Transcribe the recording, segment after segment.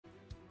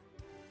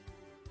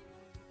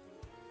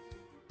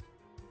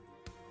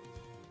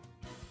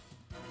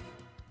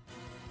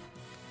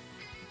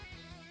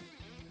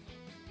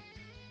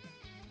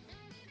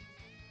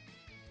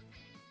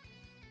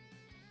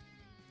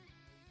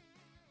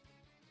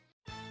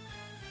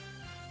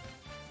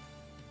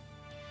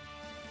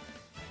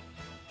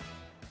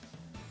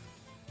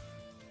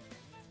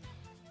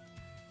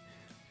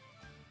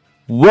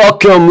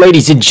Welcome,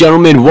 ladies and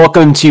gentlemen.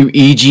 Welcome to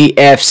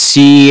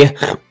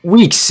EGFC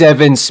Week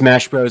 7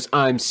 Smash Bros.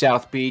 I'm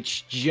South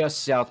Beach,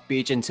 just South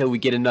Beach until we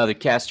get another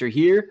caster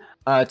here.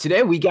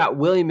 Today we got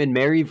William and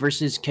Mary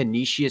versus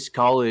Canisius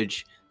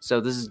College.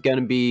 So this is going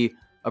to be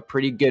a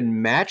pretty good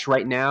match.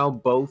 Right now,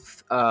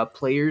 both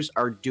players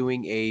are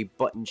doing a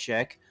button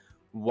check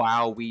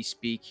while I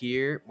speak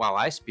here,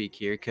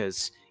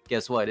 because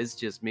guess what? It's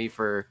just me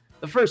for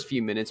the first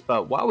few minutes.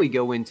 But while we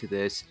go into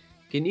this,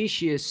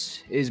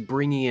 Canisius is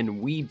bringing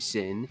in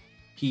Weebson.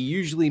 He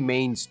usually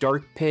mains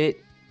Dark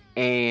Pit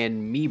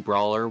and Me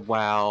Brawler,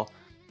 while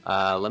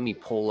let me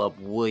pull up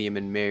William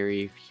and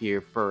Mary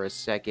here for a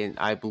second.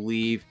 I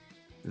believe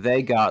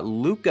they got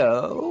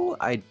Luco.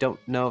 I don't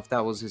know if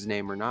that was his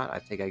name or not. I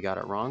think I got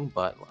it wrong,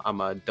 but I'm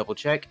going to double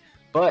check.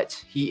 But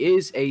he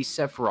is a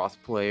Sephiroth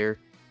player,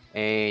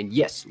 and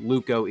yes,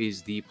 Luco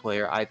is the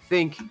player. I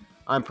think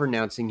I'm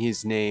pronouncing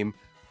his name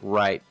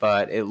right,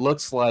 but it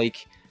looks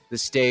like the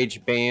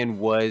stage ban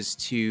was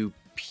to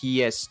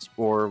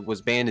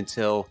was banned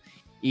until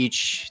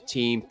each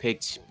team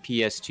picked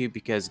PS2,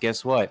 because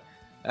guess what?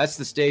 That's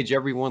the stage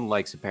everyone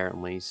likes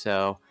apparently.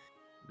 So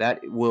that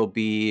will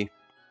be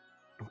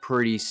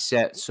pretty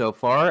set so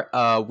far.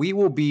 We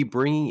will be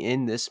bringing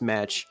in this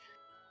match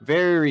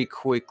very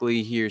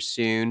quickly here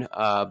soon,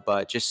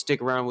 but just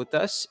stick around with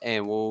us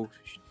and we'll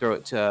throw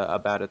it to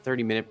about a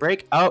 30-minute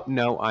break. Oh,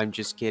 no, I'm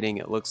just kidding.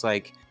 It looks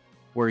like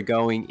we're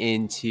going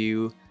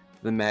into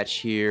the match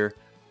here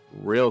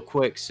real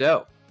quick.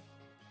 So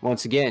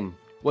once again,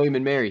 William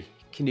and Mary,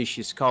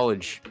 Canisius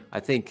College. I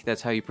think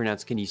that's how you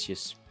pronounce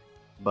Canisius,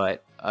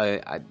 but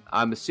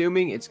I'm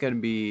assuming it's going to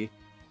be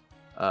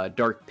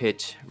Dark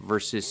Pit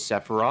versus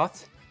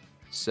Sephiroth.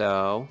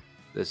 So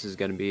this is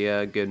going to be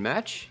a good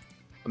match,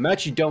 a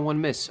match you don't want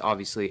to miss,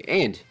 obviously.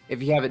 And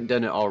if you haven't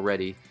done it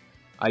already,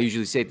 I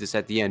usually say this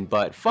at the end,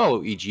 but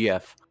follow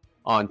EGF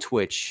on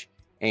Twitch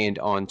and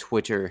on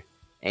Twitter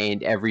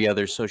and every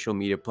other social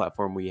media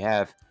platform we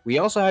have. We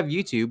also have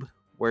YouTube,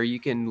 where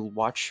you can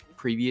watch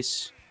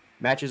previous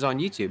matches on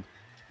YouTube.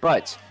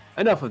 But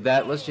enough of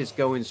that. Let's just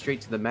go in straight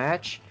to the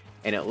match.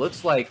 And it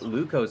looks like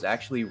Luco's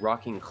actually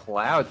rocking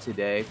Cloud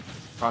today,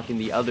 rocking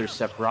the other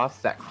Sephiroth.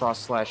 That cross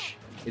slash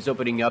is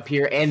opening up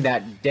here, and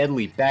that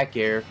deadly back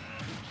air.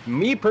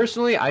 Me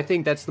personally, I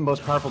think that's the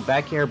most powerful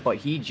back air, but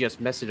he just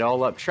messed it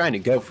all up trying to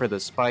go for the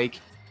spike.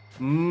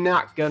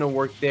 Not gonna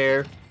work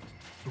there.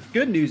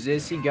 Good news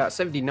is he got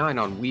 79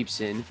 on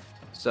Weebson,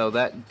 so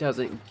that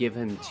doesn't give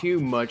him too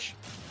much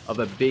of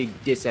a big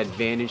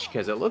disadvantage,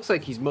 because it looks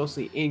like he's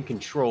mostly in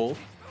control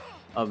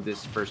of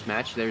this first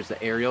match. There's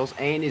the aerials,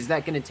 and is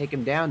that going to take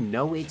him down?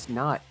 No, it's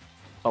not.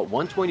 But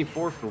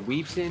 124 for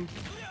Weebson,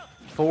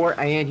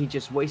 and he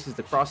just wastes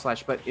the cross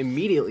slash, but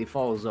immediately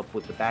follows up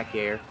with the back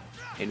air,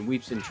 and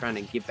Weebson trying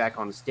to get back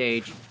on the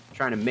stage,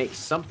 trying to make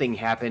something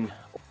happen.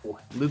 Oh,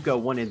 Luco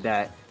wanted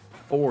that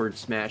forward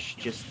smash,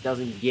 just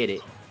doesn't get it.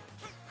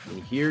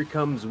 And here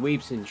comes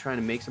Weebson trying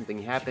to make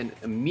something happen,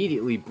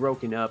 immediately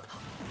broken up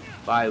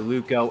by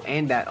Luco,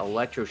 and that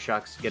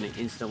electroshock's going to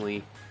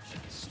instantly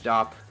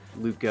stop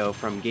Luco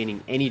from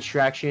gaining any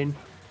traction.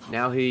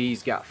 Now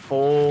he's got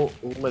full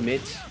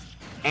limit,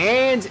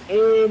 and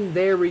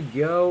there we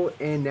go,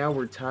 and now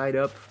we're tied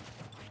up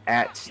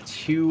at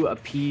 2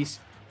 apiece.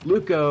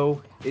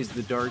 Luco is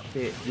the Dark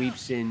Pit,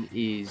 Weebson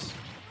is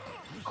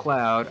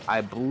Cloud.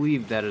 I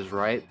believe that is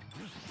right,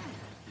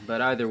 but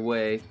either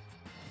way,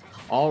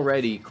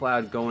 already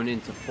Cloud going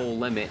into full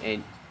limit,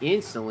 and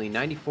instantly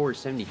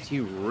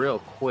 94-72 real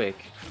quick.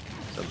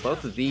 So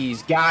both of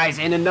these guys,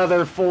 and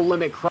another full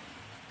limit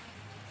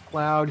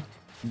Cloud,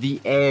 the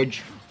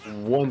edge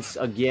once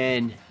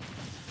again.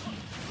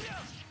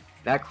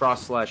 That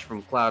cross slash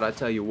from Cloud, I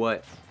tell you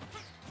what,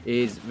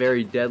 is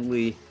very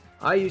deadly.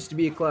 I used to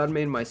be a Cloud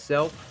main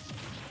myself,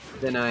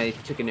 then I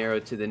took an arrow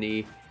to the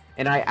knee,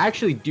 and I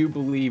actually do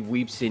believe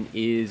Weebson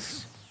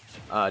is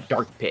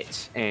Dark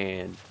Pit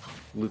and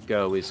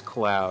Luco is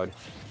Cloud.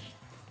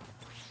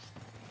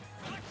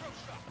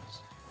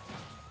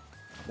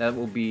 That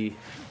will be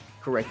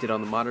corrected on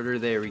the monitor.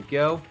 There we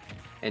go.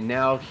 And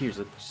now here's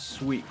a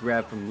sweet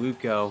grab from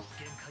Luco.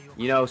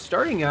 You know,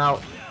 starting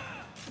out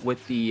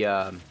with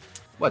the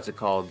what's it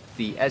called,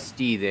 the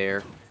SD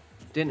there,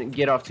 didn't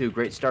get off to a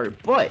great start,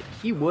 but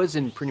he was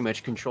in pretty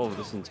much control of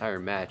this entire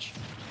match,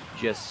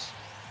 just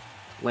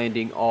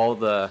landing all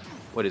the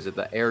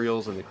the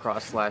aerials and the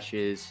cross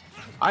slashes.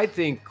 I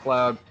think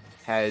Cloud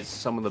has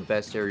some of the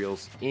best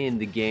aerials in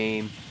the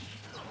game.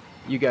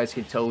 You guys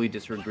can totally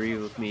disagree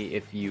with me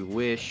if you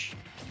wish.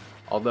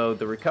 Although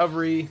the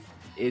recovery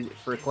is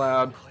for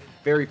Cloud,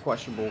 very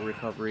questionable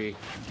recovery.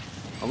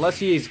 Unless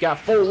he's got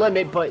full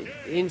limit, but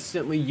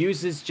instantly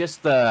uses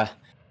just the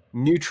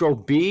neutral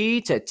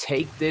B to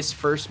take this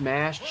first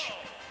match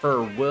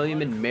for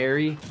William and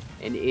Mary.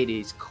 And it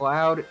is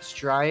Cloud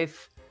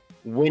Strife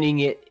winning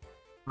it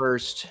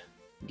first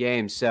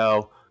game.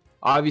 So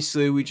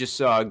obviously we just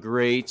saw a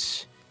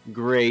great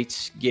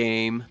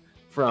game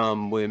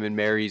from William and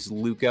Mary's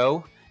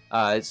Luco.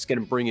 It's going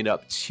to bring it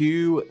up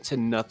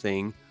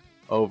 2-0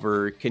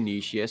 over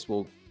Canisius.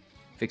 We'll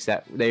fix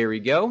that. There we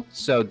go.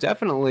 So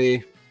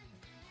definitely,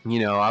 you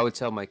know, I would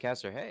tell my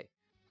caster, hey,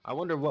 I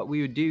wonder what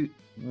we would do,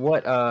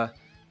 what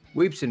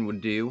Weepson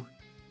would do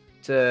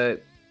to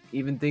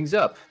even things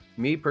up.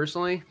 Me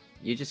personally,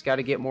 you just got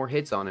to get more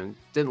hits on him.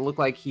 Didn't look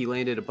like he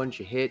landed a bunch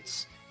of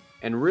hits,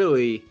 and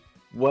really,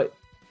 what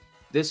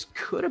this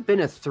could have been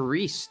a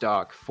 3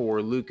 stock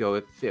for Luco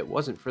if it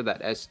wasn't for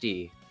that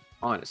SD,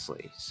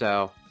 honestly.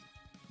 So,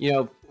 you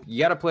know, you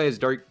got to play as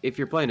Dark. If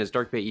you're playing as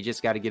Dark Pit, you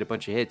just got to get a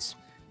bunch of hits.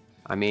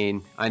 I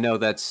mean, I know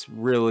that's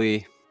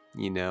really,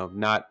 you know,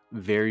 not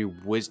very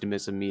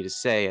wisdomous of me to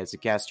say as a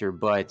caster,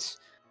 but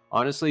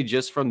honestly,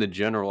 just from the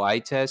general eye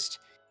test,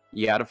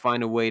 you got to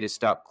find a way to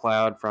stop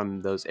Cloud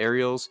from those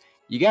aerials.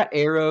 You got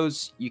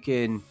arrows, you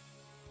can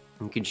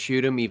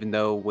shoot him, even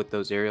though with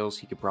those aerials,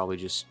 he could probably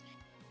just,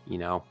 you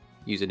know,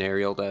 use an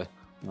aerial to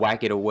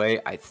whack it away,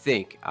 I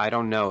think. I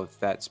don't know if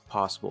that's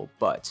possible,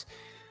 but,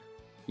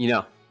 you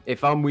know,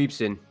 if I'm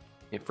Weepson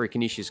for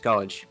Canisius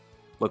College,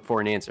 look for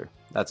an answer.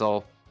 That's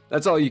all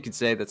you can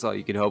say. That's all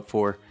you can hope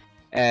for.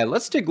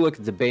 Let's take a look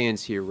at the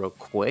bans here real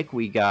quick.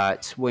 We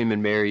got William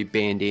and Mary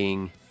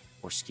banning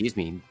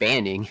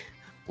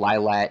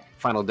Lilat,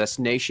 Final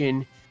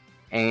Destination,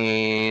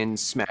 and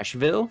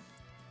Smashville.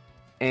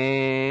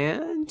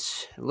 And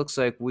it looks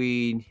like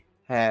we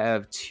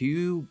have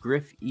 2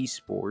 Griff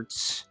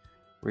Esports.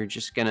 We're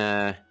just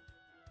gonna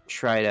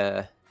try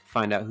to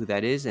find out who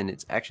that is, and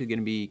it's actually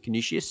gonna be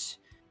Canisius.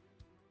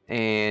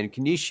 And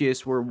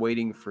Canisius, we're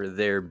waiting for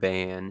their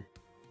ban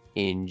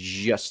in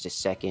just a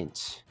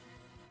second.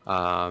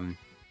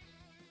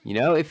 You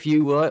know, if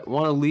you want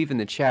to leave in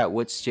the chat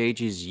what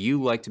stages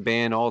you like to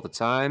ban all the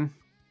time,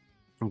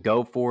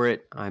 go for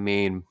it. I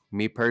mean,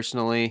 me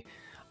personally,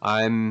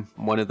 I'm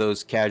one of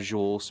those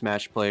casual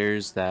Smash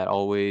players that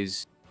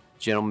always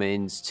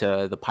gentlemen's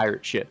to the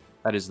pirate ship.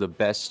 That is the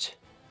best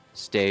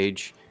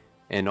stage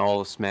in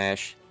all of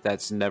Smash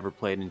that's never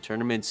played in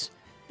tournaments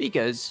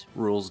because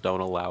rules don't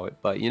allow it.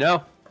 But, you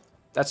know,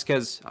 that's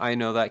because I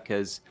know that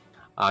because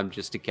I'm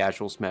just a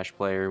casual Smash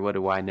player. What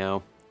do I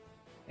know?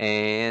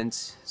 And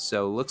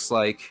so looks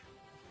like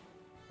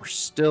we're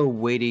still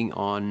waiting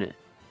on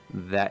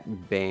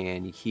that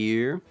ban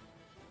here.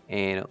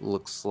 And it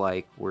looks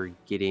like we're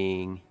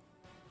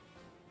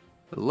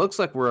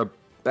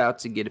about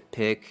to get a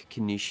pick.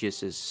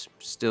 Canisius is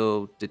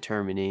still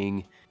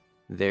determining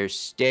their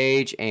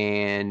stage,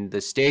 and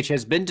the stage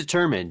has been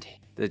determined.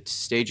 The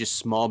stage is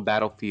Small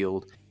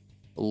Battlefield.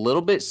 A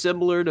little bit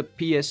similar to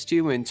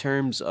PS2 in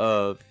terms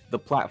of the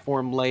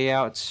platform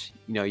layouts.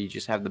 You know, you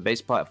just have the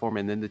base platform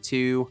and then the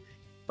 2.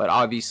 But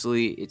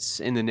obviously, it's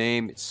in the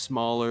name. It's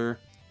smaller.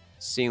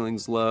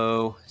 Ceiling's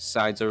low.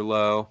 Sides are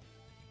low.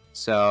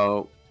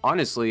 So,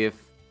 honestly, if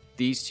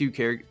these two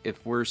characters,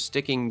 if we're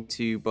sticking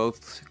to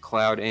both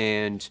Cloud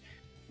and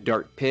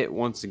Dark Pit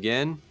once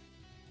again,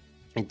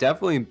 it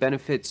definitely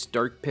benefits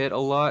Dark Pit a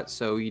lot,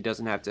 so he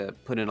doesn't have to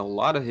put in a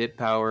lot of hit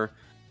power.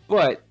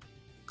 But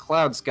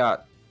Cloud's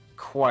got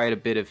quite a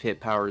bit of hit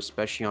power,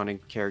 especially on a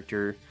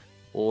character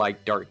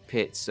like Dark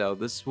Pit. So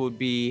this would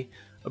be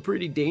a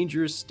pretty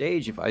dangerous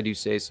stage, if I do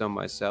say so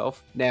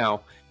myself.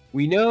 Now,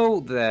 we know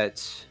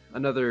that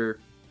another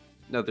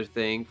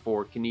thing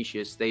for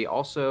Canisius, they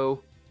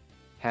also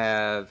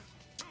have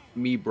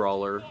Mii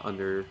Brawler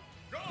under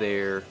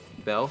their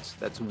belt.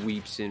 That's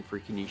Weepson for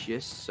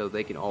Canisius, so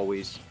they can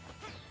always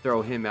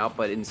throw him out.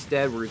 But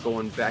instead, we're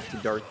going back to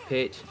Dark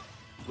Pit.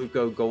 We've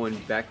going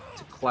back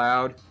to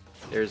Cloud.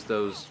 There's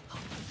those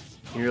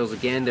aerials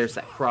again. There's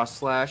that cross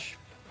slash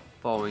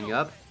following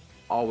up.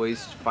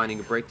 Always finding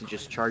a break to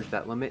just charge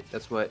that limit.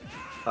 That's what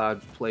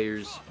Cloud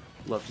players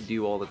love to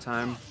do all the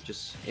time.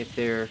 Just if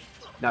they're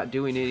not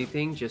doing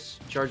anything,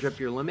 just charge up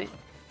your limit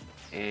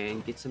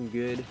and get some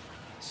good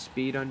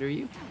speed under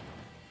you.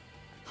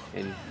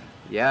 And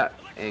yeah,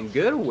 and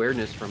good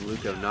awareness from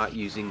Luco not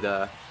using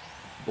the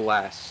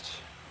blast,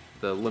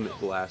 the limit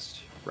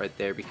blast right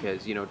there,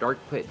 because, you know, Dark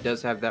Pit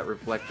does have that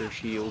reflector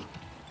shield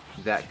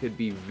that could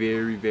be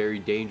very, very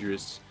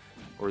dangerous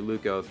for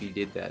Luco if he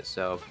did that.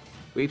 So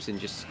Weepson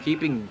just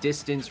keeping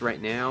distance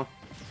right now,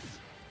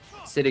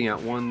 sitting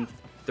at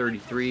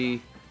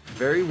 133,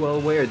 very well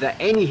aware that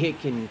any hit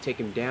can take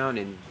him down,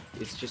 and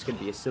it's just going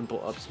to be a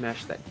simple up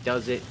smash that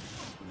does it.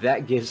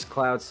 That gives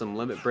Cloud some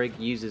limit break,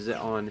 uses it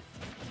on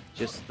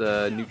just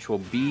the neutral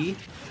B.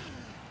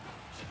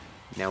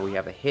 Now we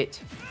have a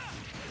hit.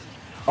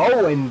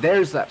 Oh, and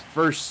there's that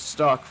first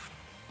stock.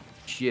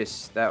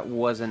 Just, that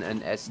wasn't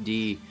an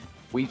SD.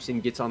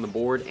 Weepson gets on the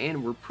board,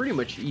 and we're pretty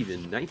much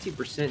even.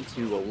 19%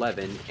 to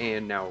 11,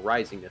 and now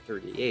rising to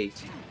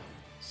 38.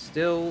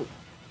 Still,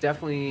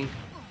 definitely a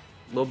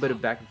little bit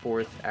of back and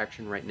forth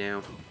action right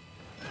now.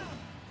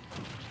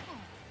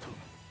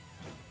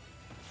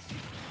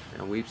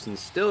 Now Weepson's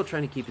still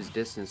trying to keep his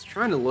distance,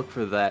 trying to look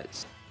for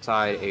that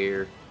side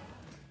air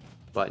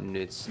button.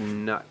 It's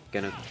not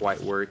gonna quite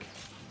work.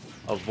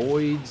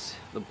 Avoids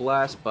the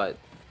blast, but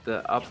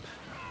the up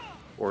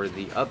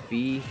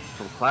B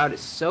from Cloud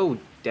is so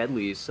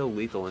deadly, is so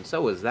lethal, and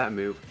so is that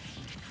move,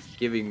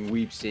 giving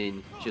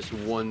Weepson just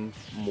one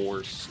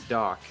more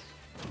stock.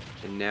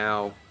 And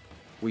now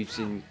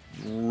Weepson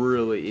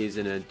really is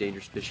in a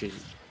dangerous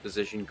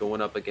position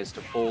going up against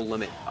a full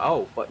limit.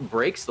 Oh, but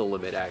breaks the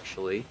limit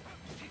actually.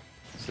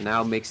 So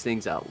now makes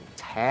things a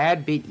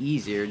tad bit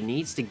easier.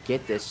 Needs to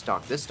get this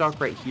stock. This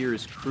stock right here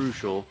is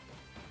crucial.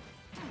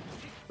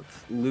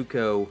 With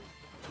Luco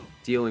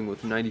dealing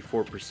with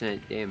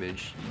 94%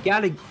 damage, you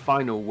gotta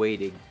find a way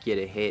to get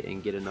a hit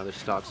and get another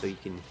stock so you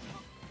can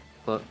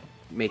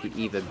make it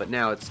even. But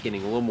now it's getting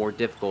a little more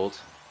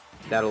difficult.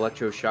 That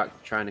electro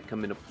shot trying to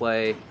come into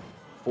play.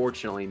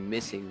 Fortunately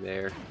missing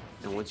there.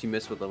 And once you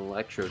miss with an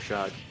electro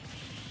shot,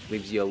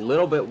 leaves you a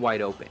little bit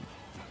wide open.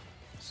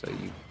 So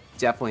you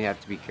definitely have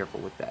to be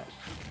careful with that.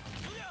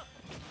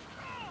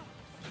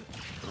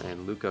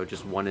 And Luco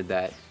just wanted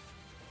that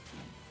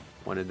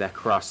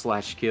cross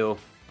slash kill.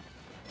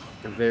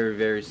 A very,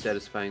 very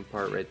satisfying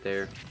part right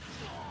there.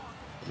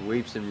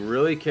 Weepson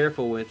really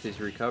careful with his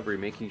recovery,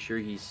 making sure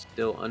he's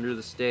still under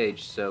the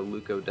stage so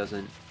Luco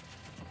doesn't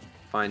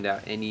think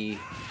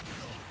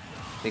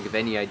of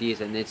any ideas,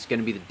 and it's going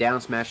to be the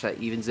down smash that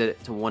evens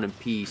it to 1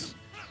 apiece.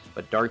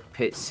 But Dark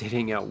Pit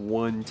sitting at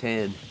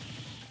 110.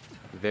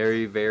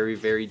 Very, very,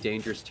 very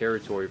dangerous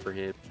territory for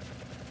him.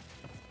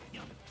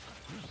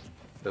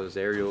 Those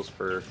aerials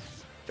for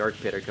Dark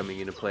Pit are coming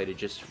into play to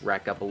just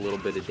rack up a little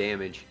bit of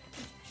damage.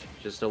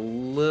 Just a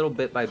little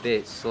bit by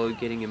bit, slowly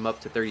getting him up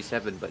to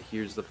 37, but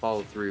here's the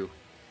follow through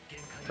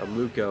from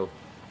Luco.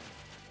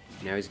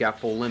 Now he's got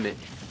full limit.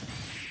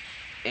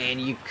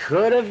 And you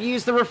could have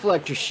used the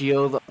reflector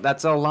shield,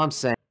 that's all I'm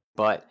saying,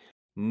 but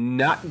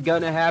not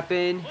gonna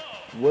happen.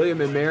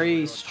 William and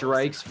Mary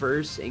strikes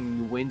first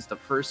and wins the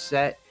first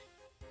set,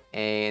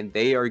 and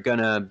they are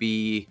gonna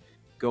be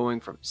going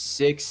from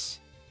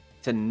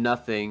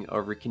 6-0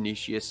 over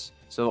Canisius.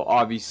 So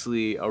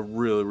obviously a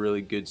really,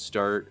 really good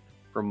start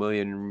from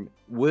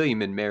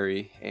William and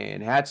Mary,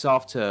 and hats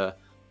off to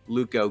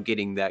Luco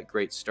getting that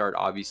great start.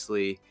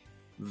 Obviously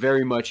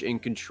very much in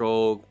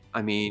control.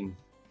 I mean,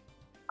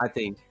 I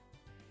think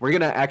we're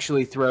gonna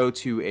actually throw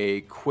to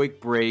a quick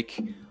break,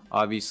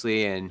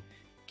 obviously, and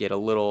get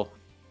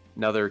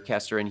another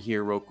caster in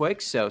here real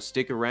quick. So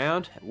stick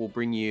around. We'll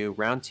bring you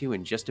round 2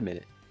 in just a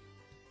minute.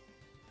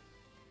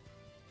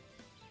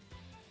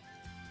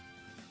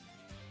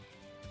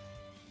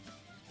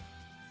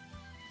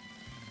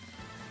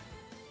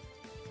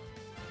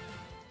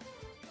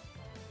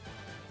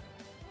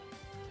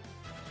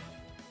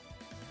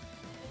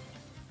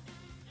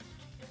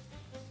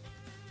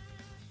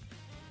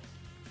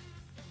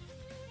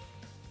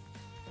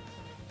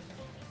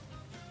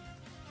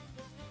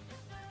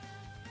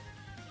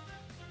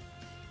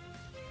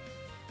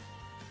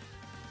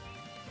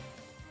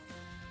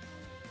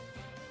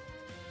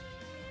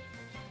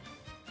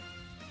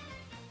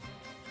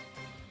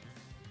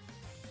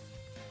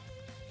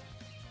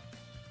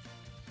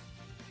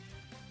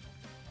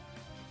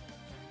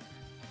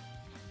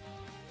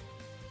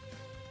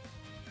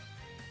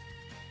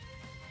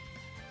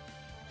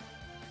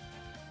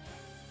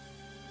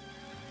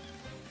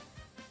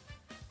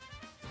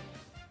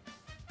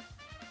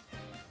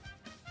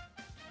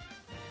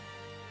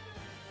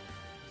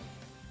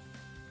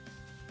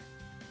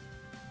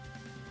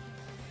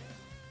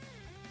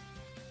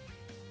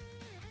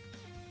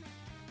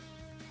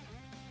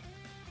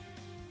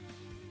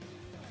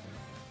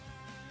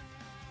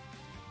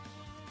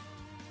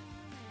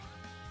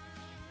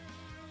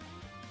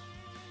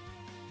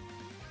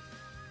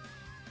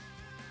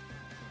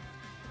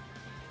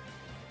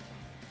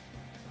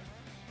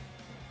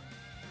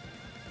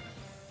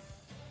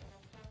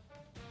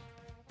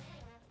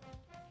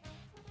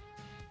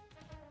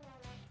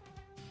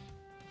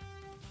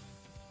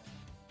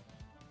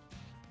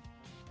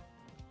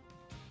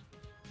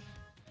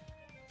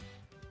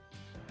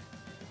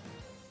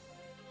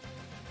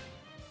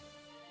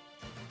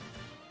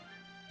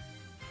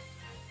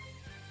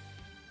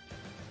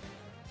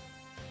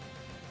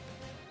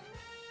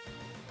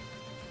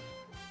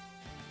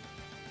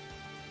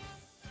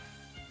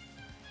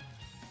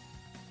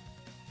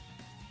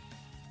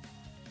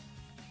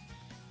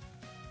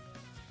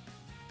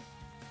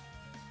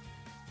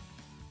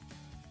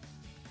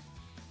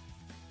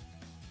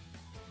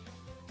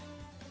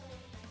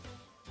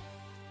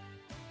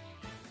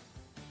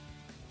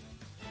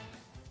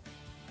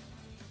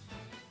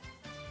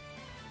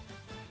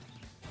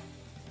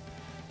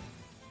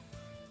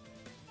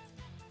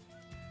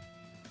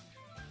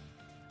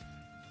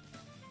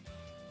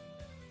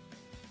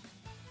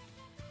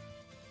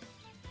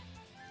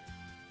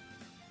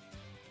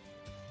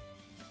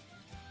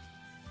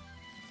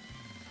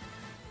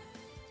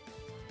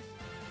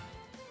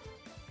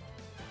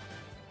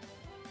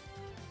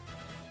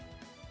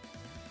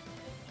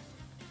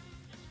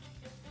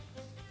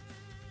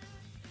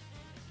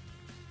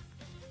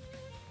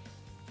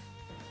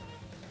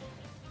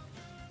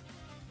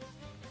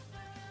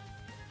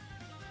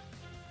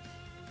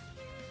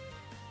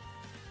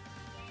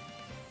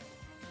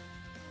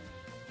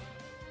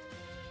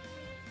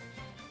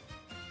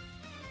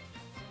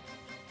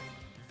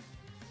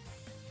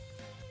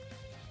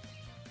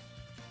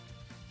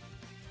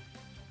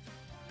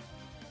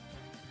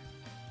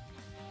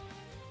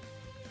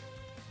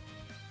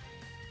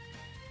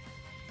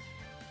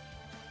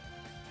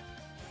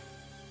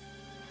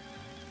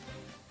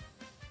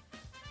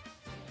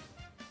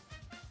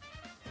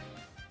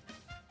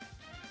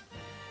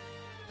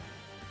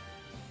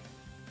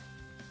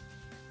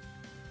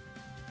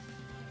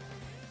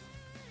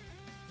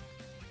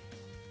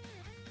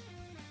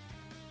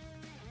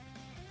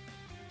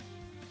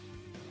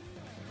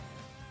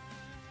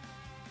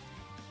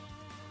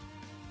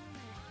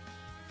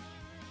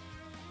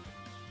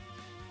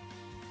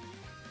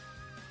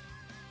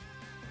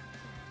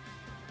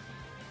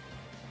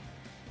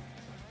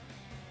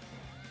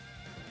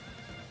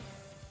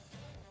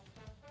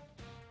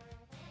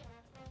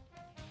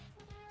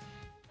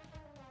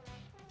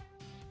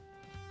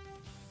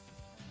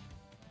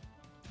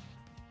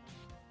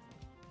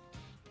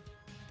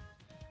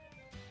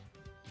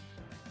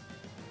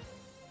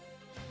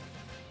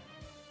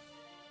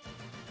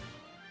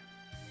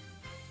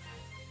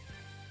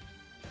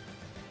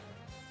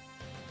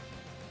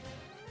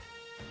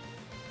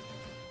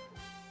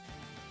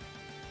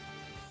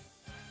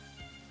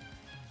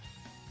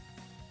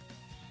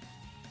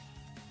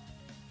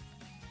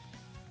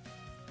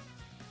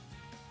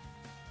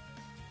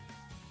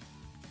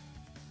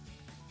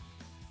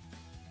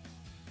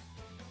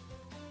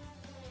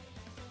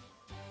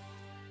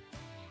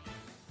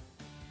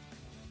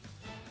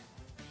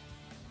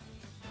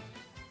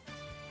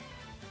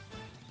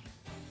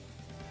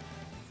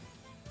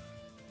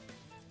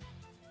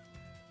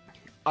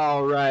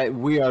 All right,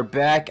 we are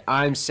back.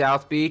 I'm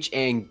South Beach,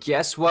 and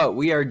guess what?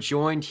 We are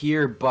joined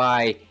here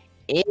by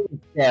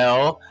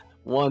Intel.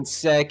 One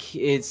sec,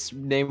 its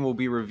name will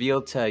be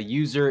revealed to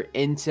user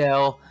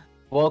Intel.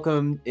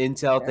 Welcome,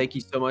 Intel. Yeah. Thank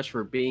you so much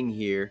for being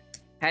here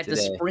Had to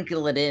today.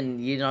 sprinkle it in,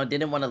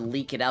 didn't want to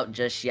leak it out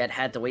just yet.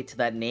 Had to wait till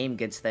that name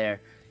gets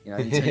there,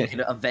 until you can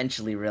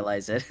eventually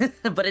realize it.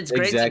 But it's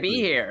great to be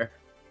here.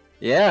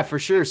 Yeah, for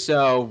sure.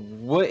 So,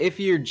 what if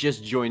you're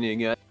just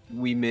joining us?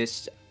 We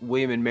missed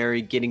William and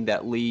Mary getting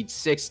that lead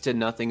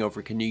 6-0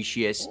 over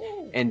Canisius,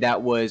 and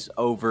that was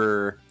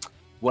over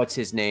what's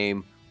his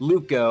name?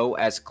 Luco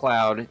as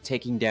Cloud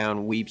taking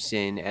down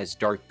Weepson as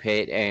Dark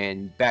Pit,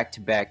 and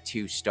back-to-back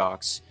 2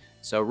 stocks.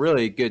 So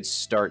really a good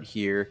start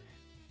here.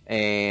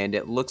 And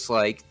it looks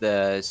like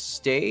the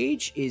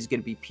stage is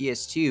going to be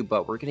PS2,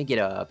 but we're going to get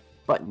a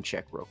button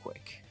check real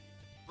quick.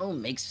 Oh,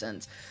 makes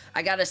sense.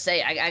 I gotta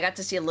say, I got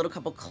to see a little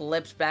couple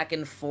clips back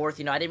and forth.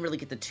 I didn't really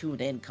get to tune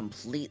in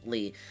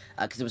completely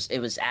because it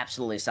was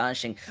absolutely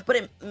astonishing.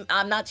 But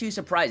I'm not too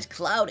surprised.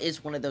 Cloud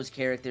is one of those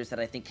characters that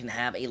I think can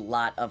have a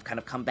lot of kind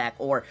of comeback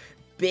or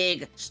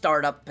big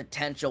startup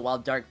potential, while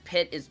Dark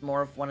Pit is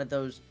more of one of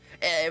those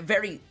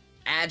very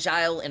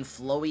agile and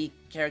flowy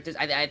characters.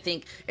 I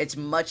think it's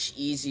much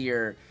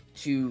easier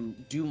to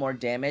do more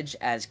damage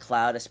as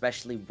Cloud,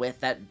 especially with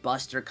that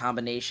Buster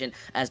combination.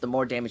 As the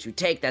more damage you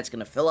take, that's going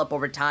to fill up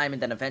over time,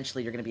 and then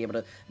eventually you're going to be able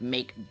to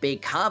make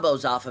big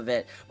combos off of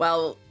it.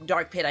 While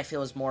Dark Pit, I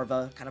feel, is more of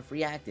a kind of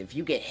reactive.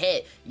 You get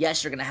hit,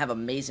 yes, you're going to have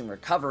amazing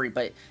recovery,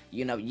 but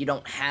you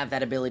don't have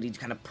that ability to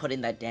kind of put in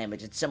that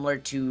damage. It's similar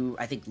to,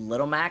 I think,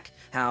 Little Mac,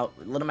 how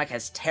Little Mac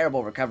has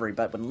terrible recovery,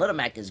 but when Little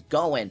Mac is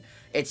going,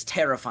 it's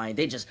terrifying.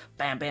 They just,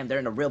 bam, bam, they're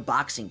in a real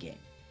boxing game.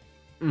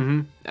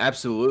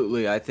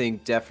 Absolutely. I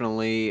think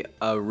definitely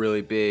a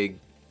really big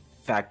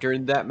factor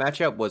in that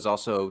matchup was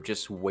also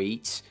just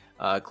weight.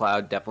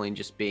 Cloud definitely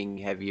just being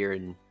heavier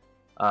and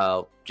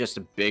just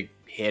a big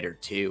hitter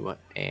too.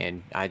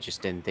 And I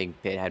just didn't think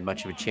Pitt had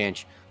much of a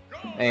chance.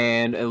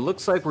 And it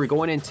looks like we're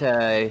going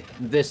into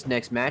this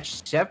next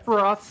match.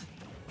 Sephiroth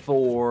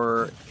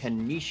for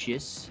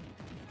Canisius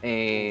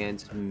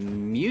and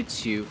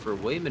Mewtwo for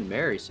William and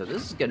Mary. So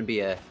this is going to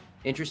be a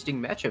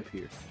interesting matchup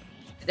here.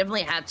 I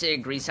definitely have to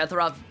agree.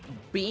 Sephiroth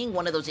being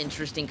one of those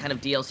interesting kind of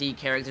DLC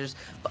characters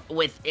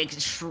with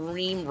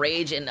extreme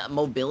rage and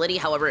mobility.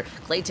 However,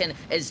 Clayton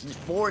is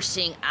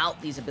forcing out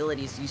these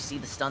abilities. You see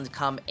the stuns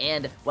come,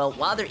 and, well,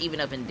 while they're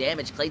even up in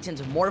damage,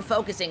 Clayton's more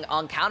focusing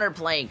on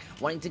counterplaying,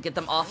 wanting to get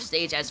them off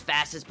stage as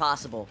fast as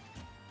possible.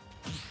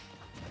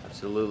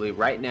 Absolutely.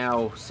 Right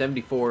now,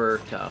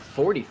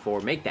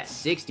 74-44. Make that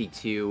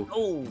 62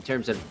 in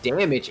terms of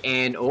damage.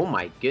 And, oh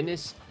my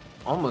goodness,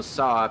 almost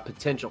saw a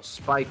potential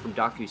spike from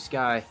Daku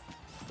Sky,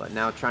 but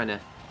now trying to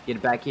get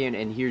it back in,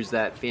 and here's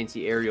that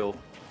fancy aerial.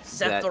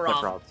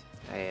 Sephiroth.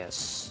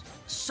 Yes.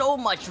 So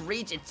much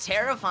reach, it's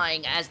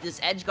terrifying as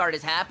this edge guard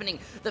is happening.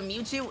 The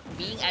Mewtwo,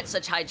 being at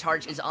such high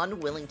charge, is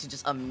unwilling to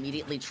just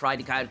immediately try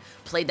to kind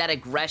of play that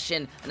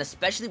aggression, and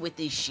especially with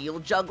these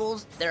shield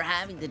juggles, they're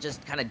having to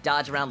just kind of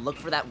dodge around, look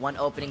for that one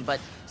opening, but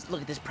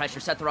look at this pressure.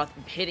 Sephiroth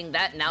hitting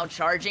that, now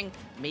charging,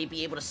 may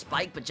be able to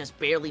spike, but just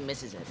barely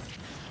misses it.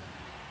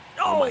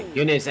 Oh my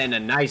goodness, and a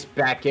nice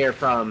back air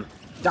from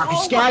Dr.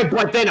 Sky,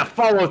 but then a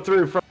follow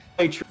through from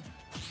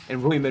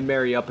and William and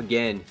Mary up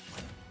again.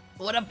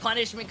 What a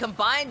punishment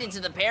combined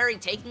into the parry,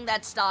 taking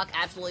that stock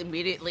absolutely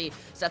immediately.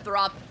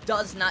 Sephiroth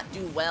does not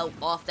do well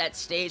off that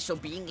stage, so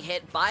being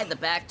hit by the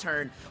back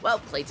turn, well,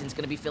 Clayton's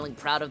going to be feeling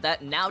proud of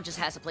that. Now just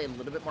has to play a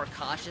little bit more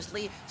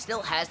cautiously,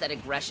 still has that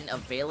aggression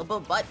available,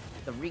 but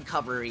the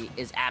recovery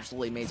is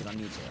absolutely amazing on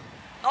Mewtwo.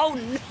 Oh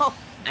no!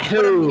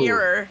 What a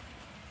mirror!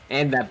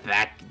 And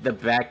the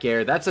back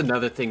air. That's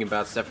another thing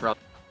about Sephiroth.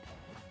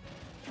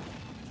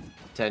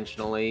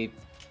 Intentionally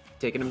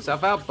taking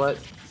himself out, but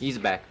he's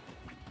back.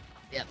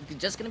 Yeah,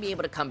 just going to be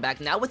able to come back.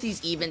 Now with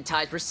these even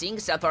ties, we're seeing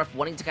Sephiroth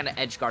wanting to kind of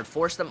edge guard,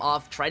 force them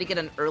off, try to get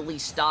an early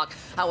stock.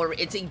 However,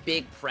 it's a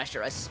big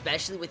pressure,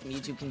 especially with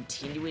Mewtwo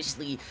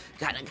continuously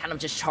kind of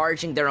just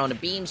charging their own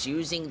beams,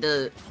 using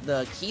the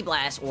Ki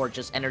Blast or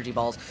just energy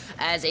balls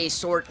as a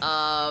sort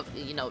of,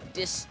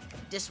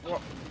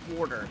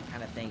 diswarder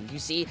kind of thing. You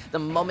see, the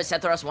moment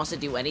Sephiroth wants to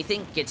do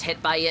anything, gets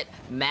hit by it,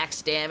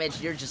 max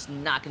damage, you're just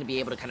not going to be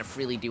able to kind of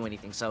freely do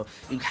anything. So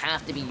you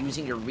have to be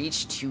using your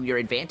reach to your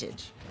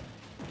advantage.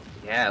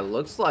 Yeah, it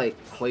looks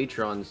like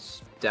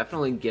Claytron's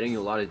definitely getting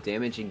a lot of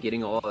damage and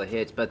getting all the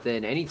hits, but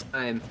then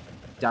anytime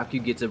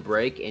Daku gets a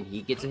break and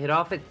he gets a hit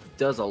off, it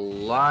does a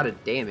lot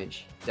of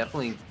damage.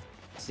 Definitely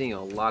seeing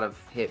a lot of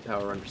hit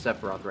power under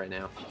Sephiroth right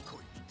now.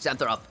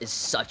 Sephiroth is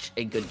such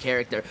a good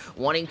character.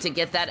 Wanting to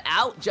get that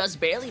out, just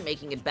barely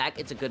making it back.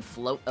 It's a good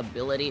float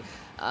ability.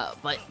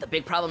 But the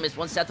big problem is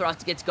once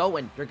Sephiroth gets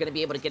going, you're going to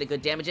be able to get a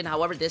good damage in.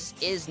 However, this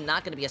is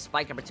not going to be a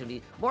spike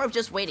opportunity. More of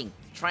just waiting,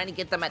 trying to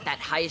get them at that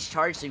highest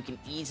charge so you can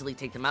easily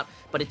take them out.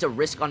 But it's a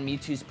risk on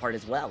Mewtwo's part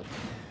as well.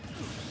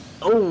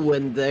 Oh,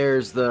 and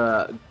there's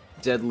the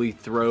deadly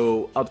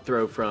up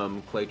throw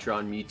from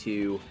Claytron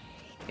Mewtwo.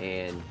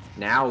 And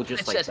now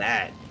just like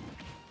that.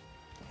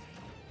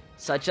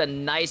 Such a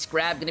nice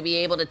grab, going to be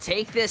able to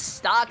take this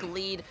stock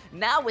lead.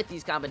 Now with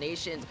these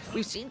combinations,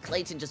 we've seen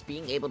Clayton just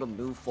being able to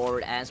move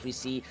forward as we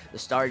see the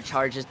star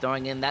charges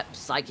throwing in that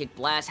psychic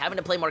blast, having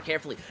to play more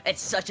carefully.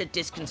 It's such a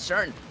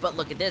disconcern, but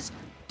look at this.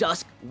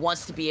 Dusk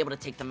wants to be able to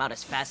take them out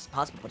as fast as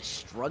possible, but is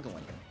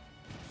struggling.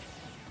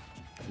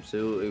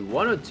 Absolutely.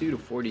 102 to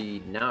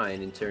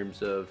 49 in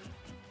terms of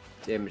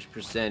damage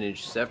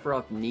percentage.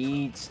 Sephiroth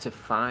needs to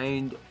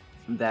find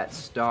that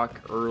stock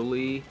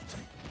early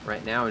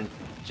right now and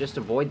just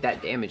avoid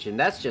that damage. And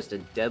that's just a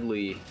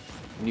deadly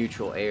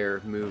neutral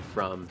air move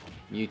from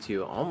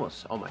Mewtwo.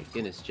 Almost, oh my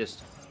goodness,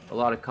 just a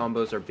lot of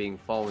combos are being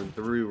fallen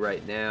through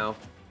right now.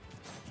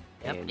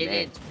 Yep,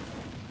 it's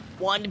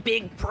one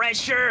big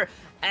pressure.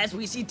 As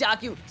we see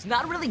Daku, he's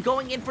not really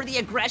going in for the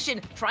aggression,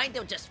 trying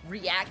to just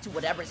react to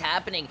whatever's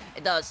happening.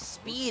 The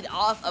speed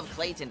off of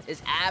Clayton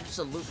is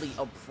absolutely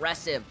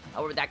oppressive.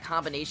 However, that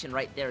combination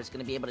right there is going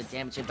to be able to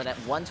damage him. But at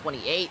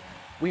 128,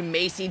 we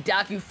may see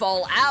Daku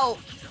fall out.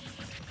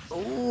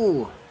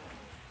 Ooh.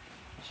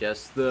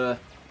 Just the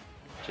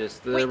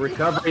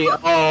recovery.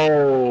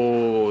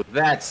 Oh,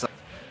 that's...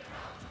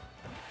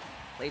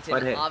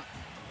 Clayton,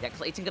 yeah,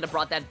 Clayton could have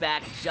brought that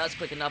back just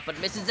quick enough, but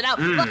misses it out.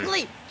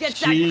 Luckily, gets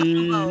that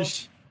combo.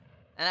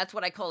 And that's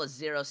what I call a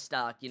zero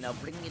stock, you know,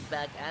 bringing it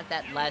back at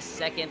that last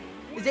second.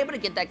 Is able to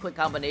get that quick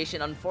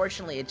combination.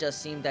 Unfortunately, it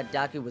just seemed that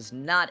Daku was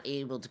not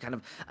able to kind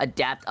of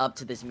adapt up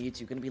to this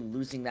Mewtwo. Going to be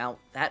losing out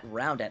that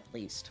round at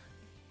least.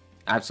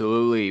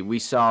 Absolutely. We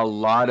saw a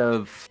lot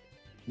of,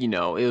 you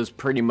know, it was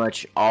pretty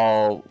much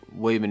all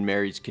William &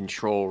 Mary's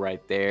control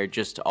right there.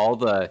 Just all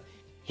the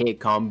hit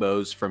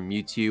combos from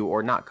Mewtwo,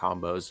 or not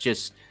combos,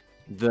 just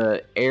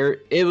the air.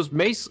 It was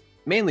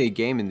mainly a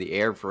game in the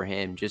air for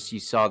him. Just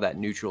you saw that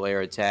neutral air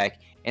attack,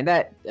 and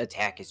that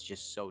attack is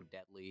just so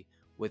deadly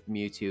with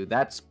Mewtwo.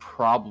 That's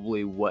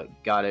probably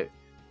what got it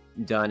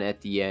done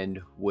at the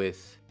end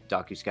with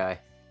Daku Sky.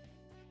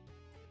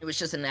 It was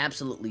just an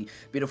absolutely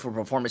beautiful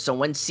performance. So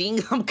when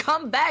seeing him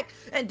come back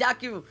and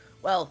Daku,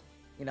 well,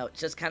 you know,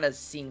 just kind of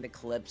seeing the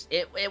clips,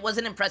 it was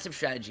an impressive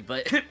strategy,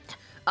 but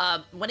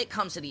when it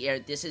comes to the air,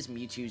 this is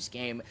Mewtwo's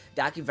game.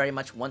 Daku very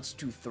much wants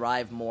to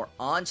thrive more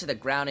onto the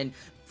ground and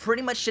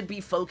pretty much should be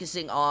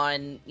focusing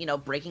on, you know,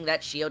 breaking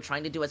that shield,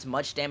 trying to do as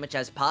much damage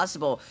as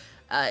possible.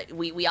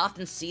 We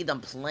often see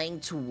them playing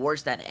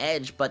towards that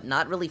edge, but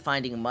not really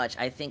finding much.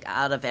 I think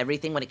out of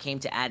everything when it came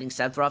to adding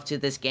Sephiroth to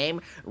this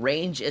game,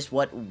 range is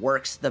what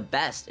works the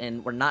best,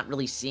 and we're not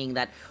really seeing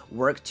that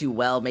work too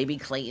well. Maybe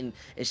Clayton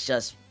is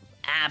just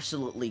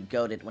absolutely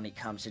goated when it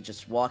comes to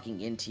just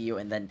walking into you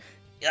and then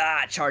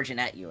charging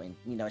at you, and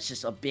you know, it's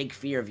just a big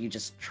fear of you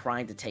just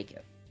trying to take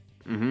it.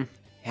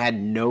 Had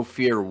no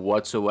fear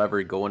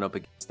whatsoever going up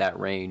against that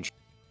range.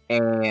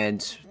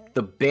 And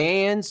the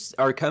bans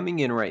are coming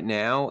in right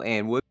now,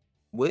 and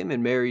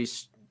William &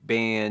 Mary's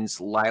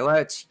bans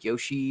Lilacs,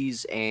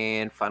 Yoshi's,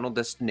 and Final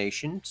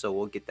Destination, so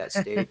we'll get that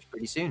stage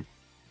pretty soon.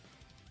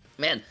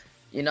 Man,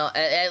 you know,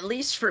 at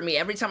least for me,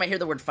 every time I hear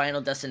the word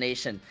Final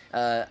Destination,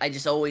 I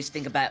just always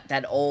think about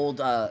that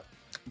old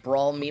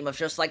Brawl meme of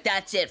just like,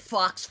 that's it,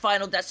 Fox,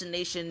 Final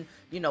Destination,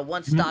 you know,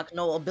 one stock,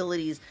 no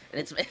abilities,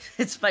 and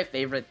it's my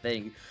favorite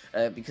thing,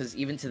 because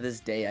even to this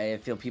day, I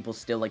feel people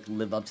still like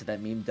live up to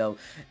that meme, though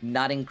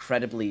not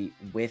incredibly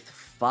with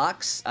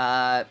Fox.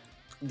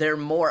 They're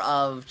more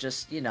of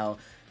just, you know,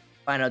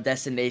 Final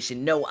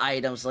Destination, no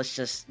items, let's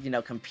just, you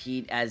know,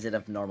 compete as it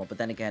of normal. But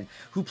then again,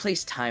 who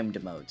plays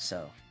timed mode?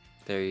 So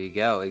there you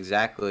go,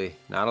 exactly.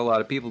 Not a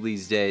lot of people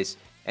these days.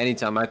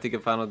 Anytime I think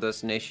of Final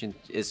Destination,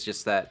 it's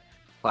just that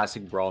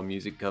classic Brawl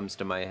music comes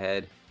to my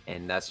head,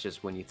 and that's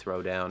just when you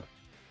throw down.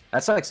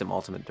 That's like some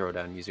ultimate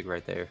throwdown music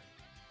right there.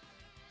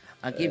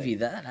 I'll give you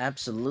that,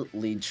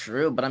 absolutely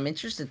true, but I'm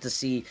interested to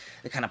see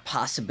the kind of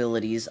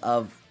possibilities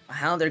of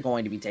how they're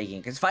going to be taking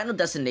it, because Final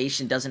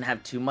Destination doesn't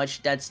have too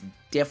much that's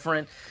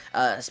different,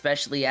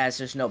 especially as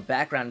there's no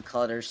background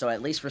clutter, so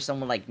at least for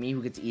someone like me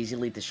who gets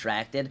easily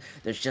distracted,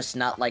 there's just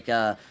not like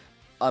a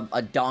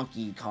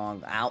Donkey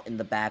Kong out in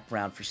the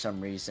background for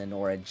some reason,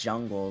 or a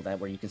jungle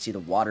where you can see the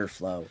water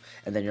flow,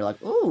 and then you're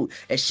like, ooh,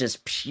 it's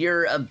just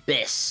pure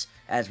abyss,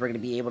 as we're going to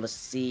be able to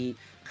see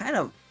kind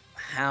of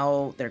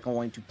how they're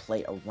going to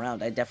play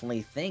around. I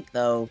definitely think,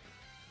 though,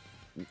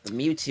 the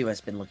Mewtwo has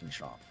been looking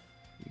strong.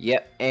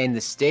 Yep, and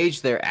the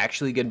stage they're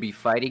actually going to be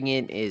fighting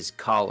in is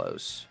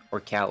Kalos,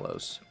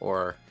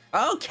 or...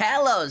 Oh,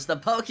 Kalos, the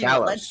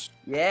Pokemon. Kalos.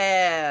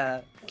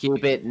 Yeah.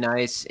 Keep it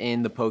nice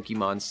in the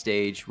Pokemon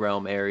stage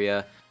realm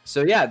area.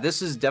 So yeah,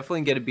 this will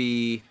definitely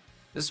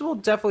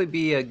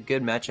be a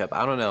good matchup.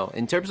 I don't know.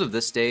 In terms of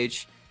this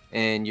stage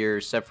and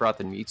your Sephiroth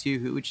and Mewtwo,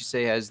 who would you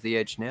say has the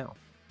edge now?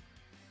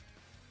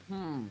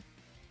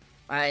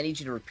 I need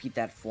you to repeat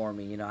that for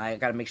me. You know, I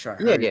got to make sure I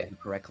heard it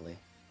correctly.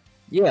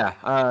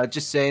 Yeah,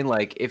 just saying,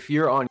 like, if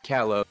you're on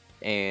Kalos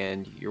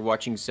and you're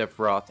watching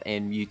Sephiroth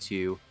and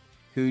Mewtwo,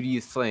 who do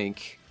you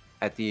think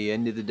at the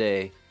end of the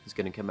day is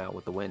going to come out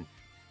with the win?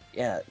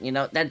 Yeah, you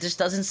know, that just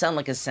doesn't sound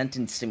like a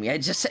sentence to me.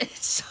 It's so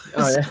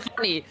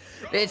funny.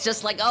 It's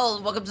just like,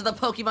 oh, welcome to the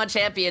Pokemon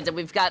Champions, and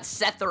we've got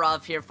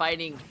Sephiroth here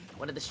fighting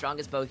one of the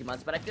strongest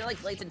Pokemons, but I feel like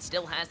Clayton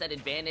still has that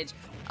advantage.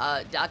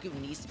 Daku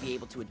needs to be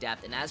able to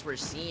adapt, and as we're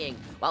seeing,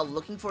 while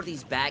looking for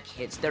these back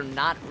hits, they're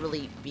not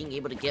really being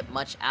able to get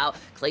much out.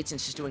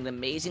 Clayton's just doing an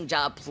amazing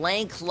job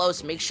playing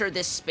close, make sure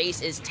this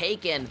space is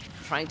taken,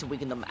 trying to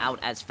weaken them out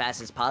as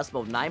fast as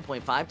possible.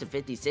 9.5 to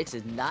 56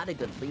 is not a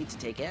good lead to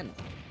take in.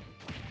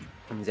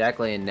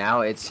 Exactly, and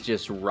now it's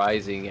just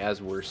rising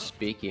as we're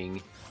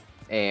speaking.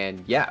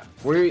 And yeah,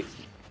 we're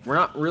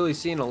not really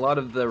seeing a lot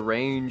of the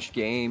range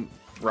game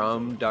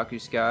from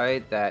Daku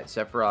Sky that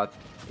Sephiroth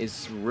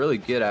is really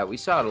good at. We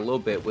saw it a little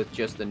bit with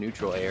just the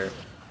neutral air.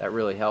 That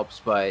really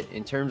helps, but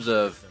in terms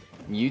of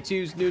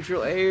Mewtwo's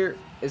neutral air,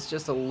 it's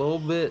just a little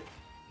bit,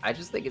 I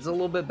just think it's a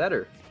little bit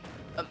better.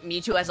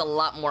 Mewtwo has a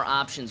lot more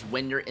options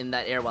when you're in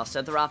that air, while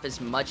Sephiroth is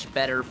much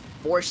better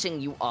forcing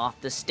you off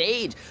the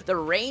stage. The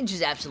range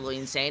is absolutely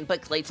insane,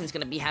 but Clayton's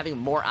going to be having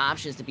more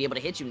options to be able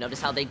to hit you.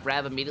 Notice how they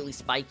grab, immediately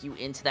spike you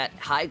into that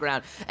high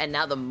ground, and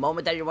now the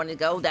moment that you're wanting to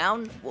go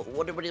down,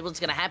 what's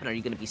going to happen? Are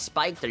you going to be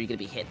spiked? Are you going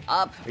to be hit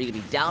up? Are you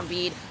going to be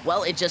downbeat?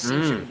 Well, it just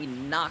seems you're going to be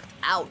knocked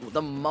out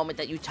the moment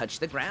that you touch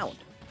the ground.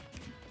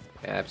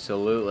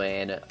 Absolutely,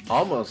 and it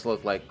almost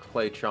looked like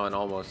Claytron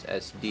almost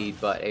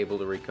SD'd, but able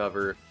to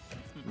recover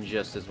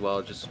just as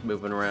well, just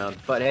moving around.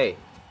 But hey,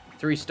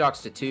 3 stocks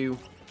to 2.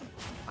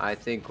 I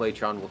think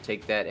Claytron will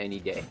take that any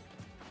day.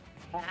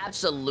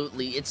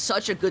 Absolutely. It's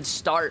such a good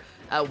start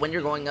when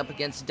you're going up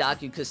against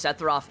Daku, because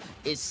Sephiroth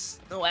is,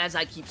 as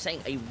I keep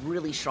saying, a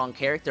really strong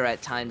character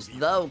at times,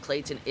 though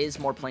Clayton is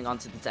more playing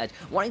onto this edge,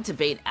 wanting to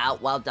bait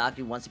out while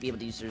Daku wants to be able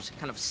to use his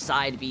kind of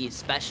side B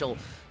special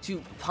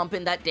to pump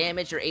in that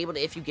damage. You're able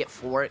to, if you get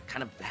 4,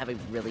 kind of have a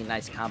really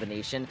nice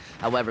combination.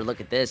 However,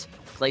 look at this.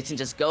 Clayton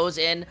just goes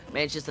in,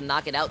 manages to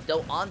knock it out,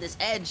 though on this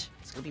edge,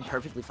 it's going to be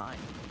perfectly fine.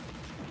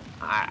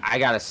 I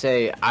gotta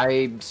say,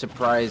 I'm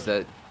surprised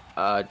that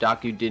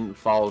Daku didn't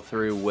follow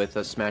through with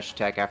a smash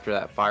attack after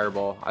that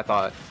fireball. I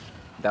thought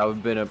that would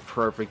have been a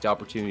perfect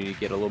opportunity to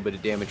get a little bit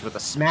of damage with a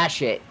smash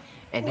hit,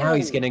 and now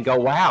he's gonna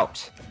go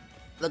out.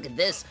 Look at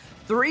this.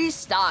 3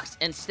 stocks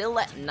and still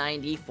at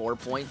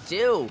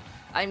 94.2.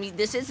 I mean,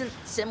 this isn't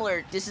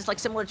similar. This is like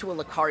similar to a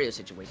Lucario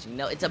situation. You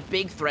know, it's a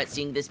big threat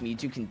seeing this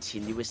Mewtwo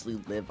continuously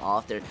live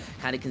off. They're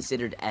kind of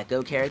considered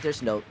echo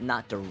characters. No,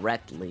 not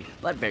directly,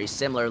 but very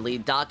similarly.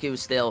 Daku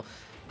still,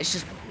 it's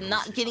just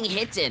not getting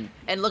hits in.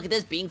 And look at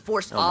this, being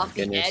forced off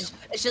the edge.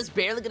 It's just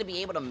barely going to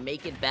be able to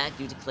make it back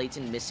due to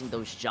Clayton missing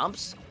those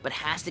jumps, but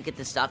has to get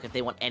the stock if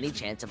they want any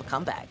chance of a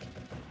comeback.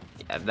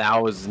 Yeah, that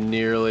was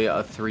nearly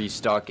a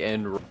 3-stock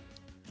end.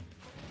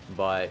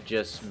 But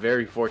just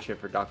very fortunate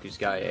for Daku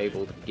Sky,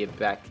 able to get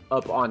back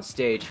up on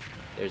stage.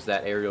 There's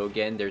that aerial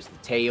again. There's the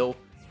tail.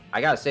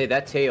 I gotta say,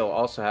 that tail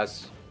also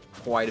has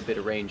quite a bit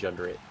of range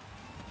under it.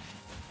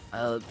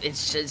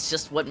 It's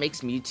just what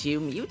makes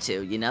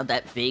Mewtwo, you know,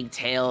 that big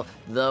tail,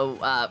 though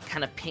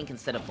kind of pink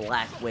instead of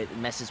black,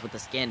 messes with the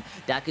skin.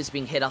 Daku's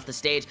being hit off the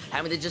stage,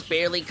 having to just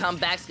barely come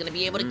back, is going to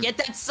be able to get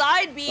that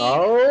side beam.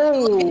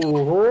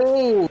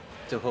 Oh!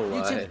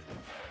 Mewtwo,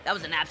 that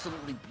was an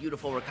absolutely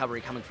beautiful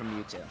recovery coming from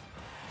Mewtwo.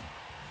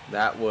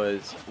 That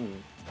was,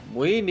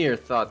 we near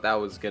thought that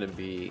was going to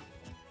be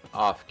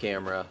off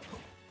camera,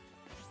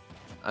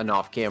 an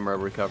off-camera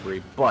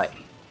recovery, but,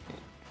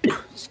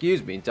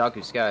 excuse me,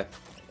 Daku Sky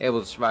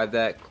able to survive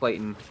that.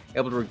 Clayton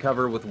able to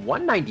recover with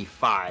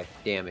 195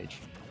 damage.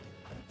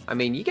 I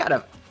mean, you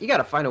gotta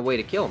find a way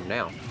to kill him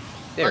now.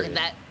 There Look at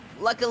that.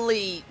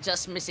 Luckily,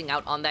 just missing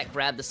out on that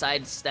grab, the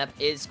side step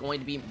is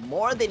going to be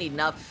more than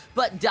enough,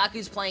 but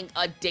Daku's playing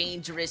a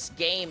dangerous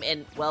game,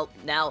 and, well,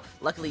 now,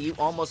 luckily, you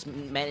almost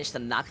managed to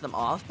knock them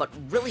off, but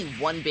really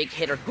one big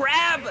hit or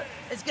grab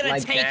is going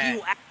to take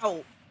you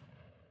out.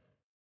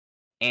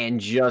 And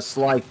just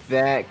like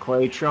that,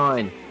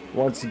 Claytron,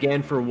 once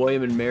again for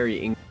William and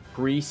Mary,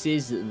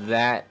 increases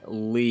that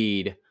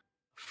lead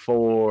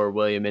for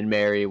William and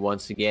Mary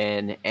once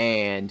again,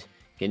 and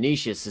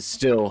Canisius is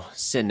still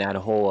sitting at a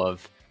hole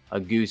of a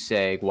goose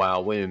egg,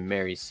 while William and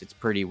Mary sits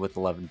pretty with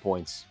 11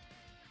 points.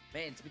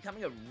 Man, it's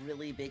becoming a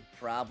really big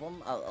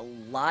problem. A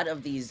lot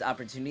of these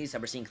opportunities that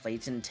we're seeing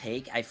Clayton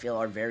take, I feel,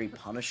 are very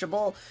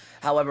punishable.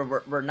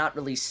 However, we're not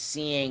really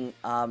seeing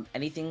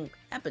anything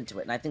happen to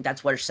it. And I think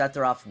that's where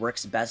Sephiroth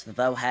works best,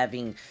 though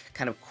having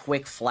kind of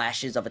quick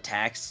flashes of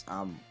attacks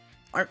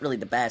aren't really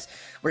the best.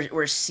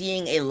 We're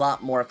seeing a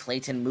lot more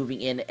Clayton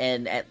moving in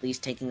and at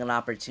least taking an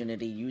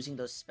opportunity, using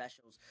those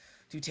specials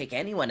to take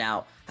anyone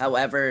out.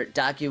 However,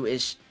 Daku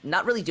is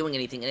not really doing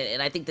anything,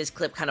 and I think this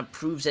clip kind of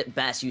proves it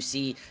best. You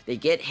see, they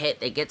get hit,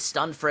 they get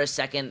stunned for a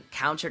second,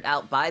 countered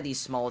out by these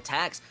small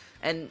attacks,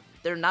 and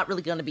they're not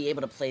really going to be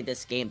able to play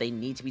this game. They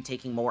need to be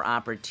taking more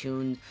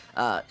opportune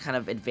kind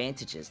of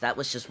advantages. That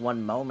was just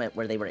one moment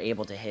where they were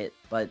able to hit,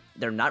 but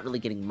they're not really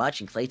getting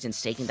much, and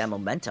Clayton's taking that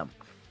momentum.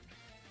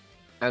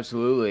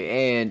 Absolutely,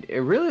 and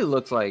it really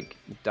looked like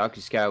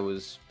Daku Sky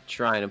was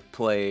trying to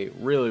play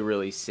really,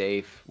 really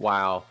safe,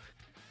 while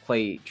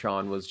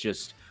Claytron was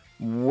just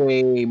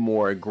way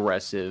more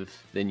aggressive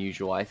than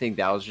usual. I think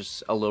that was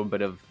just a little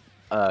bit of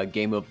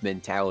game of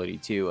mentality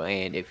too.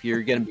 And if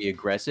you're going to be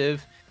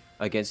aggressive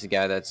against a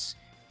guy that's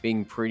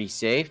being pretty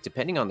safe.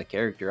 Depending on the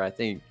character, I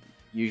think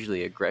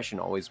usually aggression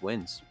always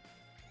wins.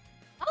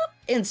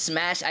 In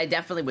Smash, I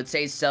definitely would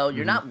say so.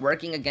 You're Mhm. not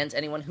working against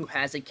anyone who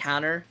has a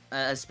counter,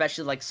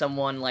 especially like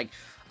someone like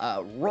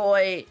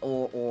Roy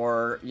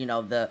or you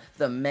know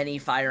the many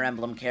Fire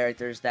Emblem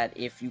characters that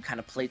if you kind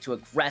of play too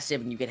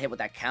aggressive and you get hit with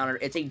that counter,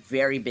 it's a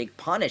very big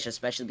punish,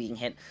 especially being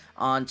hit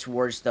on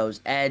towards those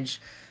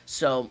edge.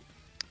 So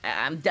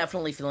I'm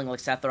definitely feeling like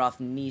Sephiroth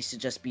needs to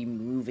just be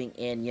moving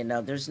in, you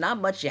know. There's not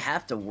much you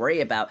have to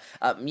worry about.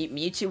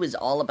 Mewtwo is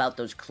all about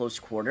those close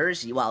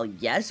quarters, well,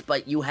 yes,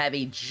 but you have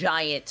a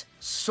giant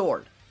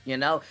sword, you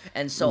know?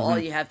 And so all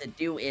you have to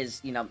do is,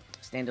 you know,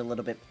 stand a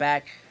little bit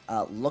back,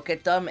 look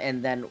at them,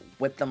 and then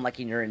whip them like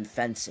you're in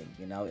fencing,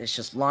 you know? It's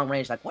just long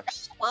range, like, what?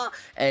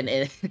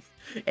 And,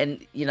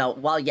 and you know,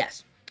 while,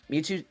 yes,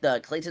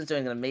 Mewtwo, Clayton's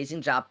doing an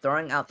amazing job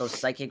throwing out those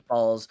psychic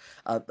balls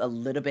a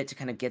little bit to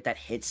kind of get that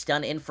hit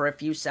stun in for a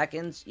few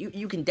seconds.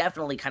 You can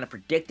definitely kind of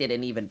predict it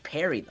and even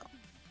parry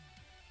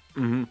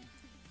them.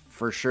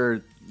 For sure.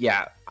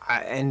 Yeah.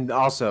 And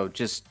also,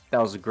 just that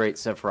was a great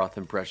Sephiroth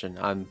impression.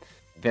 I'm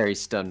very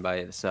stunned by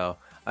it, so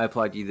I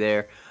applaud you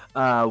there.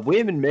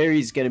 William and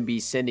Mary's going to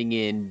be sending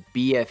in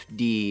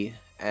BFD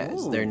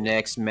as their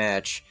next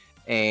match.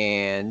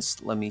 And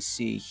let me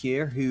see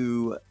here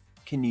who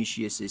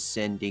Canisius is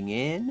sending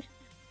in.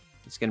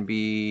 It's going to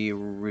be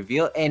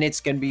revealed, and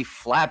it's going to be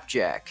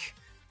Flapjack,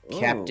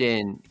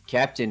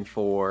 captain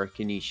for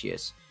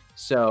Canisius.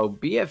 So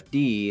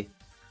BFD,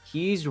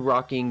 he's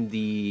rocking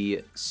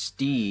the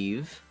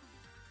Steve,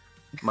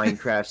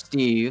 Minecraft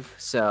Steve.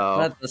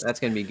 So that's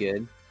going to be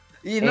good.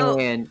 You know,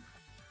 and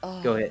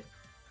go ahead.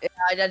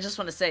 I just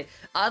want to say,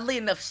 oddly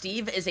enough,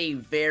 Steve is a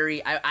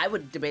very, I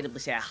would debatably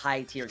say, a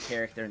high tier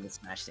character in the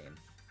Smash scene.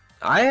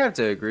 I have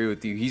to agree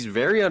with you. He's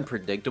very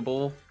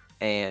unpredictable,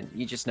 and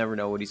you just never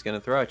know what he's going to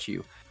throw at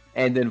you.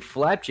 And then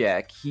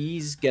Flapjack,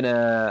 he's going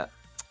to,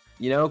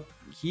 you know,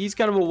 he's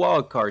kind of a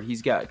wild card.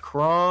 He's got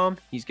Chrom,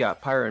 he's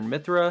got Pyra and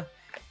Mithra.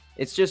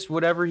 It's just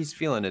whatever he's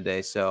feeling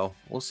today, so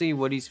we'll see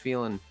what he's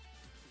feeling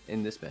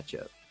in this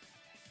matchup.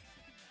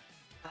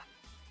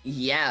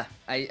 Yeah,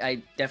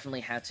 I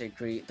definitely have to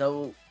agree.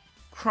 Though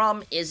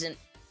Chrom isn't,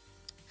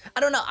 I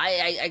don't know.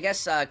 I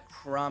guess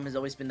Chrom has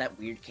always been that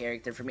weird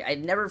character for me. I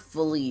never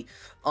fully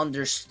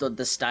understood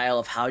the style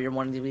of how you're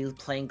wanting to be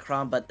playing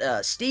Chrom, but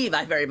Steve,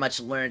 I very much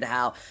learned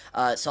how.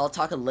 So I'll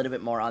talk a little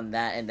bit more on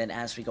that, and then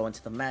as we go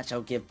into the match,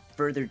 I'll give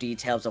further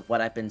details of what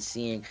I've been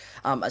seeing,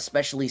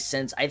 especially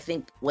since I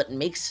think what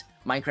makes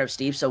Minecraft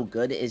Steve so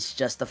good is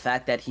just the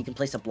fact that he can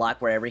place a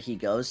block wherever he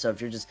goes. So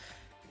if you're just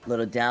a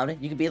little down,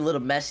 you can be a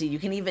little messy. You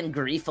can even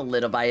grief a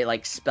little by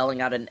like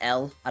spelling out an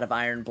L out of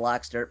iron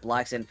blocks, dirt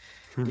blocks, and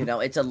you know,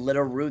 it's a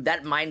little rude.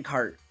 That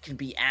minecart can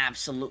be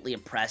absolutely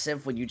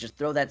impressive when you just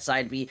throw that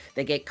side B,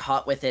 they get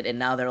caught with it, and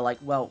now they're like,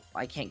 well,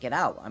 I can't get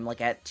out. I'm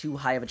like at too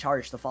high of a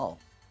charge to fall.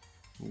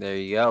 There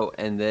you go.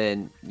 And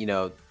then, you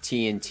know,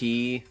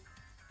 TNT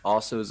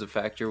also is a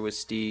factor with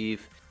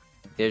Steve.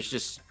 There's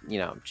just, you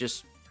know,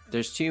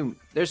 there's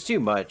too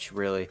much,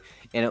 really.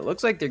 And it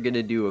looks like they're going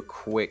to do a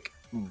quick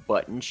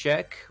button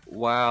check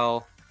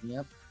while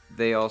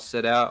they all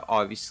sit out.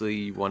 Obviously,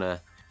 you want to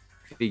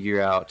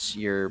figure out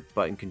your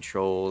button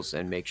controls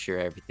and make sure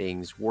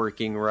everything's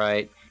working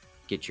right.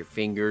 Get your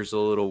fingers a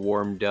little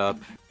warmed up.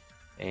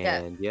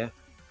 And yeah.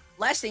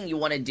 Last thing you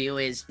want to do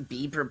is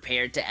be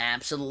prepared to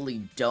absolutely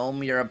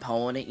dome your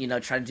opponent, you know,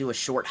 try to do a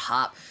short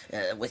hop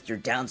with your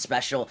down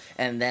special,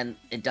 and then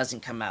it doesn't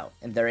come out,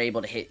 and they're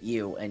able to hit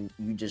you, and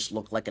you just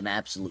look like an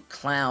absolute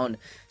clown.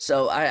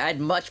 So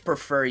I'd much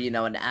prefer, you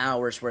know, an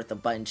hour's worth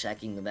of button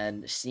checking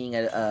than seeing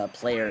a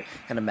player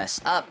kind of mess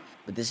up.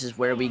 But this is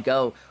where we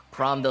go.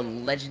 Chrom, the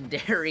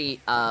legendary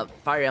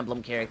Fire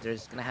Emblem character,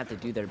 is going to have to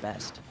do their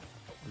best.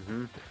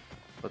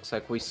 Looks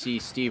like we see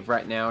Steve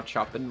right now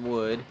chopping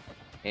wood.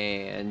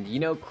 And, you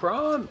know,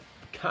 Chrom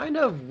kind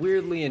of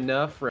weirdly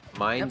enough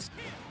reminds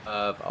me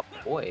of a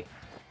boy.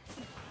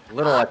 A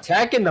little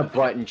attack in the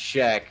button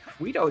check.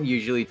 We don't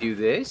usually do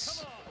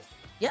this.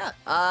 Yeah,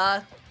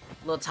 a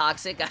little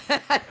toxic,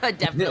 I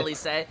definitely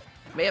say.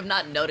 May have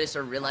not noticed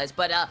or realized,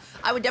 but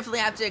I would definitely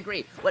have to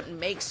agree. What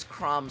makes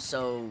Chrom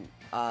so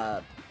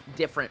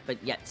different but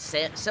yet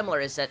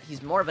similar is that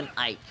he's more of an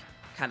Ike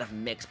kind of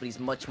mix, but he's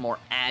much more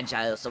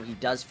agile, so he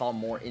does fall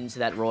more into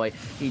that Roy.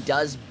 He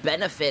does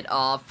benefit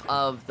off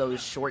of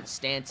those short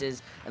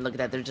stances, and look at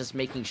that, they're just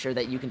making sure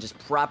that you can just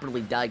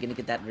properly dug and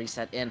get that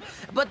reset in.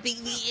 But the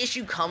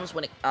issue comes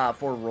when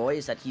for Roy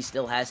is that he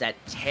still has that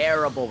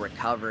terrible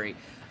recovery.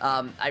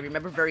 I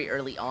remember very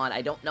early on,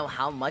 I don't know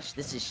how much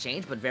this has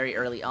changed, but very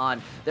early on,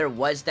 there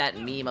was that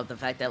meme of the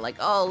fact that, like,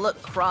 oh, look,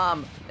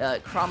 Chrom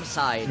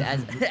side,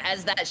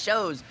 as that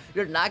shows,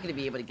 you're not going to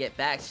be able to get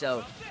back.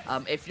 So,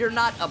 if you're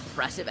not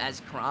oppressive as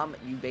Chrom,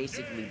 you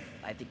basically,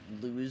 I think,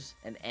 lose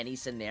in any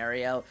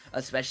scenario,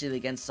 especially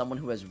against someone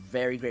who has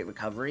very great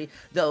recovery.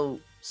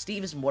 Though,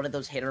 Steve is one of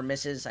those hit or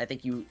misses. I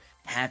think you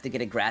have to get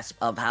a grasp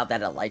of how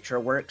that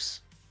Elytra works.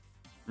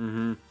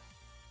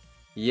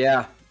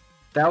 Yeah.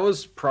 That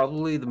was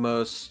probably the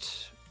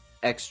most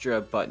extra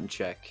button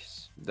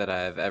checks that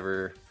I've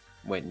ever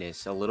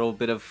witness. A little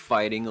bit of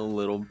fighting, a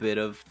little bit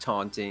of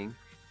taunting,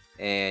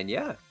 and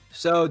yeah.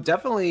 So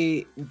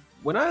definitely,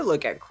 when I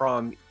look at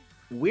Chrom,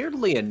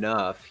 weirdly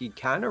enough, he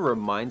kind of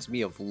reminds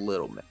me of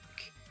Little Mac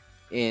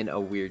in a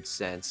weird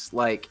sense.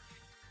 Like,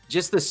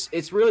 just this,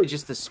 it's really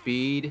just the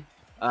speed.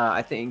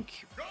 I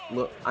think,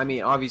 look, I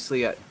mean,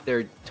 obviously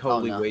they're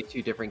totally way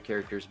two different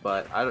characters,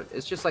 but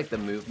it's just like the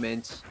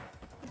movement,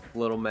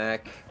 Little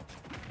Mac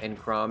and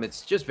Chrom.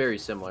 It's just very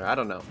similar. I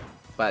don't know.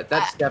 But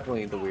that's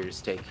definitely the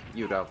weirdest take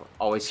you'd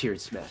always hear in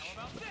Smash.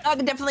 I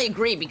can definitely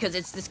agree, because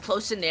it's this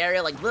close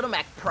scenario. Like, Little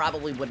Mac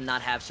probably would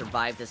not have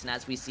survived this, and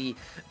as we see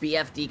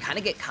BFD kind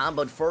of get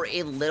comboed for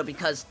a little,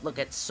 because look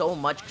at so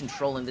much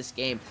control in this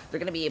game, they're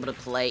going to be able to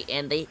play,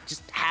 and they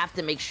just have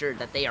to make sure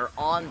that they are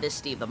on this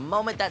Steve. The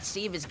moment that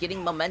Steve is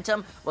getting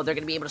momentum, well, they're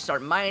going to be able to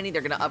start mining,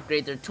 they're going to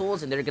upgrade their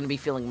tools, and they're going to be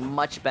feeling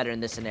much better in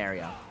this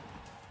scenario.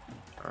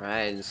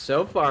 Alright, and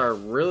so far,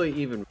 really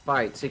even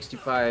fight,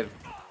 65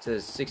 to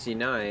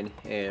 69,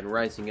 and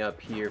rising up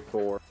here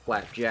for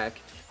Flapjack.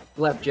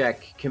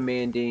 Flapjack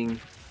commanding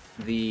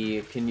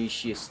the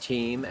Canisius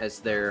team as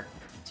their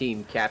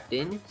team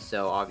captain,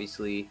 so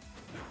obviously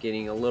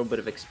getting a little bit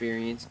of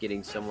experience,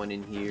 getting someone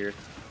in here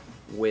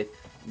with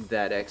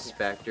that X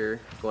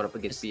factor going up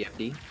against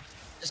BFD.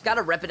 Just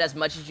gotta rep it as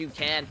much as you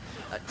can.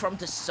 Chrom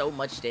does so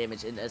much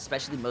damage, and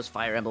especially most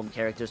Fire Emblem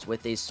characters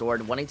with a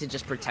sword, wanting to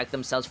just protect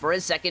themselves for a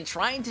second,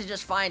 trying to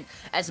just find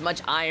as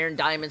much iron,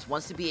 diamonds,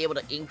 wants to be able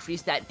to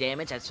increase that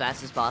damage as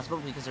fast as possible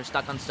because they're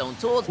stuck on stone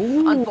tools.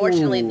 Ooh.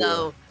 Unfortunately,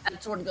 though,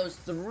 that sword goes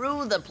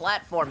through the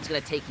platform. It's gonna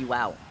take you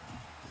out.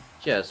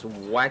 Just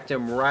whacked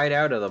him right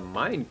out of the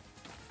mine.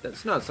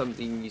 That's not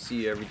something you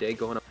see every day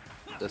going up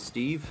to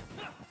Steve.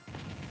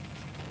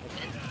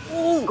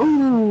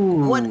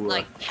 Ooh. What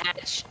a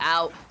catch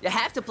out. You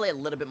have to play a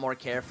little bit more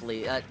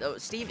carefully.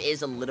 Steve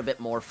is a little bit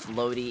more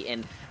floaty,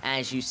 and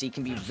as you see,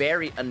 can be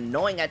very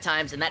annoying at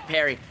times, and that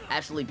parry,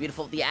 absolutely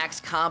beautiful. The axe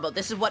combo,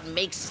 this is what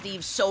makes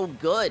Steve so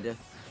good.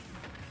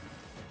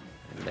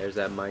 And there's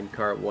that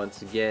minecart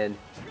once again.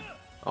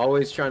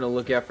 Always trying to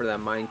look out for that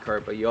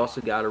minecart, but you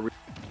also gotta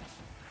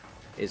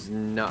is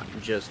not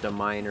just a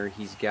miner.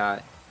 He's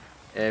got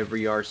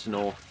every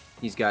arsenal.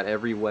 He's got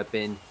every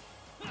weapon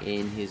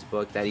in his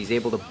book that he's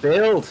able to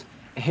build,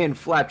 and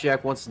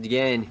Flapjack once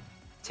again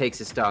takes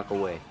his stock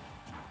away.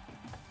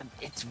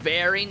 It's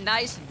very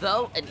nice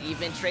though, an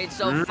even trade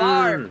so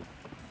far.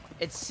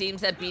 It seems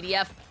that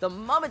BDF, the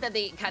moment that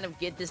they kind of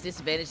get this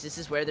disadvantage, this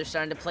is where they're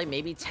starting to play,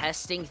 maybe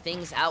testing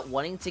things out,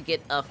 wanting to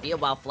get a feel,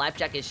 while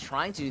Flapjack is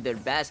trying to do their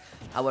best.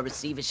 However,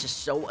 Steve is just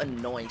so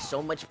annoying,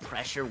 so much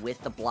pressure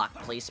with the block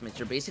placements.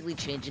 You're basically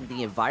changing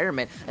the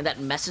environment, and that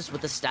messes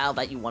with the style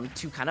that you want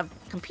to kind of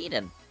compete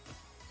in.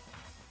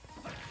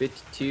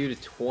 52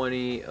 to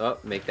 20,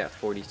 up, make that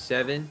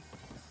 47,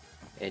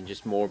 and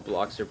just more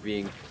blocks are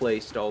being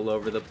placed all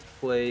over the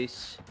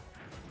place.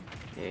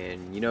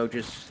 And you know,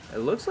 just it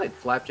looks like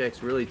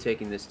Flapjack's really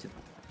taking this to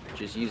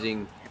just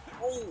using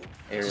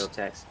aerial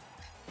attacks,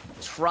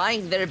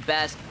 trying their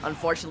best.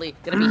 Unfortunately,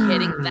 gonna be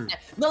hitting that.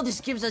 No,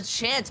 this gives a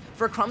chance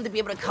for Chrom to be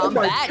able to come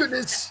back. Oh my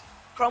goodness!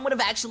 Chrom would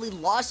have actually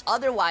lost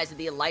otherwise, and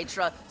the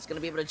Elytra is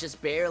gonna be able to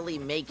just barely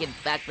make it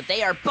back, but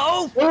they are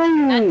both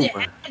at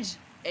the edge.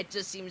 It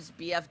just seems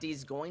BFD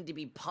is going to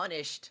be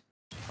punished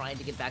trying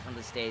to get back on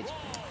the stage.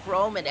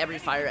 Chrom and every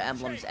Fire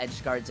Emblem's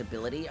edge guard's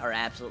ability are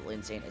absolutely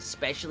insane,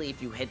 especially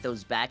if you hit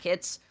those back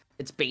hits.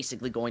 It's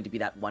basically going to be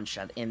that one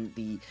shot in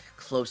the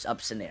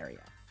close-up scenario.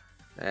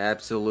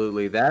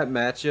 Absolutely. That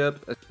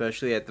matchup,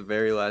 especially at the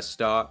very last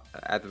stock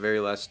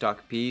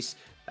piece,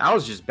 that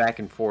was just back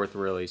and forth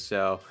really.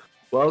 So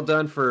well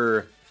done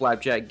for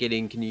Flapjack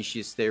getting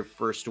Canisius their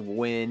first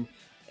win.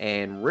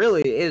 And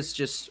really it's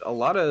just a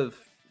lot of,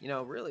 you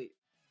know, really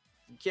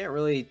you can't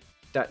really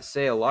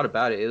say a lot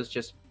about it. It was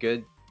just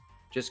good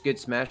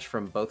Smash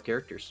from both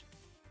characters.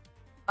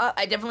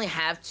 I definitely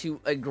have to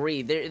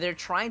agree. They're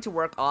trying to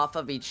work off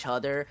of each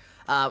other,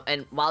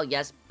 and while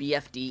yes,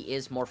 BFD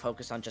is more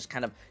focused on just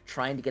kind of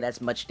trying to get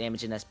as much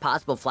damage in as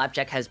possible,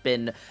 Flapjack has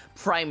been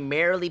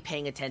primarily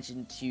paying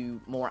attention to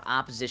more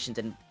oppositions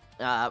and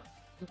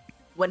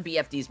when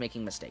BFD is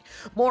making a mistake.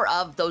 More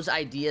of those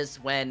ideas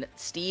when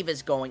Steve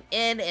is going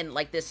in, and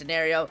like this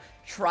scenario,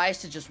 tries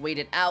to just wait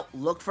it out,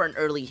 look for an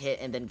early hit,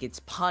 and then gets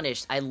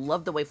punished. I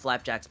love the way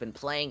Flapjack's been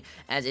playing,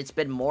 as it's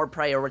been more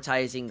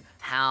prioritizing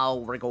how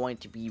we're going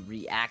to be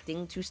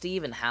reacting to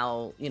Steve, and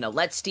how, you know,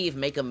 let Steve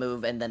make a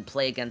move and then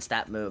play against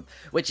that move,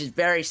 which is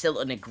very still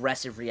an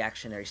aggressive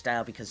reactionary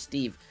style, because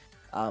Steve,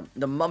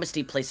 the moment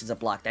Steve places a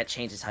block, that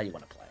changes how you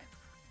want to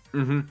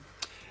play.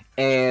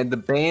 And the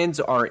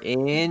bans are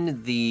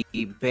in. The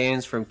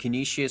bans from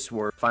Canisius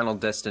were Final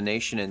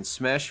Destination and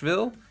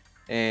Smashville.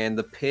 And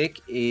the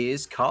pick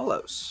is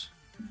Kalos.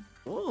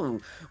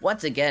 Ooh,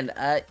 once again,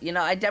 you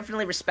know, I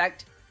definitely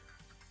respect.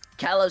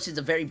 Kalos is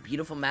a very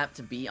beautiful map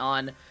to be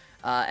on,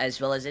 as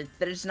well as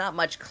there's not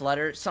much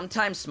clutter.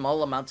 Sometimes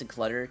small amounts of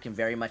clutter can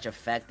very much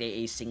affect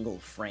a single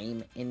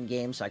frame in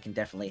game, so I can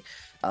definitely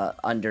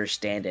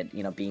understand it,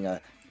 you know, being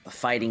a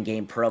fighting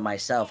game pro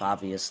myself,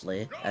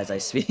 obviously, as I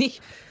speak.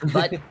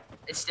 But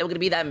it's still going to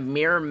be that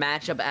mirror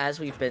matchup as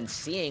we've been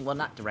seeing. Well,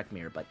 not direct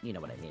mirror, but you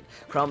know what I mean.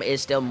 Chrome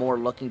is still more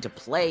looking to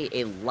play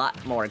a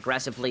lot more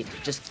aggressively.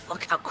 Just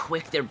look how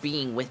quick they're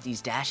being with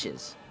these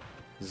dashes.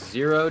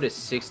 0 to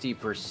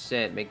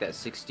 60%. Make that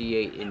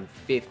 68 in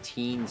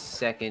 15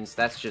 seconds.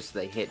 That's just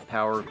the hit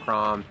power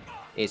Crom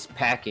is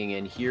packing.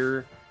 And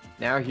here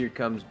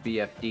comes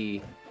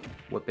BFD.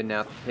 Whipping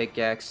out the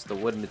pickaxe, the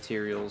wood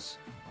materials.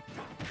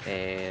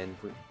 And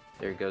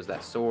there goes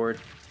that sword.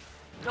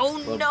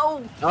 Oh,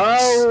 no!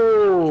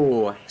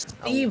 Oh!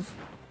 Steve,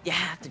 you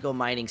have to go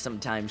mining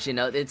sometimes, you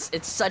know? It's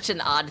such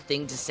an odd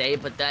thing to say,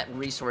 but that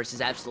resource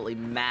is absolutely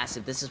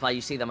massive. This is why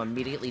you see them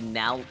immediately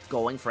now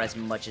going for as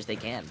much as they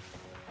can.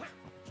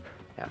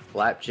 Yeah,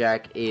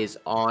 Flapjack is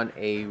on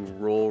a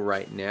roll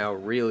right now.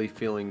 Really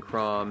feeling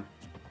Crom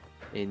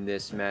in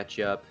this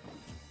matchup.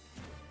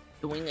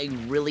 Doing a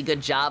really good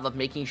job of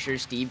making sure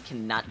Steve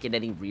cannot get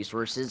any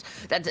resources.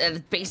 That's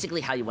basically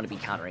how you want to be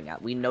countering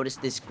out. We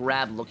noticed this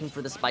grab, looking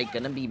for the spike,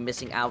 gonna be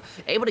missing out,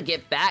 able to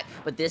get back,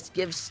 but this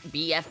gives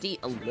BFD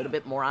a little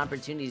bit more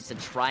opportunities to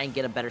try and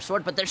get a better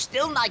sword, but they're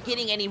still not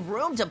getting any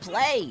room to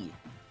play.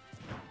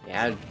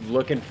 Yeah,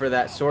 looking for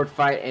that sword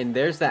fight, and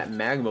there's that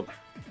magma.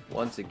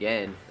 Once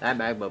again, that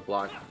magma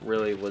block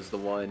really was the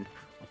one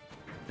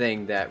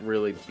thing that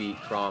really beat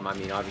Crom. I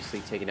mean,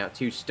 obviously taking out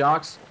 2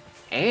 stocks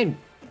and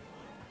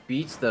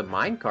beats the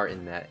minecart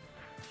in that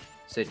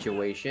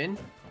situation.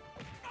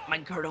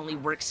 Minecart only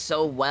works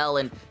so well,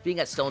 and being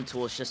at Stone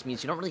Tools just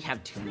means you don't really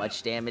have too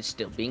much damage.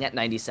 Still, being at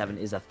 97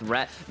 is a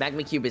threat.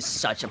 Magma Cube is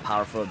such a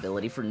powerful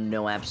ability for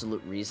no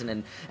absolute reason,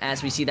 and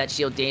as we see that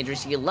shield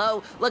dangerously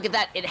low, look at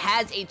that, it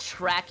has a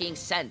tracking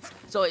sense.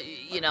 So,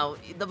 you know,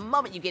 the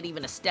moment you get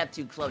even a step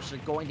too close,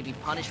 you're going to be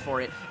punished for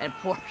it, and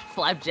poor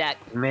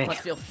Flapjack must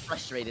feel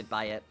frustrated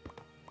by it.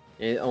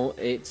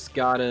 It's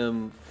got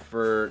him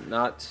for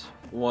not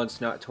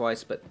once, not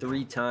twice, but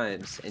 3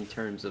 times in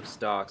terms of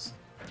stocks.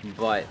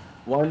 But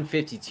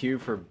 152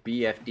 for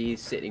BFD,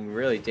 sitting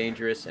really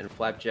dangerous, and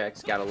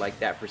Flapjack's got to like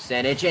that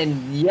percentage.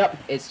 And yep,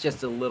 it's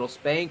just a little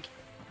spank.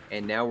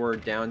 And now we're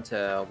down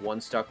to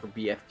 1 stock for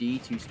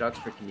BFD, 2 stocks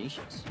for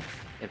Canisius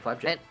and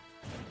Flapjack.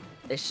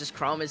 And it's just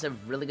Chrome is a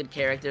really good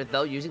character,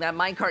 though, using that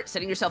minecart,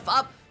 setting yourself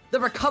up. The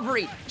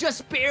recovery,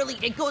 just barely,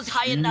 it goes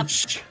high enough.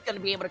 Gonna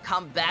be able to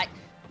come back.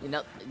 You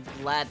know,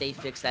 glad they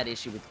fixed that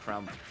issue with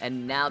Chrome.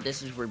 And now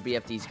this is where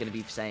BFD is going to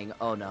be saying,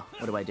 oh no,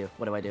 what do I do?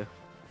 What do I do?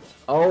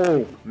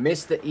 Oh,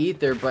 missed the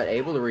ether, but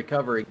able to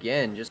recover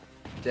again. Just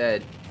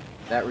dead.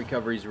 That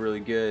recovery is really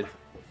good.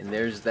 And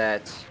there's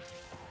that,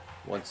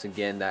 once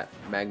again, that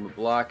magma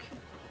block.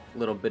 A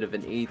little bit of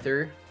an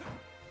ether.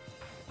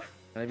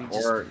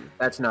 Or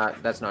that's not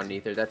an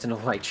ether. That's an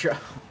elytra.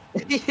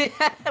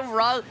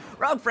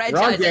 wrong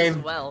franchise as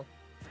well.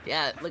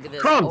 Yeah, look at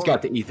this. Chrome's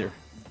got the ether.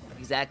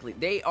 Exactly.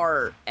 They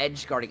are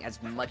edge guarding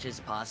as much as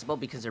possible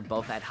because they're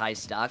both at high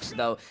stocks,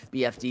 though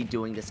BFD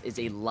doing this is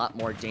a lot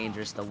more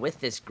dangerous. Though with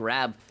this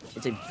grab,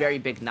 it's a very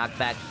big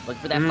knockback. Look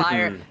for that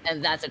fire,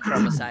 and that's a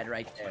chromicide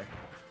right there.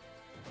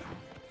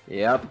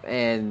 Yep,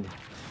 and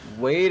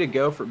way to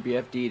go for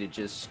BFD to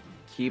just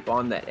keep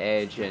on that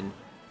edge and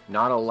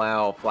not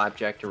allow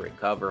Flapjack to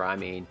recover. I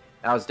mean,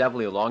 that was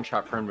definitely a long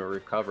shot for him to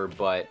recover,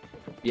 but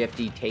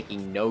BFD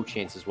taking no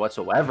chances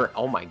whatsoever.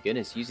 Oh my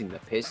goodness, using the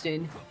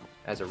piston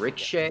as a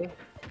ricochet.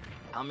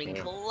 Coming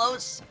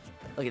close.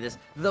 Look at this.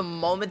 The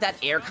moment that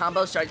air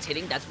combo starts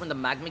hitting, that's when the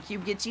magma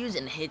cube gets used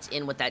and hits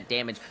in with that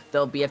damage.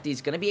 Though BFD is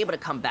going to be able to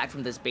come back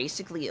from this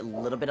basically a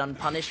little bit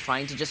unpunished,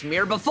 trying to just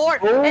mirror before.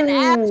 And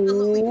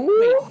absolutely...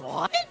 Wait,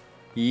 what?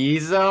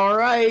 He's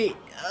alright.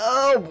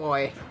 Oh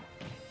boy.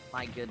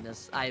 My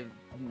goodness. I've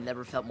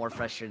never felt more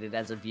frustrated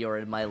as a viewer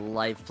in my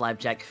life.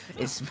 Flapjack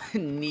is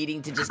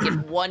needing to just get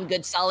one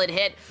good solid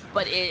hit,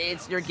 but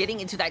you're getting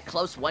into that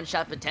close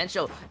one-shot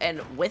potential,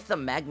 and with the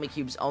magma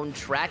cube's own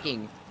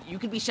tracking, you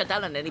could be shut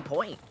down at any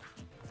point.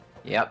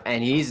 Yep,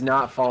 and he's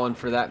not falling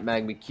for that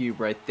magma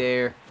cube right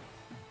there.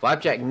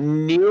 Flapjack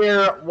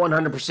near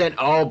 100%.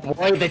 Oh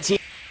boy, the team.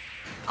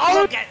 Oh,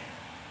 look at.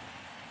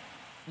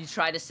 You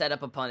tried to set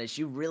up a punish.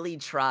 You really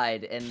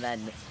tried, and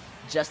then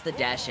just the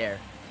dash air.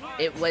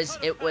 It was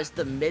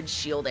the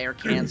mid-shield air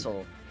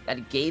cancel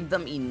that gave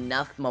them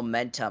enough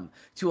momentum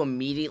to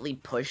immediately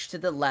push to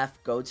the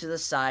left, go to the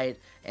side,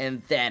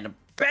 and then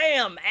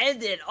BAM!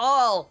 End it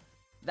all!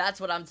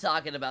 That's what I'm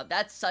talking about.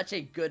 That's such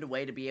a good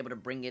way to be able to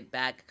bring it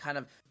back, kind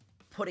of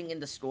putting in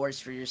the scores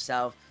for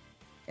yourself.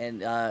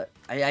 And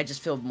I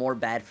just feel more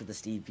bad for the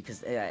Steve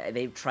because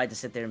they've tried to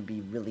sit there and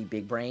be really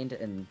big-brained,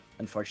 and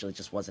unfortunately it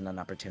just wasn't an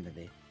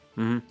opportunity.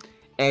 Mm-hmm.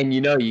 And,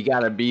 you know, you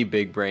gotta be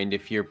big-brained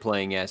if you're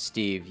playing as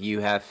Steve. You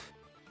have,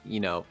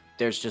 you know,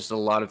 there's just a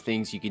lot of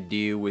things you could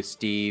do with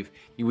Steve.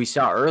 We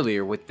saw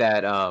earlier with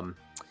that,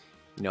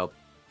 you know,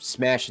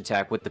 smash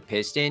attack with the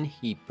piston.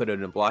 He put it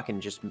in a block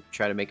and just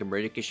try to make him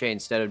ricochet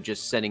instead of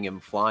just setting him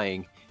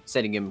flying,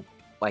 setting him,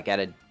 like, at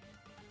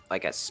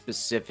a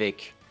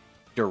specific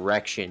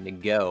direction to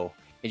go.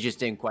 It just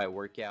didn't quite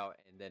work out.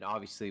 And then,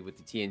 obviously, with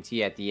the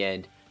TNT at the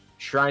end,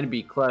 trying to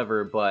be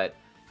clever, but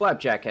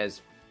Flapjack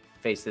has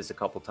faced this a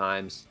couple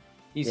times.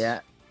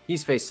 He's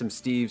He's faced some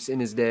Steves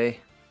in his day.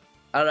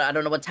 I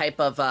don't know what type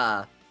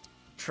of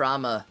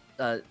trauma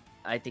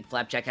I think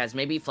Flapjack has.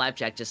 Maybe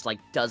Flapjack just like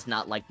does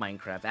not like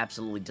Minecraft,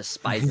 absolutely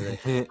despises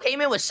it. Came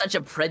in with such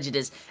a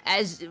prejudice,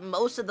 as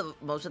most of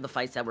the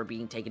fights that were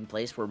being taken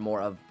place were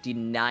more of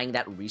denying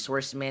that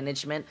resource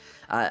management.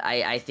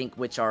 I think,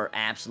 which are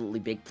absolutely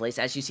big plays.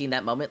 As you see in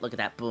that moment, look at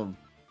that, boom.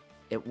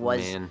 It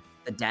was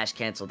the dash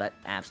cancel that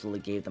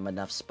absolutely gave them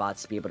enough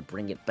spots to be able to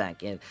bring it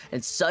back in.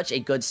 And such a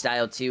good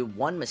style too.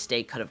 One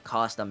mistake could have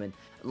cost them, and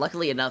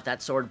luckily enough,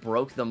 that sword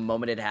broke the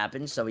moment it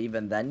happened. So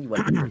even then, you would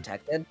have been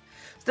protected.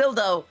 Still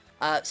though.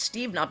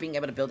 Steve not being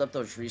able to build up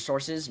those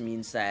resources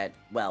means that,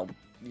 well,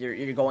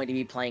 you're going to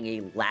be playing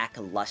a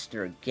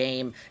lackluster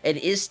game. It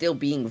is still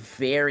being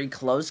very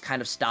close,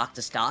 kind of stock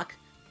to stock.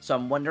 So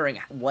I'm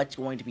wondering what's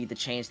going to be the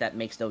change that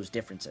makes those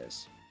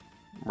differences.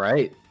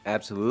 Right,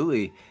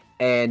 absolutely.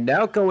 And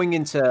now going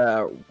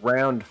into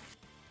round,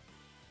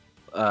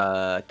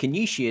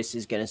 Canisius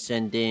is going to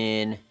send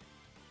in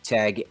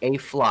tag A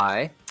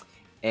Fly,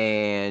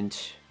 and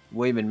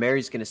William and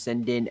Mary's going to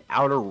send in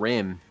Outer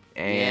Rim.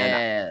 And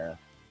yeah.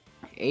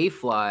 A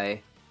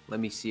Fly,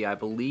 let me see, I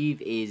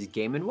believe is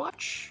Game &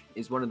 Watch,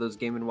 is one of those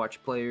Game &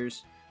 Watch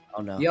players.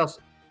 Oh no.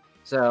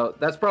 So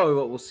that's probably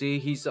what we'll see.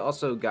 He's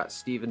also got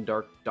Steven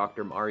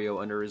Dr. Mario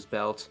under his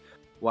belt,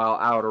 while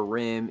Outer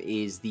Rim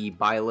is the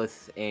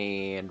Byleth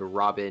and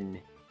Robin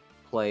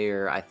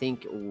player. I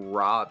think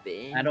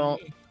Robin. I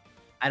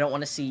don't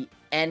want to see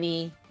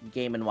any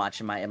Game & Watch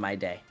in my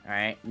day. All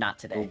right, not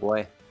today. Oh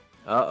boy.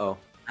 Uh-oh.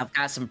 I've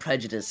got some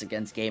prejudice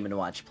against Game &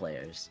 Watch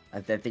players.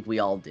 I think we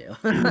all do.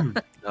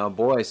 Oh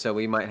boy, so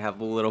we might have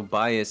a little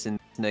bias in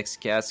this next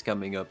cast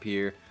coming up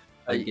here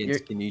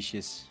against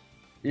Canisius.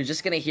 You're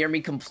just gonna hear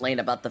me complain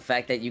about the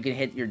fact that you can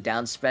hit your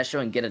down special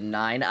and get a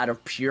 9 out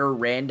of pure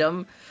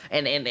random,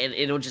 and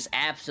it'll just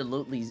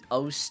absolutely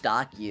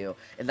stock you,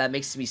 and that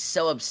makes me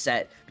so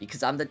upset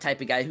because I'm the type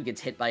of guy who gets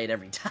hit by it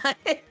every time.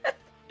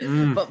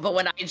 But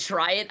when I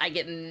try it, I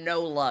get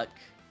no luck.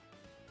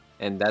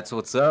 And that's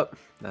what's up.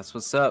 That's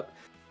what's up.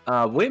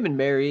 William and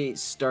Mary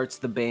starts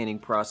the banning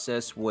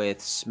process with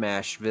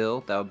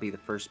Smashville. That would be the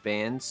first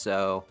ban.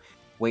 So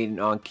waiting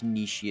on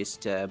Canisius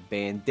to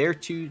ban their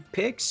 2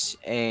 picks,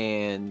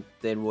 and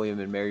then William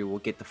and Mary will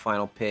get the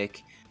final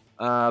pick.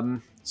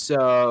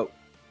 So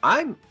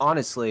I'm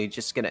honestly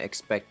just gonna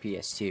expect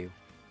PS2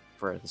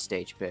 for the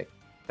stage pick.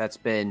 That's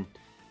kind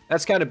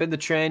of been the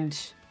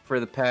trend for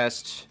the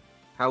past.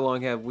 How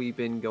long have we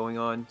been going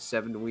on?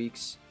 7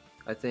 weeks,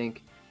 I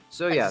think.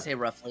 So yeah, I'd say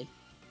roughly.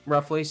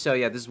 Roughly. So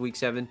yeah, this is week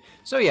 7.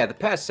 So yeah, the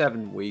past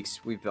 7 weeks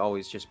we've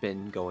always just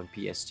been going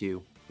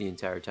PS2 the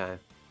entire time.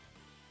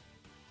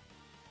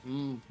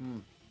 You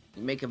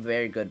make a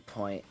very good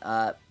point.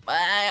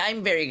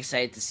 I'm very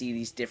excited to see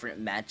these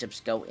different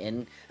matchups go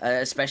in,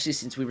 especially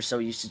since we were so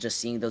used to just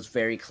seeing those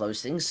very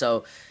close things.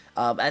 So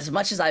as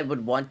much as I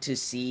would want to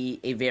see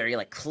a very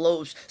like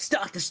close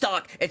stock to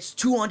stock, it's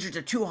 200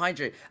 to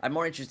 200, I'm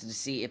more interested to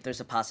see if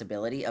there's a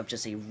possibility of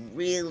just a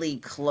really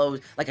close,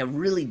 like a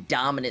really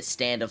dominant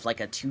stand of like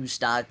a 2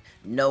 stock,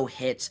 no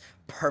hits,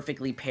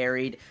 perfectly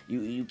parried,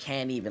 you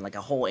can't even, like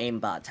a whole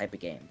aimbot type of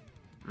game.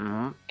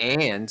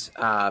 And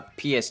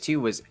PS2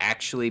 was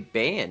actually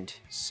banned,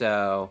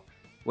 so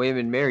William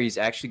and Mary's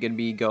actually going to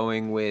be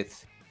going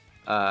with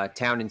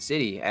Town and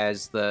City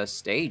as the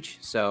stage.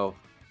 So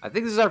I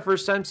think this is our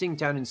first time seeing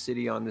Town and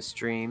City on the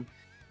stream.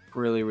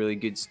 Really, really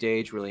good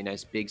stage. Really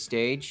nice big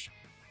stage.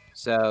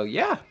 So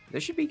yeah,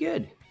 this should be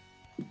good.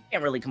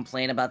 Can't really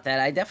complain about that.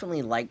 I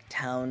definitely like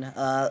Town.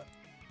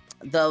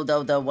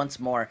 Though once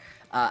more,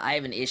 I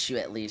have an issue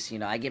at least. You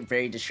know, I get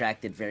very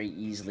distracted very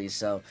easily.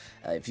 So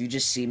if you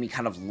just see me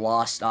kind of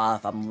lost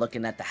off, I'm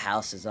looking at the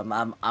houses.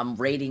 I'm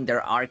rating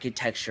their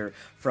architecture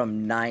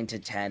from 9 to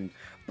 10.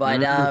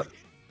 But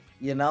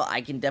you know, I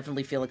can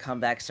definitely feel a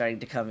comeback starting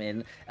to come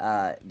in.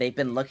 They've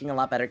been looking a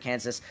lot better.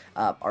 Kansas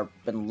are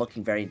been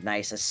looking very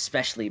nice,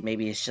 especially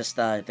maybe it's just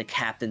the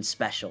captain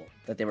special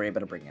that they were able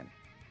to bring in.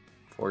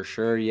 For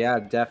sure, yeah,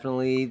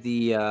 definitely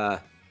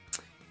the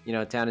you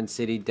know, Town and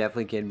City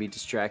definitely can be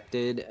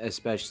distracted,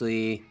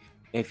 especially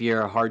if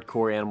you're a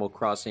hardcore Animal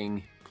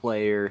Crossing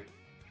player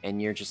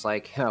and you're just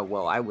like, oh,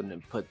 well, I wouldn't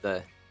have put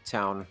the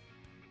town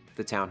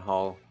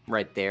hall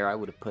right there. I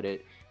would have put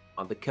it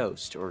on the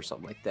coast or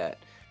something like that.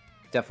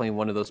 Definitely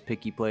one of those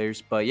picky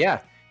players. But yeah,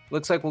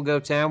 looks like we'll go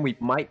town. We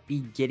might be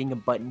getting a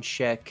button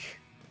check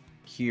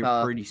here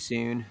pretty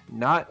soon.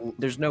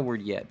 There's no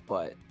word yet,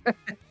 but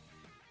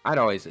I'd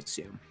always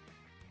assume.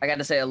 I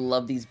gotta say, I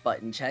love these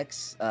button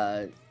checks.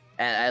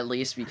 At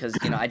least because,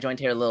 you know, I joined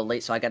here a little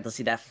late, so I got to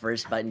see that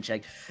first button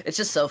check. It's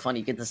just so funny.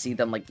 You get to see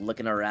them like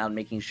looking around,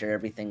 making sure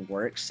everything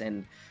works,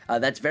 and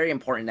that's very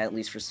important, at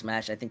least for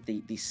Smash. I think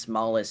the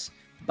smallest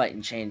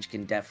button change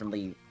can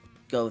definitely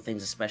go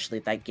things, especially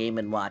if that Game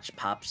 & Watch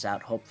pops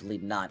out. Hopefully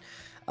not.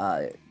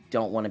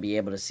 Don't want to be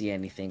able to see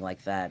anything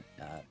like that.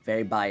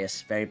 Very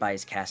biased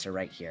caster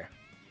right here.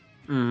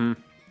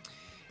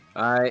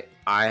 I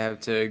have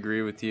to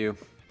agree with you.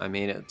 I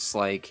mean, it's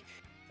like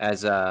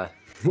as a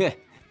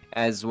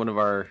as one of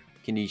our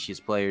Canisius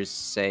players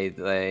say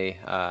they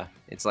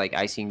it's like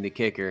icing the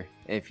kicker.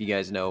 If you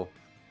guys know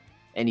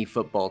any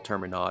football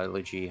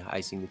terminology,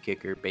 icing the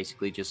kicker,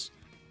 basically just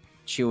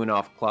chewing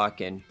off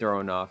clock and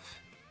throwing off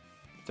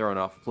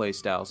play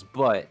styles.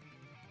 But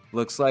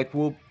looks like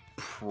we'll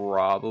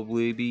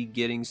probably be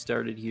getting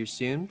started here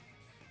soon.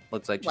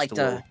 Looks like just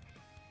a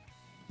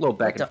little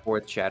back and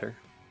forth chatter.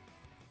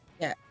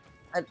 Yeah,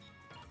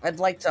 I'd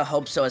like to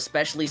hope so,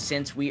 especially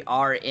since we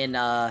are in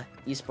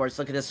esports.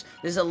 Look at this.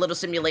 This is a little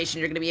simulation.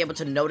 You're going to be able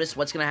to notice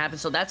what's going to happen.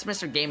 So that's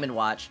Mr. Game &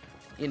 Watch.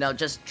 You know,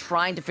 just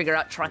trying to figure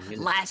out.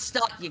 Last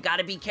stock, you got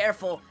to be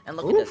careful. And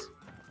look at this.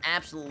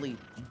 Absolutely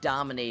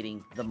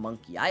dominating the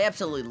monkey. I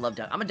absolutely love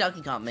Donkey. I'm a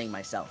Donkey Kong main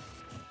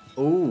myself.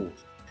 Ooh.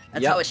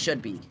 That's how it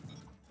should be.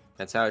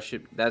 That's how it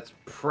should. That's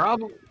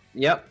probably.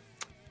 Yep.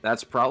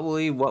 That's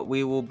probably what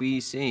we will be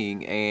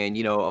seeing. And,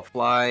 you know, a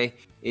fly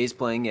is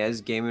playing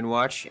as Game &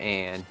 Watch,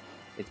 and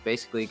it's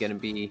basically going to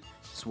be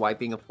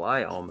swiping a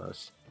fly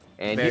almost.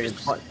 And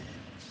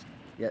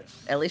yeah,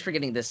 at least we're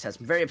getting this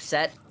test. I'm very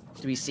upset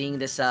to be seeing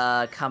this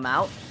come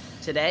out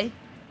today.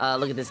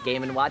 Look at this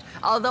Game & Watch.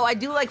 Although I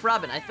do like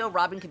Robin. I feel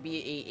Robin could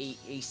be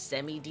a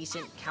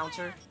semi-decent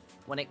counter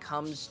when it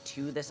comes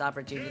to this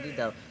opportunity,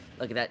 though.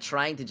 Look at that,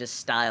 trying to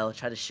just try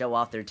to show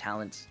off their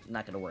talents.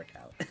 Not going to work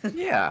out.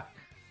 Yeah.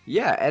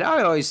 Yeah, and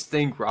I always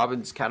think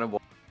Robin's kind of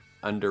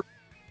under,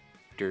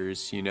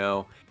 you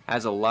know,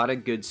 has a lot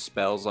of good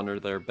spells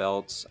under their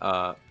belts.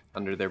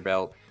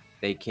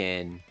 They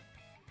can,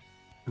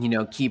 you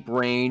know, keep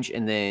range,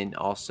 and then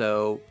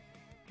also,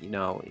 you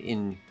know,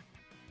 in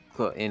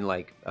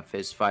like a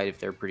fist fight, if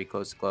they're pretty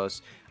close,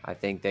 I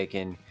think they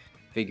can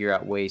figure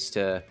out ways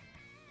to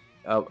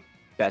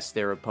best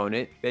their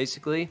opponent,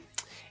 basically.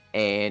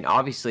 And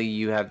obviously,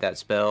 you have that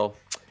spell.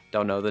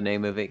 Don't know the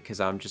name of it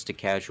because I'm just a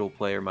casual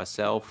player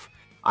myself.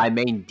 I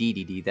main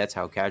DDD. That's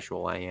how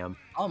casual I am.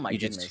 Oh my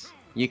goodness.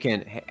 You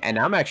can, and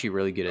I'm actually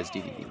really good as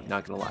DDD.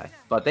 Not gonna lie,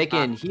 but they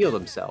can heal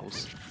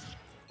themselves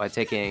by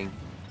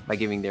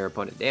giving their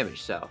opponent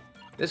damage. So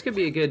this could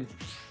be a good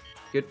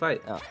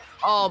fight.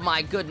 Oh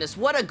my goodness,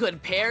 what a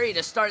good parry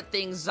to start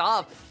things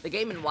off. The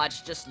Game &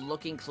 Watch just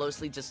looking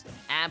closely, just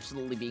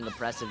absolutely being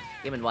oppressive.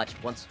 Game & Watch,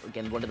 once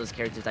again, one of those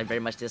characters I very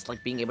much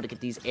dislike, being able to get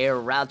these air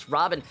routes.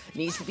 Robin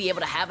needs to be able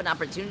to have an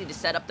opportunity to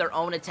set up their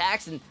own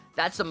attacks, and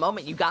that's the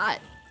moment you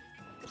got.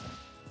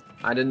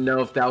 I didn't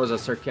know if that was a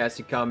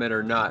sarcastic comment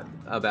or not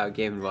about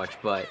Game & Watch,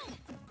 but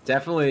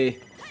definitely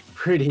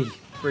pretty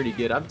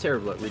good. I'm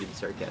terrible at reading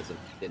sarcasm.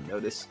 Didn't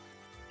notice.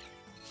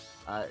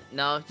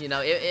 No, you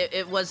know,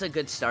 it was a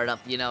good startup,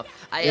 you know.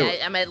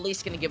 I'm at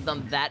least going to give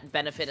them that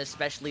benefit,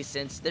 especially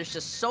since there's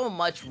just so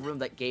much room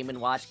that Game &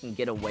 Watch can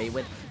get away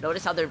with.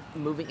 Notice how they're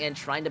moving in,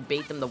 trying to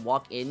bait them to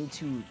walk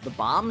into the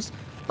bombs,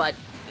 but,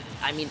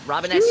 I mean,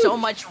 Robin has so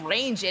much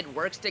range, it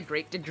works to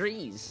great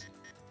degrees.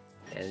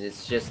 And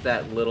it's just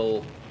that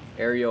little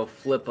aerial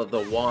flip of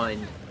the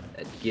wand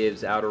that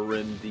gives Outer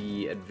Rim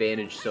the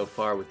advantage so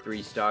far with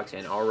 3 stocks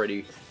and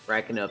already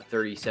racking up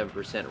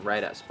 37%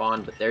 right at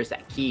spawn, but there's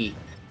that key.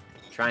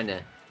 Trying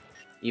to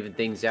even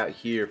things out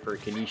here for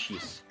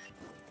Canisius.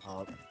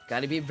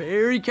 Gotta be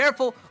very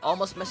careful.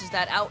 Almost messes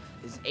that out.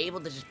 Is able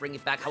to just bring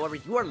it back. However,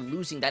 you are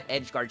losing that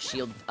edge guard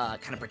shield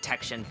kind of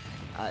protection.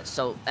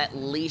 So at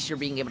least you're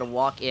being able to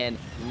walk in,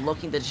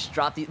 looking to just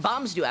drop the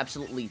bombs. Do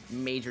absolutely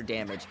major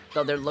damage,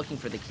 though they're looking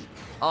for the key.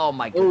 Oh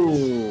my goodness!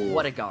 Ooh.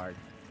 What a guard!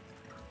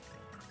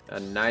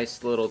 A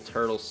nice little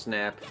turtle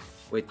snap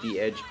with the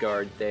edge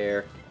guard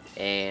there,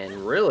 and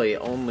really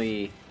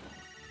only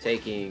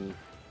taking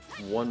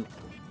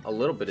a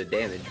little bit of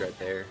damage right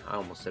there. I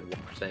almost said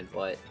 1%,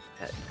 but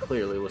that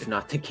clearly was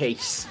not the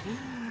case.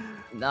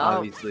 No.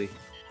 Obviously.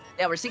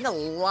 Yeah, we're seeing a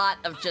lot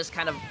of just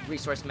kind of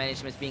resource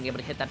management, being able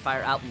to hit that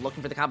fire out,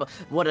 looking for the combo.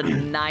 What a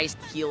nice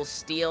heal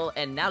steal.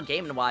 And now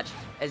Game & Watch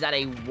is at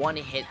a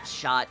one-hit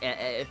shot.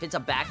 If it's a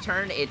back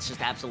turn, it's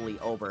just absolutely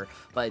over.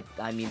 But,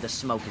 I mean, the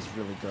smoke is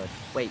really good.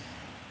 Wait.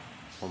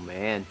 Oh,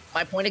 man.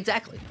 My point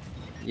exactly.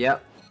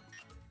 Yep.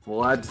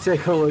 We'll have to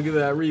take a look at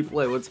that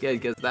replay once again,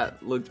 because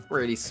that looked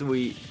pretty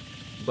sweet.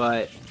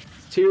 But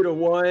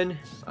 2-1,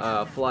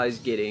 Fly's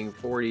getting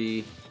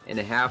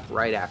 40.5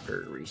 right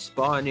after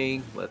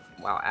respawning.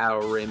 While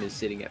Outer Rim is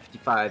sitting at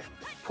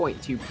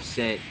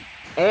 55.2%.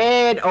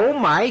 And oh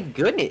my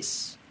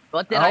goodness!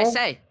 What did I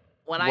say?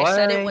 When I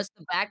said it was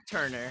the back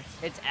turner,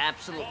 it's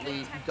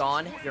absolutely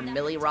gone. You're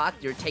Millie Rock.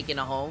 You're taking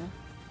it home.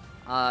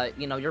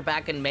 You know, you're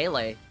back in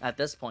melee at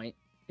this point.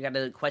 You got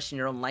to question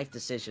your own life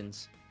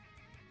decisions.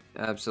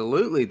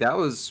 Absolutely. That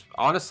was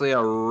honestly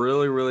a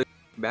really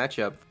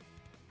matchup,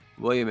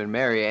 William and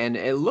Mary, and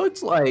it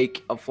looks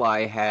like a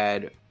Fly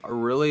had a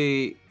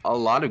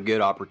lot of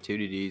good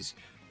opportunities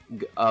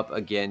up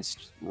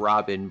against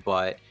Robin,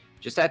 but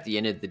just at the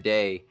end of the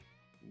day,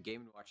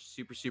 Game & Watch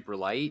super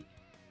light,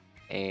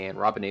 and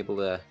Robin able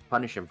to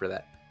punish him for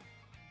that.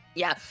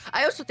 Yeah,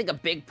 I also think a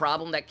big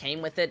problem that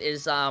came with it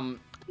is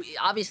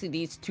obviously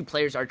these two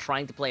players are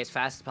trying to play as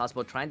fast as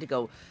possible, trying to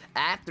go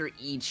after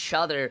each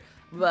other.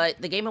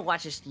 But the Game &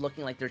 Watch is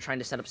looking like they're trying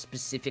to set up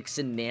specific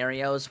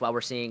scenarios while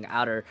we're seeing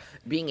Outer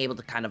being able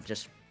to kind of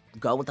just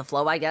go with the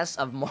flow, I guess,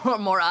 of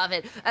more of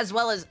it, as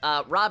well as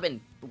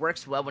Robin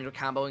works well when you're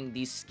comboing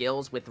these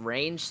skills with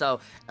range. So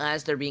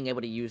as they're being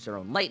able to use their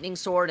own lightning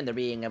sword and they're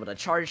being able to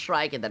charge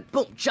strike and then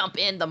boom, jump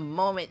in the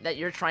moment that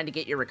you're trying to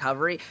get your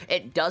recovery,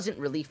 it doesn't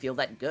really feel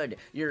that good.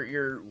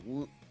 You're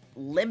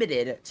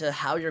limited to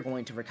how you're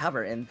going to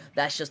recover, and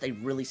that's just a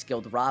really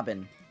skilled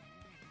Robin.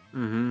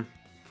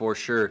 For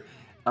sure.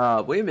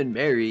 William &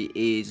 Mary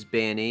is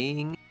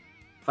banning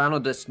Final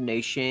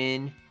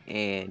Destination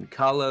and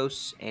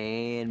Kalos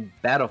and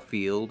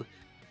Battlefield,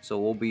 so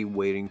we'll be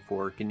waiting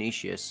for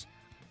Canisius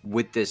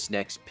with this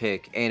next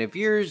pick. And if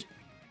you're,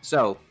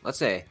 so let's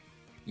say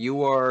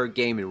you are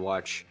Game &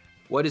 Watch,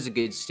 what is a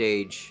good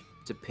stage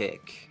to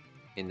pick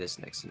in this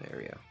next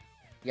scenario?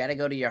 You gotta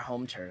go to your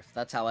home turf.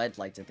 That's how I'd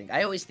like to think.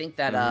 I always think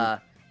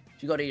that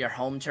if you go to your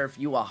home turf,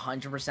 you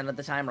 100% of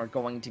the time are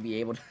going to be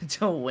able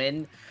to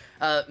win.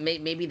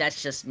 Maybe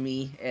that's just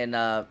me and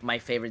my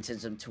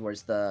favoritism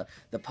towards the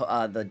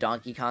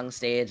Donkey Kong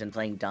stage and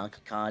playing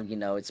Donkey Kong. You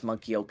know, it's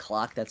Monkey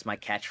O'Clock. That's my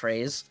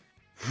catchphrase.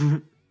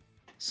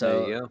 So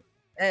There you go.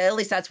 at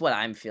least that's what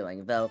I'm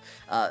feeling. Though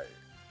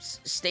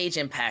stage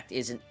impact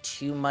isn't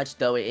too much,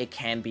 though it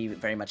can be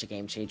very much a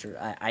game changer.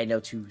 I know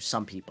to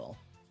some people.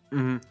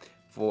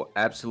 For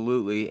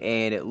absolutely,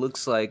 and it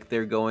looks like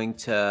they're going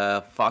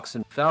to Fox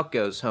and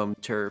Falco's home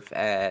turf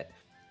at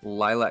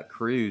Lilac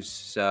Cruise.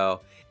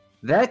 So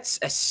that's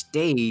a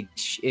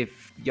stage.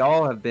 If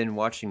y'all have been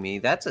watching me,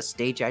 that's a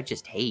stage I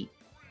just hate.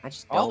 I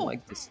just don't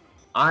like this.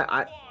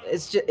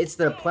 It's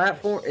the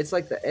platform. It's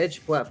like the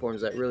edge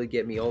platforms that really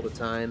get me all the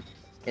time.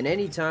 And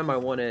anytime I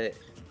want to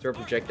throw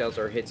projectiles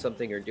or hit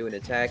something or do an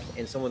attack,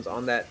 and someone's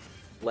on that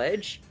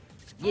ledge,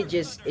 it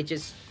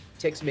just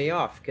ticks me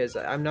off because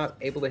I'm not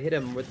able to hit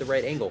him with the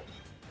right angle.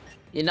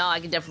 You know, I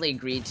can definitely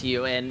agree to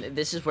you, and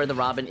this is where the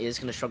Robin is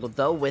going to struggle,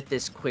 though, with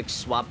this quick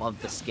swap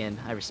of the skin.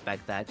 I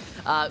respect that.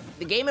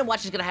 The Game &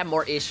 Watch is going to have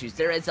more issues.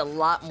 There is a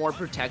lot more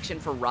protection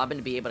for Robin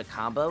to be able to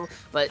combo,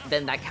 but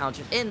then that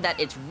counters in that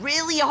it's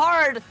really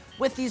hard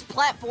with these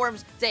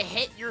platforms to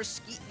hit your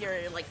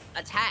like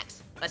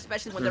attacks,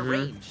 especially when they're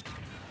ranged.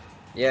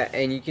 Yeah,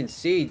 and you can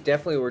see,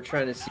 definitely we're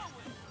trying to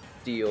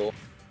steal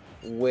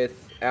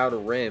with Outer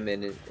Rim,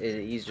 and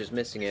he's just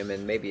missing him,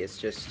 and maybe it's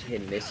just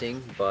him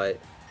missing, but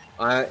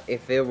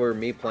if it were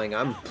me playing,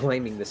 I'm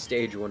blaming the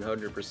stage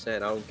 100%. I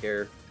don't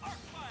care. I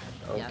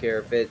don't care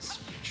if it's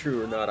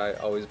true or not. I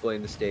always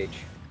blame the stage.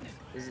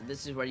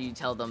 This is where you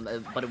tell them,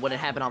 but it wouldn't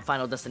happen on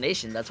Final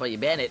Destination. That's why you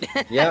ban it.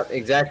 Yep,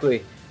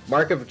 exactly.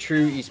 Mark of a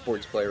true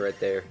esports player right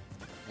there.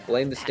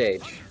 Blame the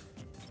stage.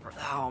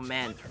 Oh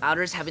man,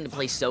 Outer's having to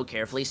play so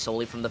carefully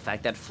solely from the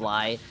fact that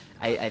Fly,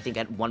 I think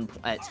at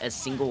a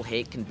single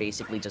hit can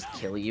basically just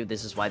kill you.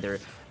 This is why they're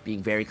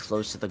being very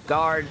close to the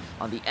guard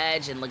on the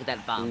edge, and look at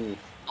that bomb. Ooh.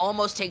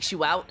 Almost takes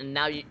you out, and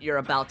now you're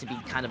about to be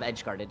kind of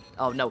edge guarded.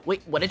 Oh no,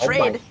 wait, what a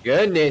trade! Oh my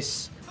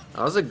goodness,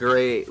 that was a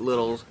great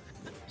little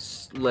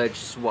ledge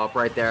swap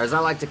right there, as I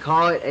like to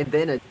call it, and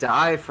then a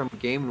dive from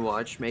Game &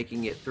 Watch,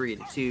 making it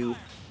 3-2 in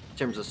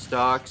terms of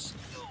stocks.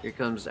 Here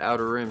comes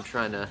Outer Rim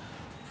trying to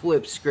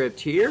flip script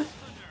here.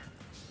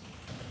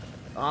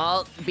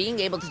 Being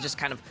able to just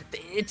kind of,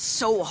 it's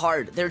so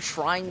hard. They're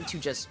trying to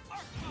just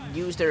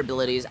use their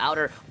abilities.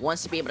 Outer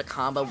wants to be able to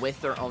combo with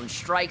their own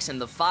strikes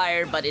and the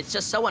fire, but it's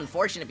just so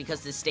unfortunate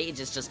because this stage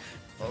is just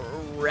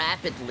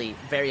rapidly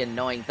very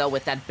annoying. Though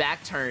with that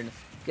back turn,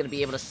 gonna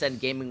be able to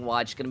send Gaming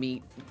Watch, gonna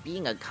be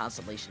being a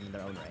consolation in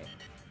their own right.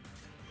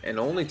 And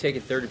only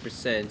taking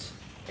 30%,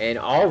 and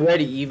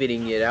already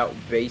evening it out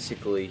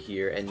basically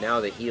here. And now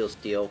the heel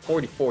steal,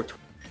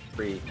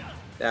 44-23.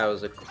 That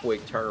was a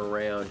quick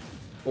turnaround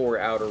for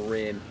Outer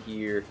Rim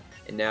here.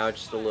 And now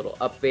just a little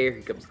up there.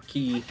 Here comes the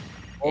key.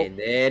 And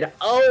then,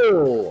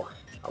 a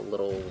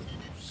little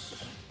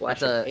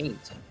splash of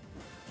paint.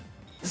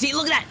 See,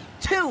 look at that!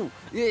 2!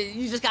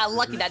 You just got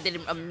lucky that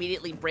didn't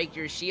immediately break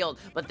your shield,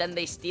 but then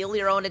they steal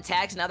your own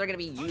attacks, now they're going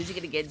to be using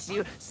it against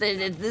you. So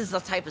this is the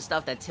type of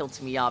stuff that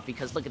tilts me off,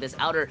 because look at this,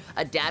 Outer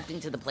adapting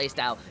to the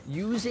playstyle,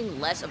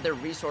 using less of their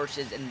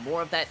resources and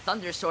more of that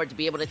Thunder Sword to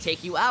be able to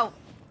take you out,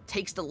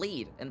 takes the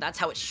lead, and that's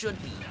how it should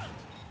be.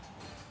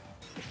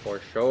 For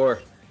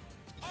sure.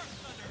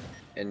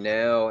 And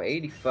now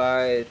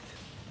 85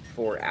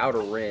 for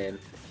Outer Rim.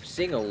 We're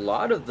seeing a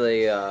lot of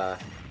the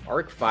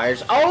arc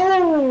fires.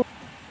 Oh,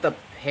 the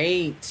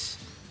paint.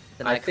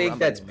 I think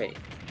that's paint.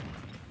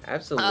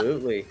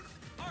 Absolutely.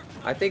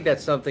 I think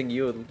that's something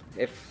you would,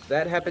 if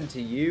that happened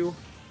to you,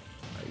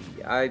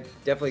 I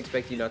definitely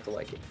expect you not to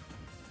like it.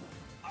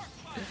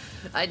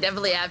 I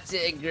definitely have to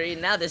agree.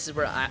 Now this is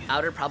where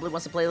Outer probably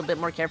wants to play a little bit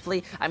more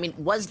carefully. I mean,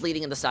 was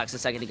leading in the stocks a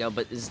second ago,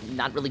 but is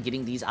not really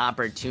getting these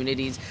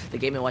opportunities. The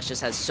Game & Watch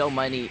just has so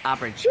many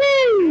opportunities.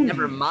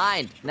 Never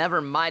mind.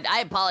 Never mind. I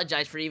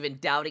apologize for even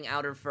doubting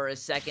Outer for a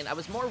second. I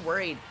was more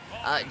worried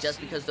just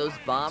because those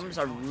bombs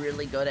are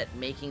really good at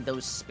making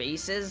those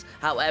spaces.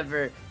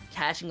 However,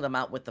 catching them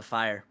out with the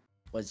fire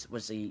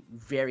was a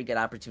very good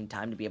opportune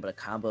time to be able to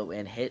combo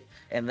and hit.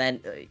 And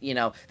then, you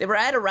know, they were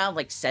at around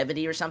like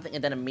 70 or something,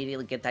 and then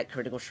immediately get that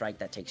critical strike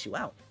that takes you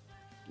out.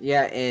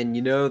 Yeah, and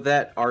you know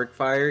that arc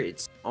fire,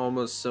 it's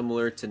almost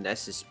similar to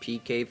Ness's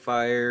PK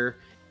fire,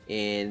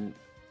 and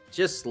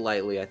just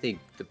slightly. I think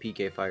the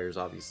PK fire is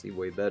obviously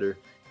way better.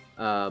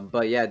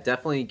 But yeah,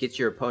 definitely get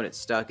your opponent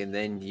stuck, and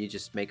then you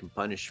just make him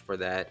punish for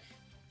that.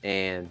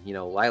 And you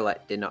know,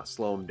 Lilac did not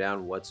slow him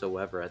down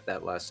whatsoever at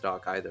that last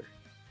stock either.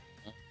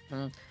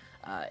 Mhm.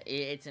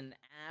 It's an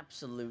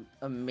absolute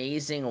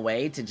amazing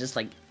way to just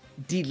like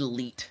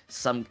delete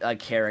some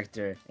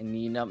character, and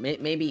you know,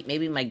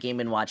 maybe my Game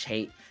and Watch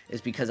hate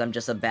is because I'm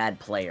just a bad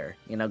player.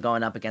 You know,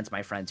 going up against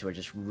my friends who are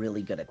just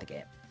really good at the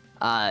game.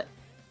 Uh,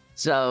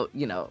 so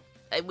you know.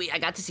 I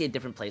got to see a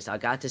different place. I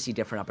got to see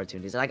different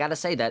opportunities, and I got to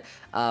say that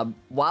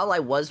while I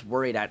was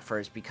worried at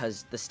first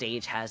because the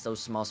stage has those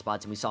small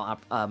spots, and we saw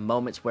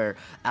moments where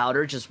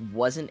Outer just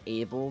wasn't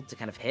able to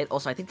kind of hit.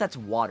 Also, I think that's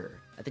water.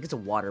 I think it's a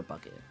water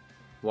bucket.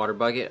 Water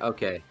bucket,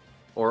 okay,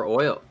 or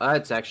oil.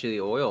 It's actually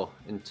oil,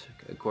 and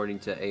according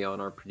to Aeon,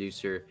 our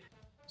producer.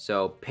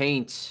 So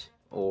paint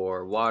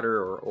or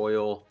water or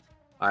oil,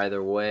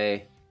 either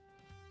way,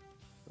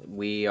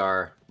 we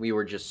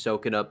were just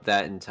soaking up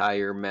that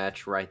entire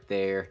match right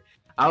there.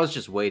 I was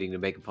just waiting to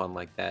make a pun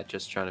like that,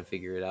 just trying to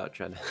figure it out,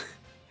 trying to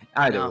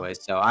either No. way.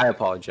 So I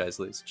apologize,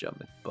 ladies and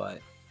gentlemen.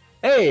 But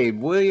hey,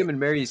 William and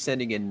Mary is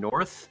sending in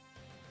North,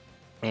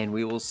 and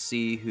we will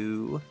see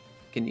who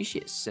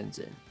Canisius sends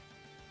in.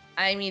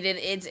 I mean,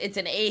 it's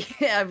an eight.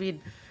 I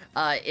mean,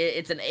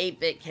 it's an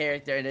 8-bit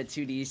character in a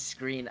 2D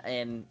screen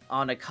and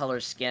on a color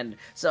skin.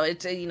 So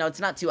it's you know, it's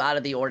not too out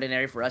of the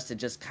ordinary for us to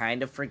just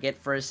kind of forget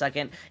for a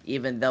second.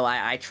 Even though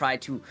I try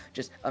to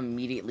just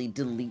immediately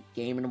delete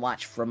Game and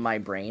Watch from my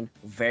brain,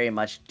 very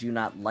much do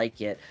not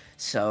like it.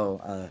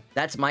 So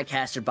that's my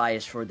caster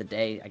bias for the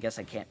day. I guess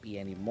I can't be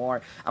any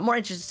more. I'm more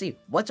interested to see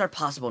what's our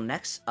possible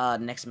next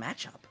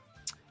matchup.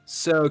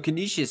 So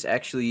Canisius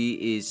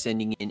actually is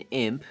sending in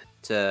Imp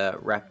to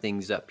wrap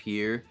things up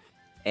here.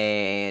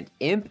 And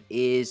Imp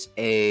is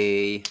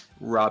a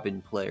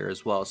Robin player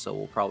as well, so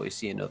we'll probably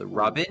see another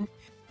Robin.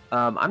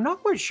 I'm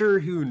not quite sure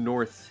who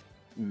North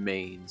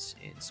mains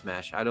in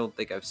Smash. I don't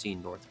think I've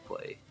seen North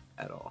play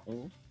at all.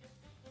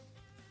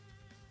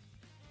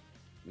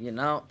 You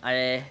know,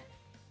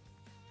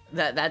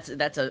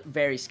 that's a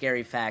very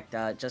scary fact.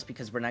 Just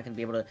because we're not going to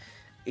be able to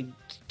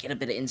get a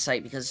bit of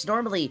insight, because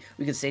normally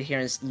we can sit here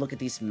and look at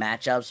these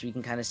matchups. We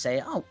can kind of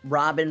say, oh,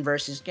 Robin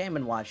versus Game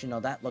and Watch, you know,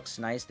 that looks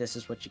nice. This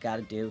is what you got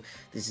to do.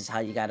 This is how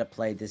you got to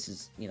play. This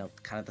is, you know,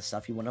 kind of the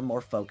stuff you want to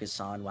more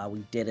focus on. While we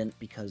didn't,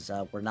 because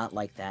we're not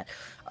like that.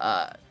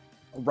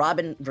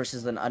 Robin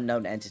versus an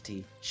unknown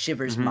entity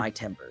shivers my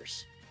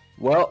timbers.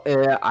 Well,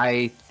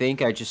 I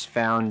think I just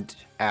found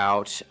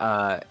out,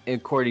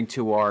 according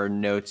to our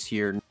notes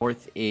here,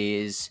 North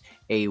is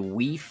a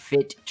Wii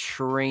Fit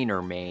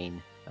trainer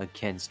main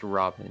against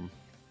Robin.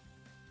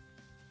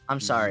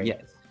 I'm sorry.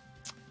 Yes.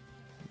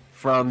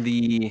 From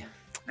the...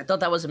 I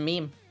thought that was a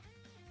meme.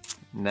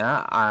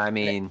 Nah, I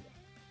mean...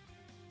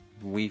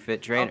 Wii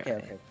Fit trainer.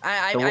 Okay.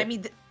 I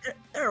mean,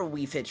 there are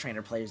Wii Fit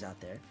trainer players out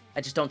there.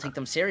 I just don't take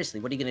them seriously.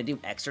 What are you going to do?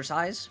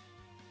 Exercise?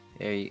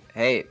 Hey,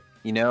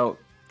 you know,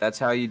 that's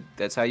how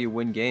you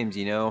win games,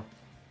 you know?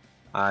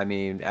 I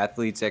mean,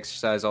 athletes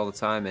exercise all the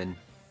time, and,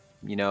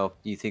 you know,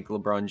 you think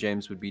LeBron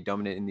James would be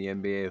dominant in the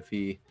NBA if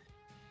he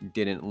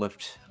didn't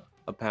lift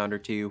a pound or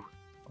two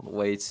on the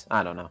weights.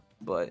 I don't know,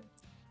 but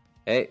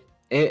hey,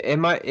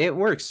 it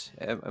works.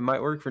 It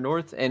might work for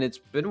North, and it's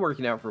been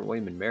working out for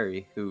William and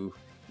Mary, who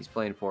he's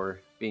playing for,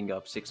 being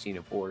up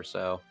 16-4.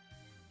 So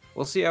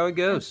we'll see how it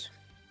goes.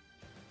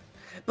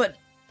 But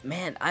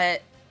man, I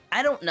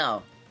don't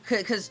know.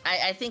 Because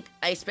I think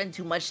I spend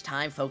too much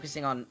time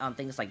focusing on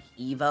things like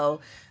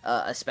Evo,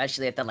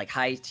 especially at that like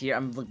high tier.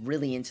 I'm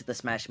really into the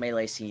Smash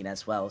Melee scene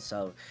as well.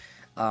 So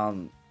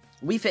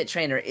Wii Fit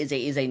Trainer is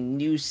a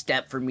new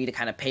step for me to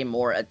kind of pay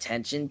more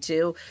attention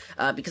to,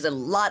 because a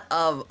lot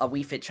of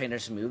Wii Fit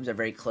Trainer's moves are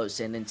very close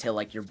in until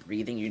like you're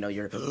breathing, you know,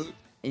 you're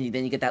and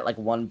then you get that like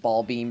one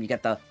ball beam, you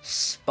get the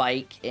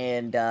spike,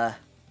 and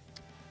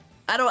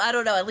I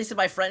don't know. At least in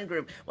my friend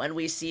group, when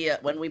we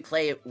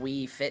play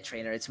Wii Fit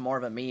Trainer, it's more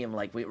of a meme.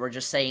 Like we're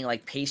just saying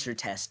like pacer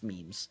test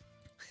memes.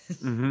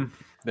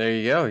 There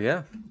you go.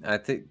 Yeah, I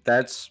think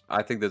that's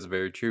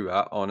very true.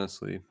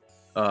 Honestly,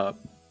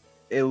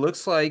 it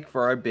looks like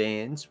for our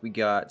bands, we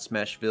got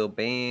Smashville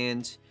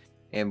Band,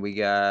 and we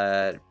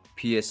got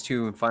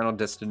PS2 and Final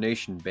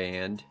Destination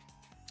Band.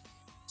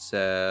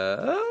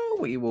 So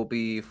we will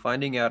be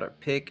finding out our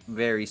pick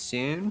very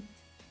soon.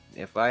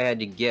 If I had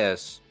to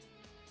guess,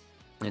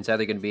 it's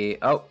either going to be...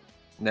 Oh,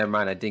 never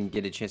mind. I didn't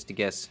get a chance to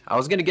guess. I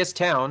was going to guess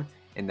Town,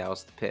 and that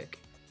was the pick.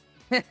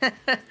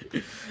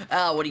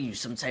 What are you,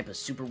 some type of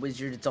super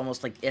wizard? It's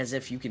almost like as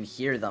if you can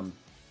hear them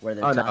where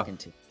they're talking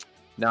to.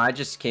 No, I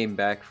just came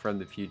back from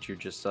the future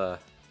just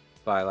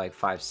by like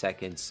 5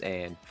 seconds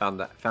and found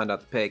out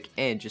the pick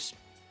and just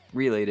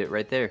relayed it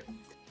right there.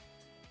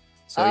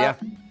 So yeah,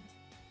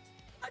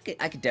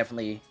 I could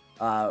definitely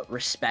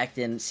respect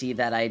and see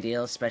that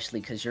idea,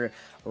 especially because you're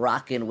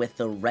rocking with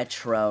the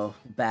retro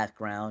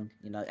background.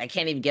 You know, I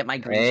can't even get my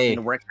green screen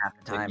to work half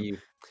the time.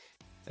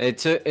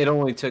 It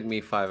only took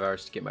me 5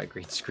 hours to get my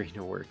green screen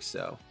to work,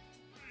 so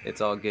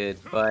it's all good.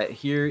 But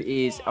here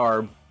is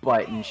our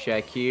button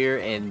check here,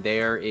 and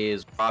there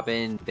is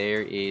Robin.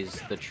 There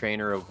is the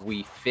trainer of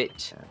Wii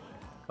Fit.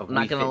 I'm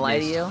not gonna lie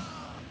to you.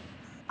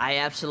 I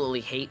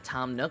absolutely hate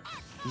Tom Nook.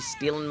 He's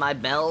stealing my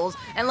bells.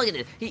 And look at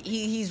it.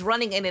 He's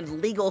running an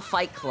illegal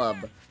fight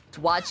club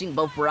to watching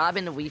both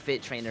Robin and Wii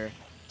Fit Trainer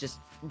just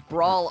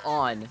brawl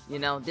on. You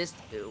know, this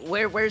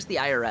where's the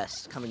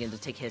IRS coming in to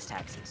take his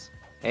taxes?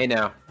 Hey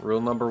now,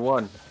 rule number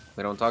 1.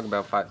 We don't talk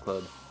about Fight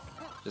Club.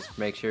 Just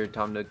make sure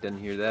Tom Nook doesn't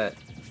hear that.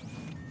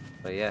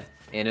 But yeah.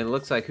 And it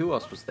looks like who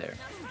else was there?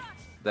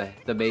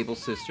 The Mabel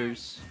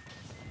sisters.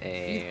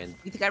 And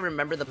you think I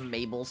remember the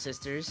Mabel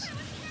sisters?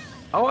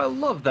 Oh, I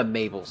love the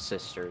Mabel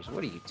sisters.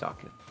 What are you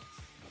talking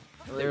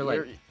about? They're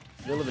like,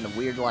 you're living a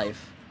weird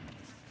life.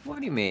 What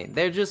do you mean?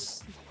 They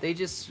just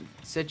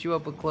set you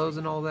up with clothes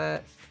and all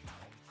that.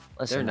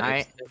 Listen, they're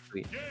nice. They're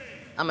sweet.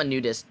 I'm a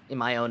nudist in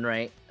my own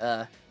right.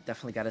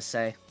 Definitely gotta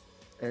say,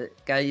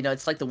 you know,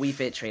 it's like the Wii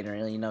Fit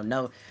Trainer. You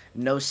know,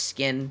 no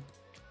skin,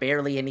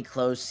 barely any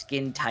clothes,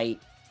 skin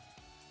tight.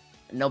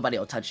 Nobody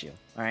will touch you.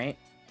 All right,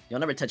 you'll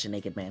never touch a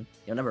naked man.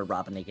 You'll never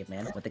rob a naked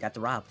man. What they got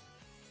to rob?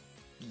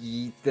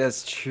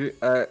 That's true.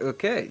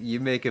 Okay, you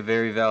make a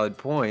very valid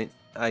point,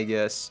 I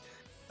guess.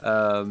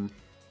 Not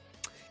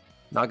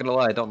gonna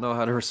lie, I don't know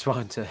how to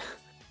respond to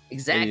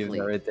exactly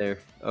right there.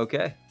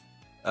 Okay.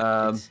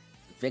 It's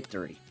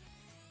victory.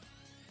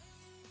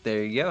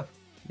 There you go.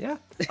 Yeah.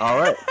 All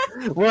right.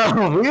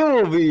 Well, we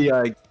will be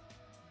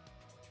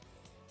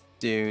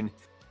soon.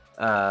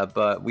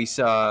 But we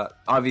saw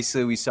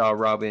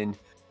Robin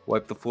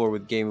wipe the floor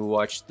with Game &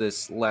 Watch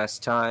this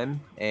last time,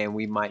 and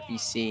we might be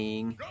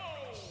seeing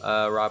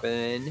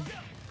Robin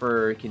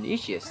for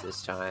Canisius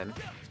this time.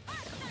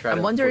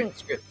 I'm wondering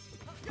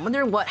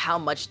how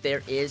much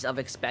there is of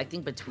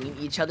expecting between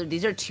each other.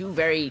 These are two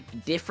very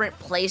different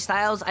play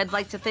styles, I'd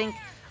like to think,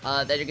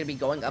 that you're going to be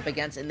going up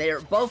against, and they're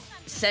both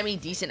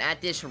semi-decent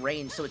at this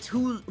range, so it's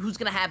who's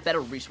going to have better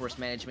resource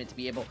management to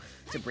be able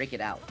to break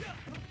it out.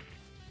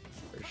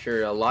 For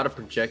sure, a lot of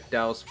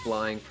projectiles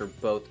flying for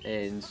both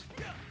ends.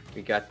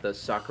 We got the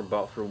soccer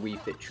ball for Wii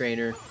Fit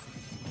Trainer,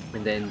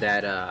 and then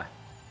that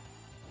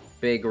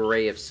big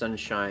ray of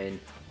sunshine,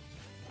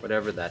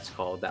 whatever that's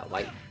called, that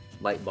light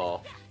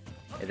ball.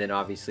 And then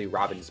obviously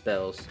Robin's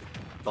bells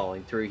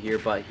falling through here,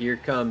 but here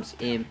comes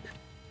here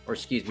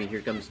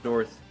comes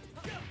North,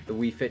 the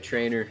Wii Fit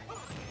Trainer,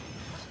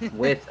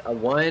 with a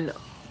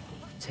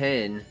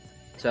 110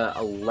 to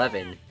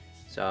 11.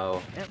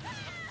 So,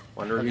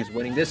 wonder who's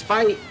winning this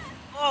fight.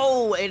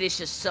 Oh, it is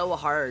just so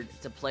hard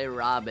to play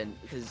Robin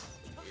because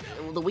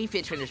the Wii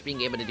Fit Trainer is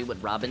being able to do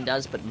what Robin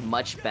does, but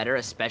much better,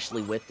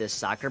 especially with this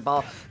soccer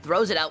ball.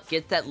 Throws it out,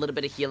 gets that little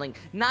bit of healing,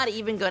 not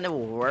even going to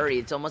worry.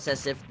 It's almost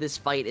as if this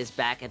fight is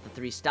back at the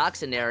 3-stock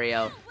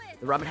scenario.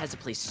 The Robin has to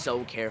play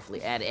so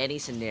carefully. At any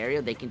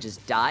scenario, they can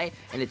just die,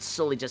 and it's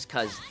solely just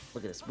because,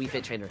 look at this, Wii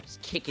Fit Trainer is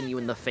kicking you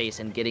in the face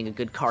and getting a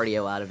good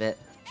cardio out of it.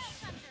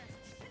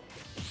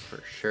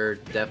 For sure,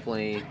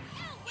 definitely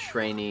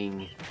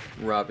training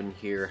Robin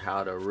here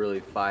how to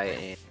really fight,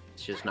 and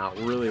it's just not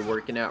really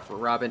working out for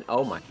Robin.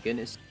 Oh my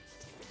goodness.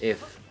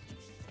 If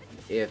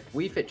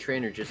Wii Fit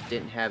Trainer just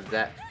didn't have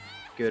that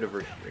good of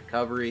a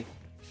recovery,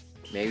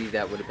 maybe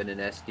that would have been an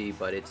SD,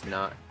 but it's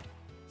not.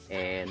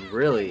 And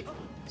really,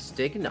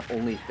 sticking to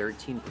only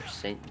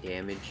 13%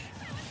 damage.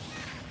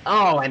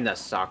 Oh, and the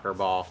soccer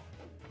ball.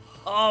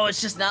 Oh,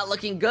 it's just not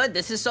looking good.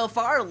 This is so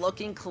far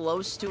looking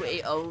close to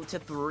a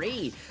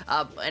 0-3.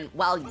 And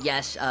while,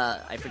 yes,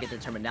 I forget the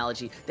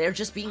terminology, they're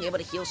just being able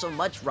to heal so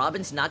much,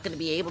 Robin's not going to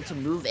be able to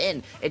move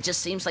in. It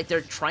just seems like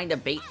they're trying to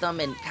bait them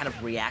in kind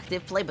of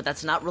reactive play, but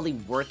that's not really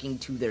working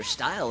to their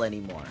style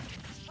anymore.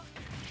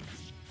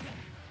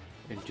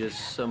 And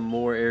just some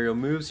more aerial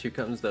moves. Here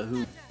comes the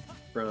hoop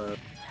from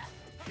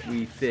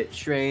Wii Fit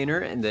Trainer,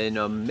 and then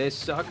a missed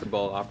soccer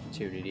ball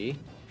opportunity.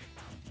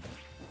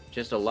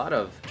 Just a lot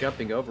of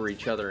jumping over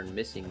each other and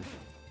missing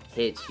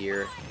hits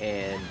here.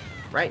 And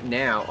right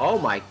now, oh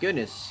my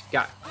goodness,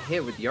 got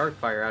hit with the arc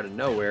fire out of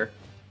nowhere.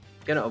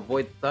 Gonna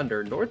avoid the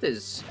thunder. North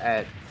is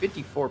at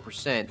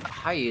 54%, the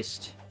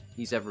highest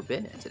he's ever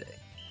been at today.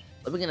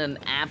 Living in an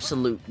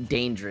absolute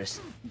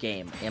dangerous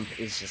game. Imp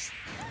is just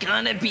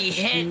gonna be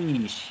hit.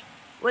 Sheesh.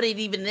 What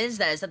even is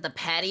that? Is that the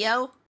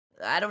patio?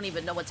 I don't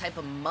even know what type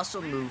of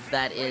muscle move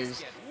that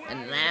is.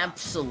 An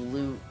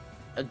absolute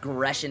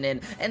aggression in,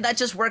 and that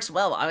just works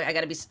well. I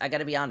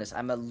gotta be honest.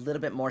 I'm a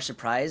little bit more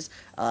surprised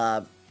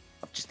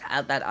just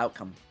at that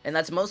outcome, and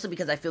that's mostly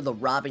because I feel the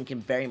Robin can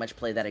very much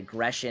play that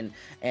aggression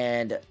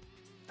and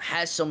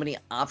has so many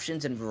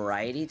options and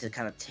variety to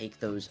kind of take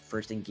those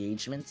first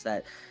engagements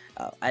that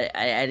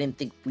I didn't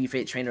think Wii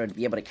Fit Trainer would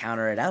be able to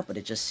counter it out, but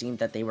it just seemed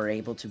that they were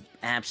able to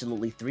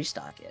absolutely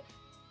 3-stock it.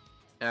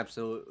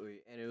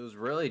 Absolutely, and it was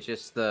really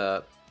just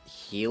the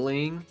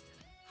healing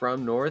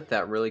from North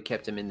that really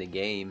kept him in the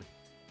game.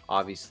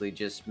 Obviously,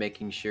 just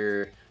making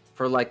sure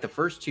for like the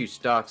first 2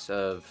 stocks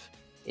of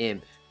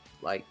Imp,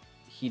 like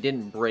he did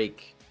not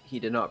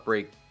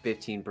break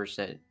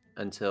 15%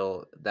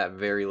 until that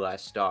very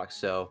last stock.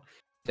 So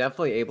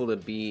definitely able to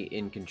be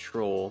in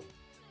control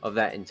of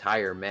that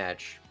entire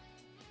match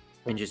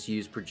and just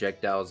use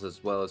projectiles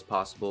as well as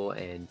possible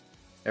and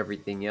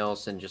everything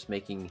else, and just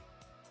making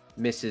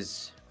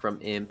misses from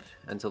Imp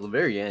until the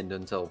very end,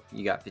 until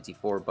you got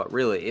 54. But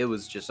really, it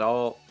was just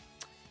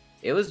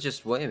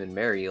William and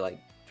Mary like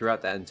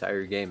throughout that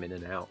entire game, in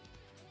and out.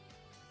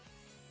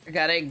 I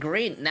gotta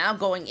agree. Now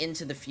going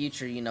into the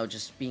future, you know,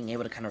 just being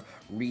able to kind of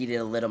read it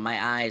a little,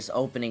 my eyes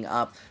opening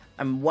up.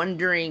 I'm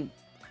wondering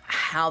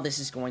how this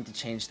is going to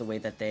change the way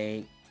that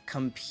they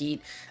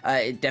compete.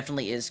 It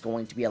definitely is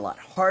going to be a lot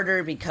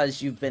harder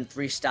because you've been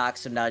 3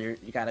 stocks, so now you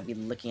gotta be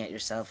looking at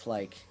yourself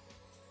like,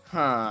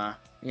 huh,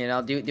 you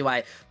know, do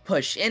I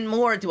push in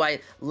more? Do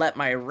I let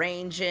my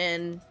range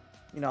in?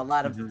 You know, a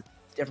lot of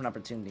different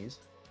opportunities.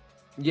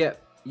 Yeah,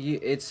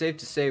 it's safe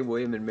to say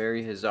William and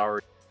Mary has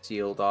already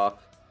sealed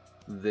off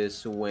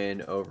this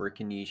win over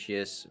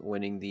Canisius,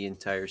 winning the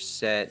entire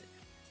set.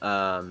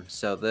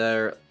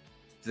 So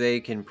they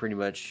can pretty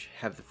much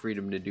have the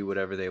freedom to do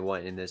whatever they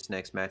want in this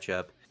next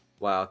matchup,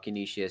 while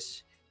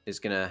Canisius is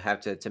gonna have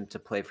to attempt to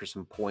play for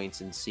some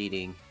points and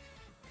seeding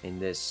in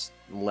this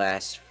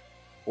last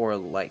or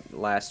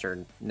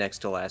next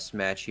to last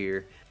match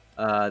here.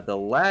 The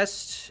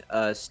last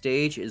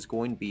stage is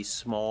going to be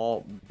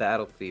small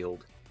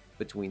battlefield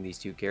between these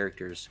two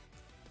characters.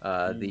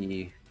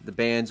 The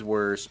bands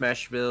were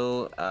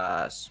Smashville,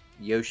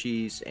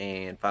 Yoshi's,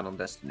 and Final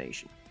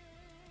Destination.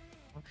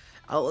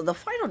 Oh, the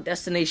Final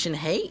Destination,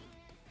 hey,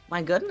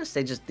 my goodness,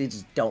 they just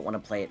don't want to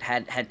play it.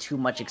 Had too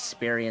much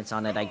experience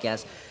on it, I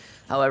guess.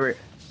 However,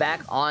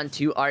 back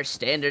onto our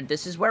standard.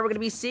 This is where we're going to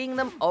be seeing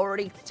them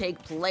already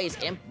take place.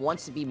 Imp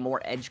wants to be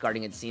more edge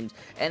guarding, it seems,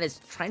 and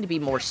is trying to be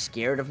more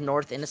scared of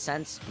North in a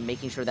sense,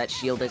 making sure that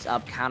shield is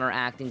up,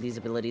 counteracting these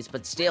abilities,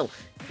 but still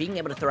being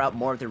able to throw out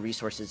more of the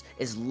resources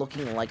is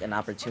looking like an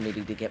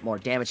opportunity to get more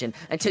damage in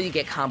until you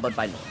get comboed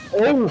by North.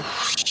 Oh,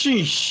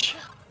 sheesh.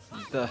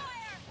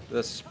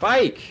 The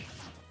spike.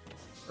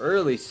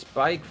 Early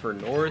spike for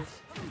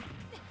North.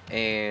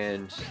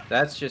 And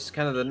that's just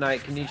kind of the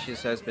night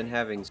Canisius has been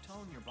having.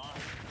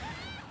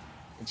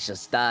 It's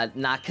just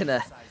not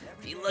gonna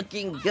be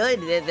looking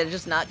good. They're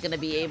just not gonna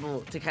be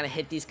able to kind of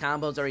hit these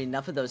combos or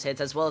enough of those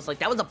hits, as well as like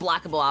that was a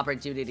blockable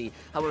opportunity.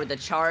 However, the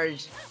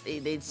charge,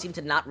 they seem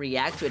to not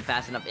react to it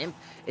fast enough. Imp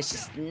is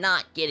just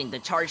not getting the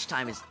charge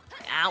time, is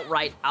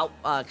outright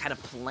kind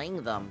of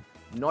playing them.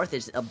 North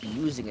is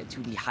abusing it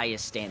to the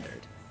highest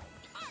standard.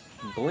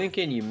 Blink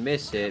and you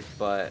miss it,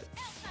 but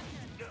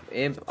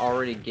Imp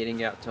already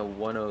getting out to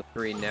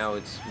 103. Now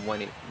it's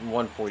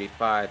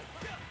 145.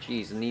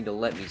 Jeez, need to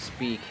let me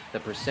speak. The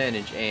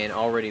percentage, and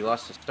already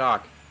lost a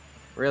stock.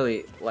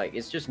 Really, like,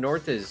 it's just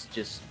North is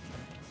just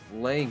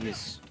laying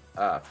his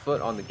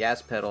foot on the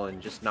gas pedal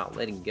and just not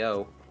letting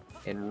go,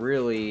 and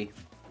really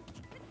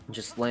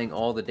just laying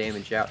all the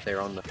damage out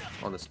there on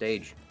the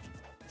stage.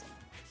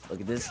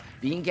 Look at this,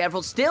 being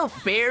careful, still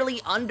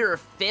barely under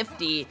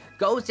 50,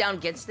 goes down,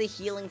 gets the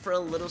healing for a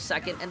little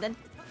second, and then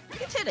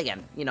gets hit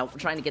again, you know,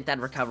 trying to get that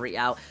recovery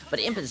out. But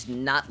Imp is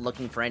not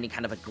looking for any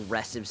kind of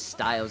aggressive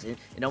styles. It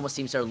almost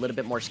seems they're a little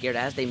bit more scared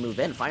as they move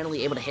in.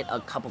 Finally able to hit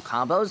a couple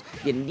combos.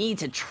 You need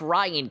to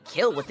try and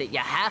kill with it. You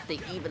have to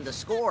even the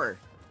score.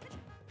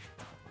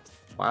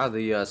 Wow,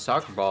 the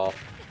soccer ball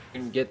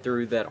can get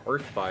through that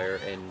arc fire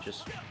and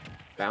just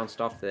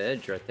bounced off the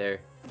edge right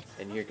there.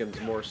 And here comes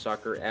more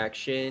soccer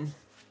action.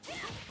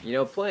 You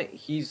know,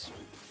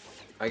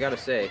 I gotta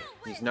say,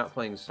 he's not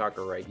playing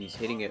soccer right. He's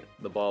hitting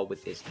the ball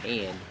with his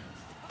hand,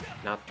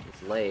 not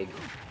his leg.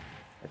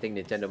 I think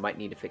Nintendo might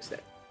need to fix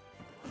that.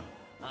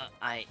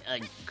 I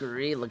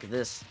agree. Look at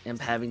this. Imp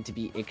having to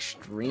be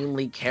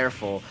extremely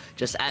careful.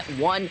 Just at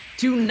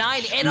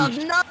 129 and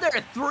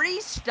another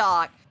 3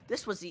 stock.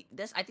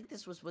 I think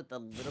this was with a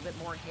little bit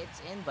more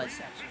hits in, but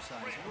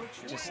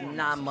just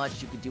not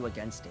much you could do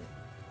against it.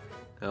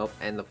 Nope.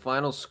 And the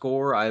final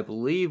score, I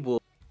believe, will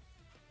be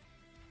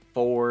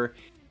 4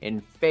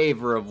 in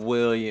favor of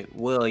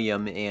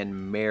William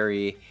and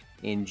Mary,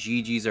 and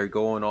GGs are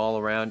going all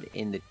around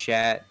in the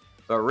chat.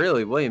 But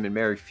really, William and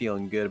Mary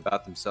feeling good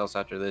about themselves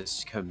after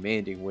this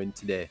commanding win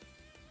today.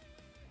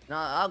 No,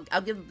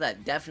 I'll give them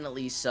that,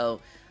 definitely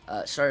so.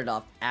 Started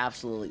off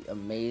absolutely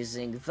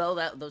amazing,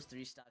 though those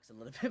 3 stocks a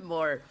little bit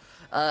more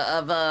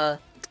of a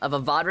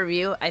VOD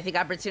review, I think,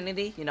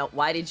 opportunity. You know,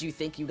 why did you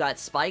think you got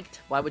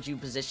spiked? Why would you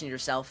position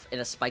yourself in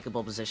a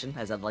spikeable position,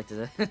 as I'd like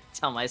to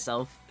tell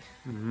myself?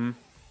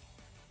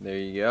 There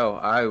you go.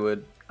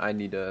 I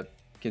need to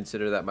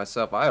consider that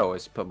myself. I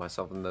always put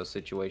myself in those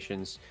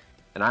situations,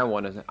 and I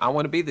want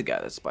to be the guy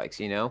that spikes,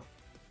 you know.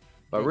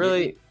 But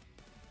really,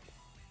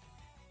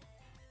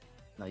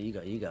 no, you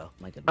go.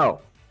 My goodness.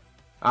 Oh,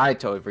 I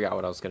totally forgot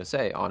what I was gonna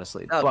say,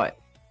 honestly. Oh, but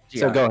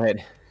so go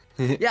ahead.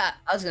 Yeah,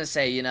 I was gonna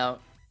say, you know,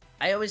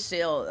 I always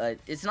feel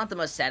it's not the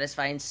most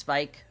satisfying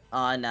spike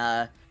on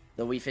the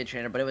Wii Fit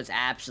Trainer, but it was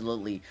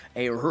absolutely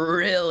a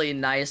really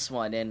nice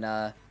one, and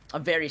a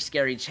very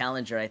scary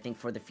challenger, I think,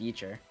 for the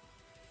future.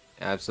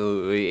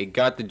 Absolutely. It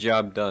got the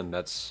job done.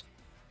 That's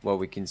what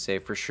we can say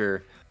for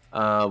sure.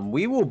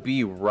 We will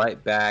be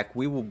right back.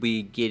 We will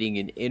be getting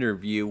an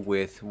interview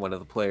with one of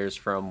the players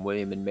from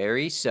William and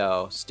Mary,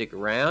 so stick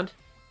around.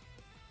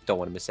 Don't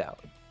want to miss out.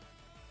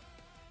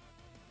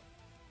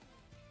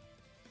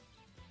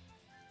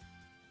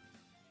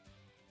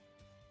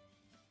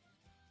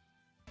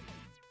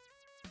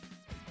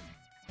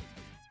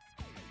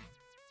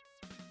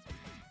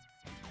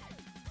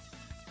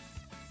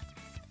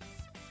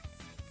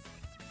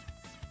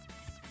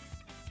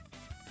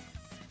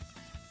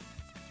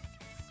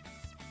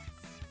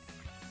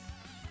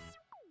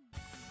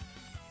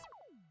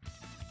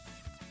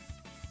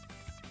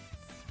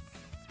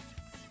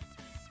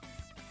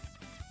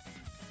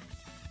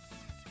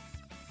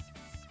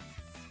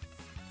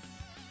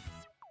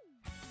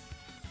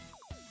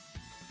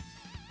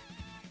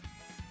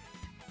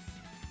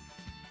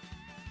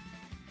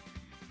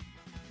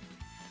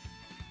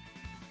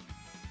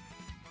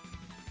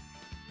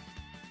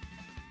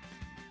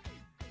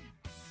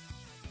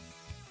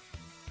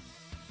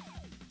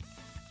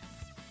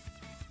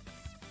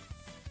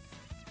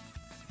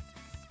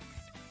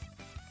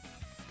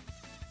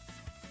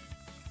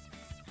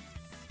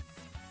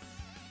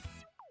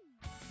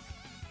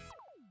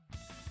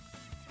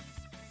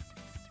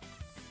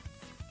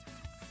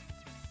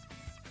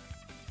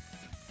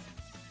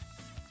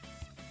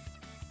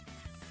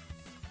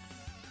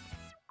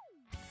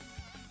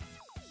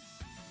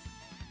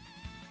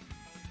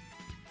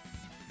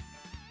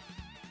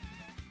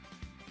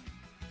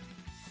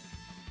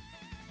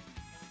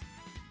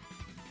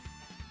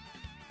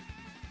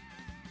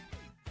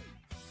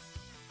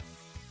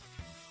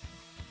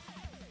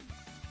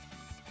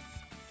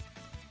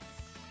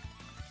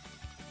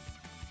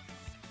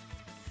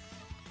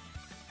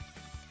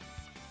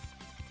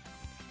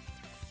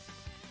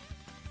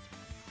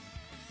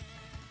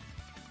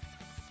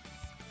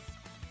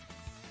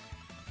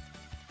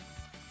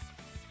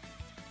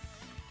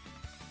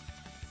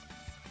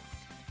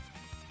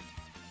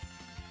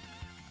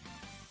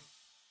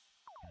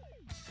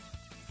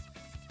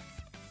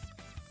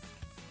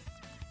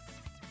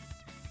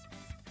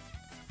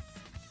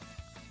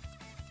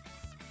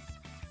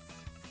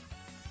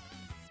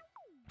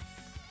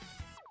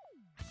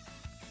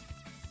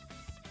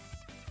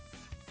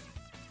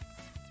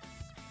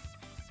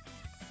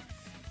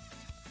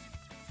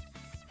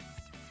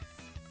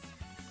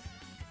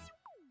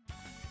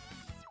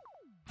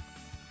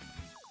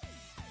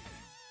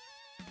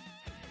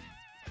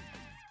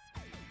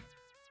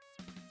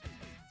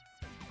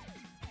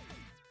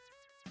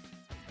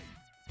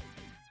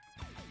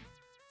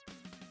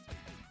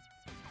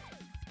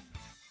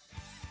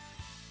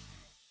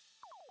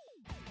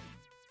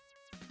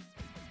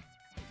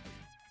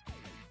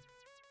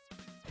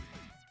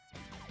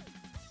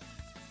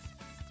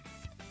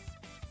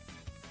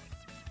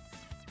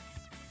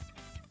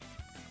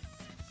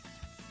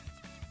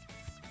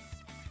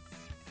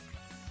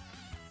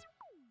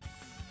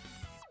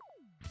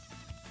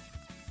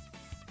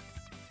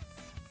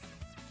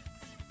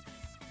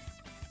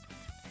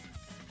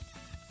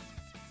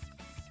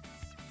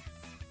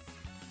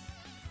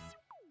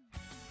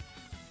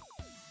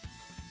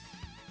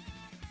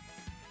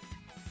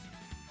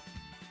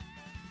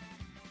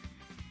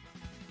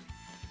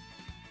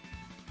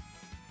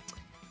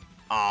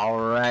 All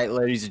right,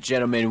 ladies and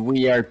gentlemen,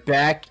 we are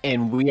back,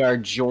 and we are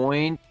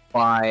joined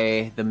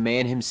by the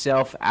man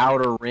himself,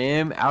 Outer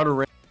Rim. Outer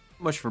Rim, thank you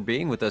so much for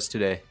being with us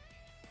today.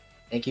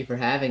 Thank you for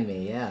having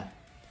me, yeah.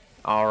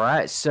 All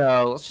right,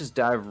 so let's just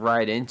dive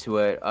right into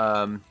it.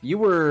 You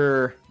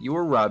were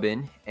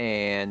rubbing,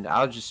 and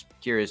I was just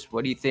curious,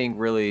 what do you think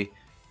really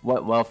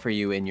went well for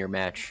you in your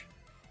match?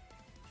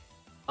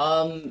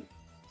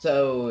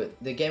 So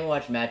the Game &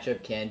 Watch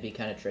matchup can be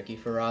kind of tricky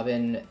for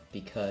Robin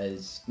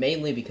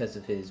mainly because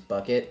of his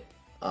bucket.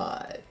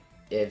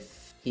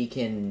 If he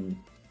can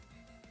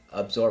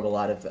absorb a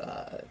lot of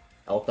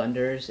L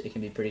Thunders, it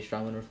can be pretty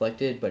strong when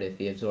reflected, but if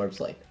he absorbs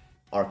like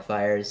Arc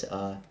Fires,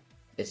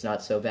 it's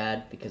not so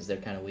bad because they're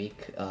kind of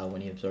weak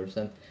when he absorbs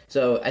them.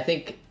 So I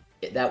think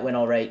that went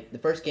all right. The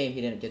first game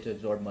he didn't get to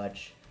absorb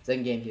much.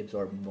 Second game he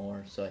absorbed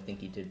more, so I think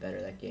he did better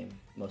that game,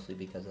 mostly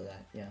because of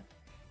that, yeah.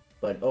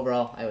 But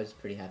overall, I was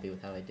pretty happy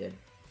with how I did,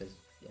 because,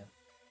 yeah.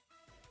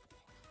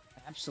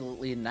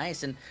 Absolutely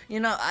nice. And, you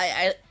know,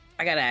 I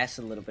gotta ask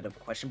a little bit of a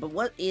question, but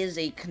what is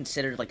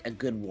considered like a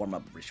good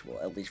warm-up ritual,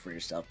 at least for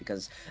yourself?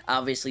 Because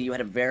obviously you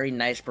had a very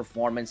nice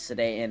performance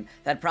today, and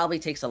that probably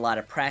takes a lot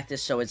of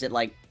practice. So is it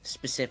like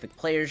specific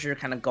players you're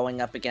kind of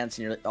going up against,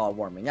 and you're all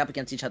warming up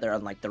against each other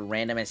on like the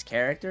randomest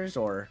characters,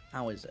 or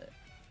how is it?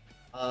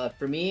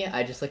 For me,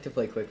 I just like to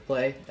play quick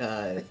play,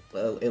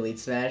 Elite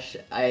Smash.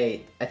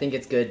 I think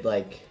it's good,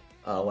 like,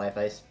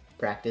 Wi-Fi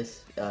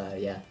practice.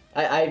 Yeah.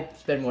 I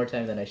spend more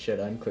time than I should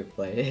on quick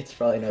play. It's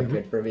probably not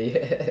good for me,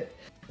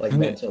 like,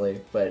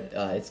 mentally, but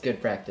it's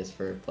good practice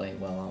for playing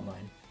well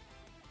online.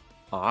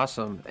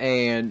 Awesome.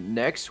 And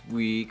next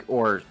week,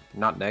 or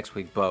not next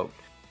week, but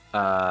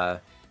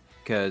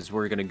because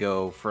we're going to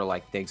go for,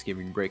 like,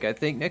 Thanksgiving break, I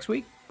think, next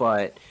week,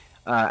 but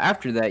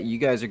after that, you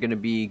guys are going to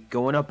be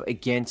going up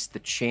against the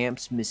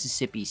champs,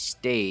 Mississippi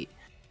State.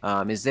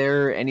 Is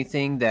there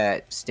anything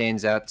that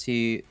stands out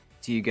to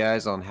you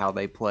guys on how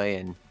they play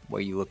and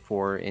what you look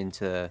for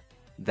into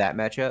that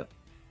matchup?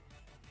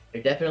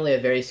 They're definitely a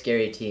very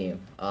scary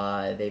team.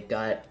 They've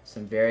got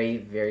some very,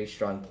 very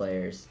strong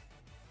players.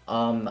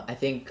 I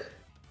think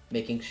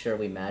making sure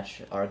we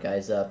match our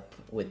guys up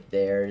with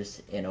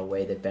theirs in a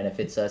way that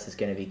benefits us is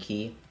going to be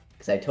key,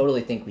 because I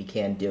totally think we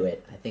can do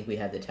it. I think we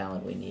have the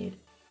talent we need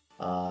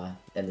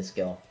and the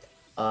skill.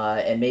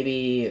 And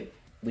maybe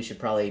we should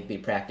probably be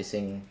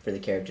practicing for the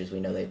characters we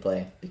know they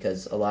play,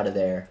 because a lot of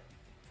their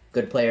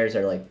good players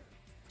are like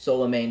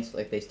solo mains,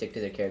 like they stick to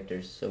their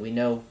characters, so we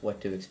know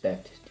what to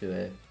expect to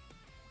a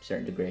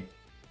certain degree.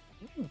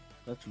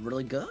 That's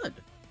really good.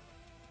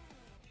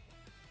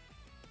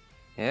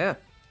 Yeah.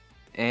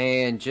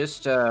 And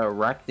just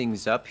wrap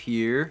things up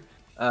here,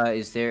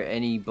 is there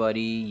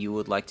anybody you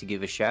would like to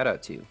give a shout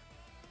out to?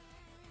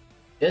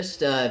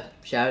 Just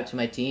shout out to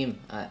my team.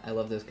 I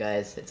love those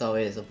guys. It's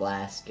always a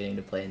blast getting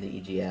to play in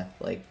the EGF,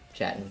 like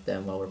chatting with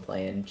them while we're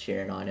playing,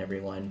 cheering on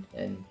everyone,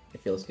 and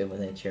it feels good when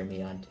they cheer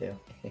me on too.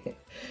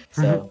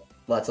 So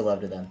lots of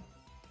love to them.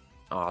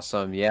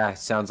 Awesome. Yeah,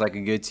 sounds like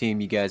a good team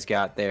you guys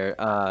got there.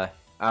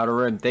 Outer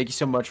Rim, thank you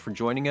so much for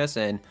joining us,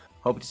 and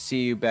hope to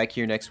see you back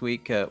here next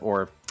week,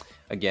 or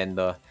again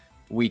the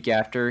week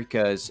after,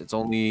 because it's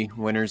only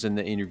winners in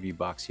the interview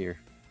box here.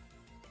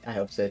 I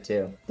hope so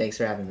too. Thanks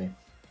for having me.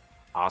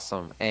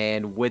 Awesome.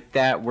 And with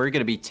that, we're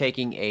going to be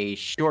taking a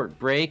short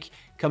break.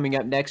 Coming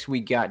up next, we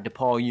got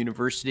DePaul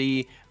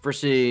University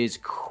versus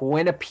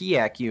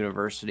Quinnipiac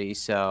University.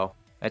 So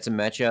that's a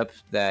matchup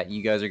that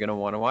you guys are going to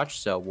want to watch.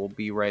 So we'll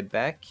be right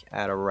back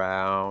at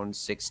around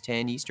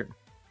 6:10 Eastern.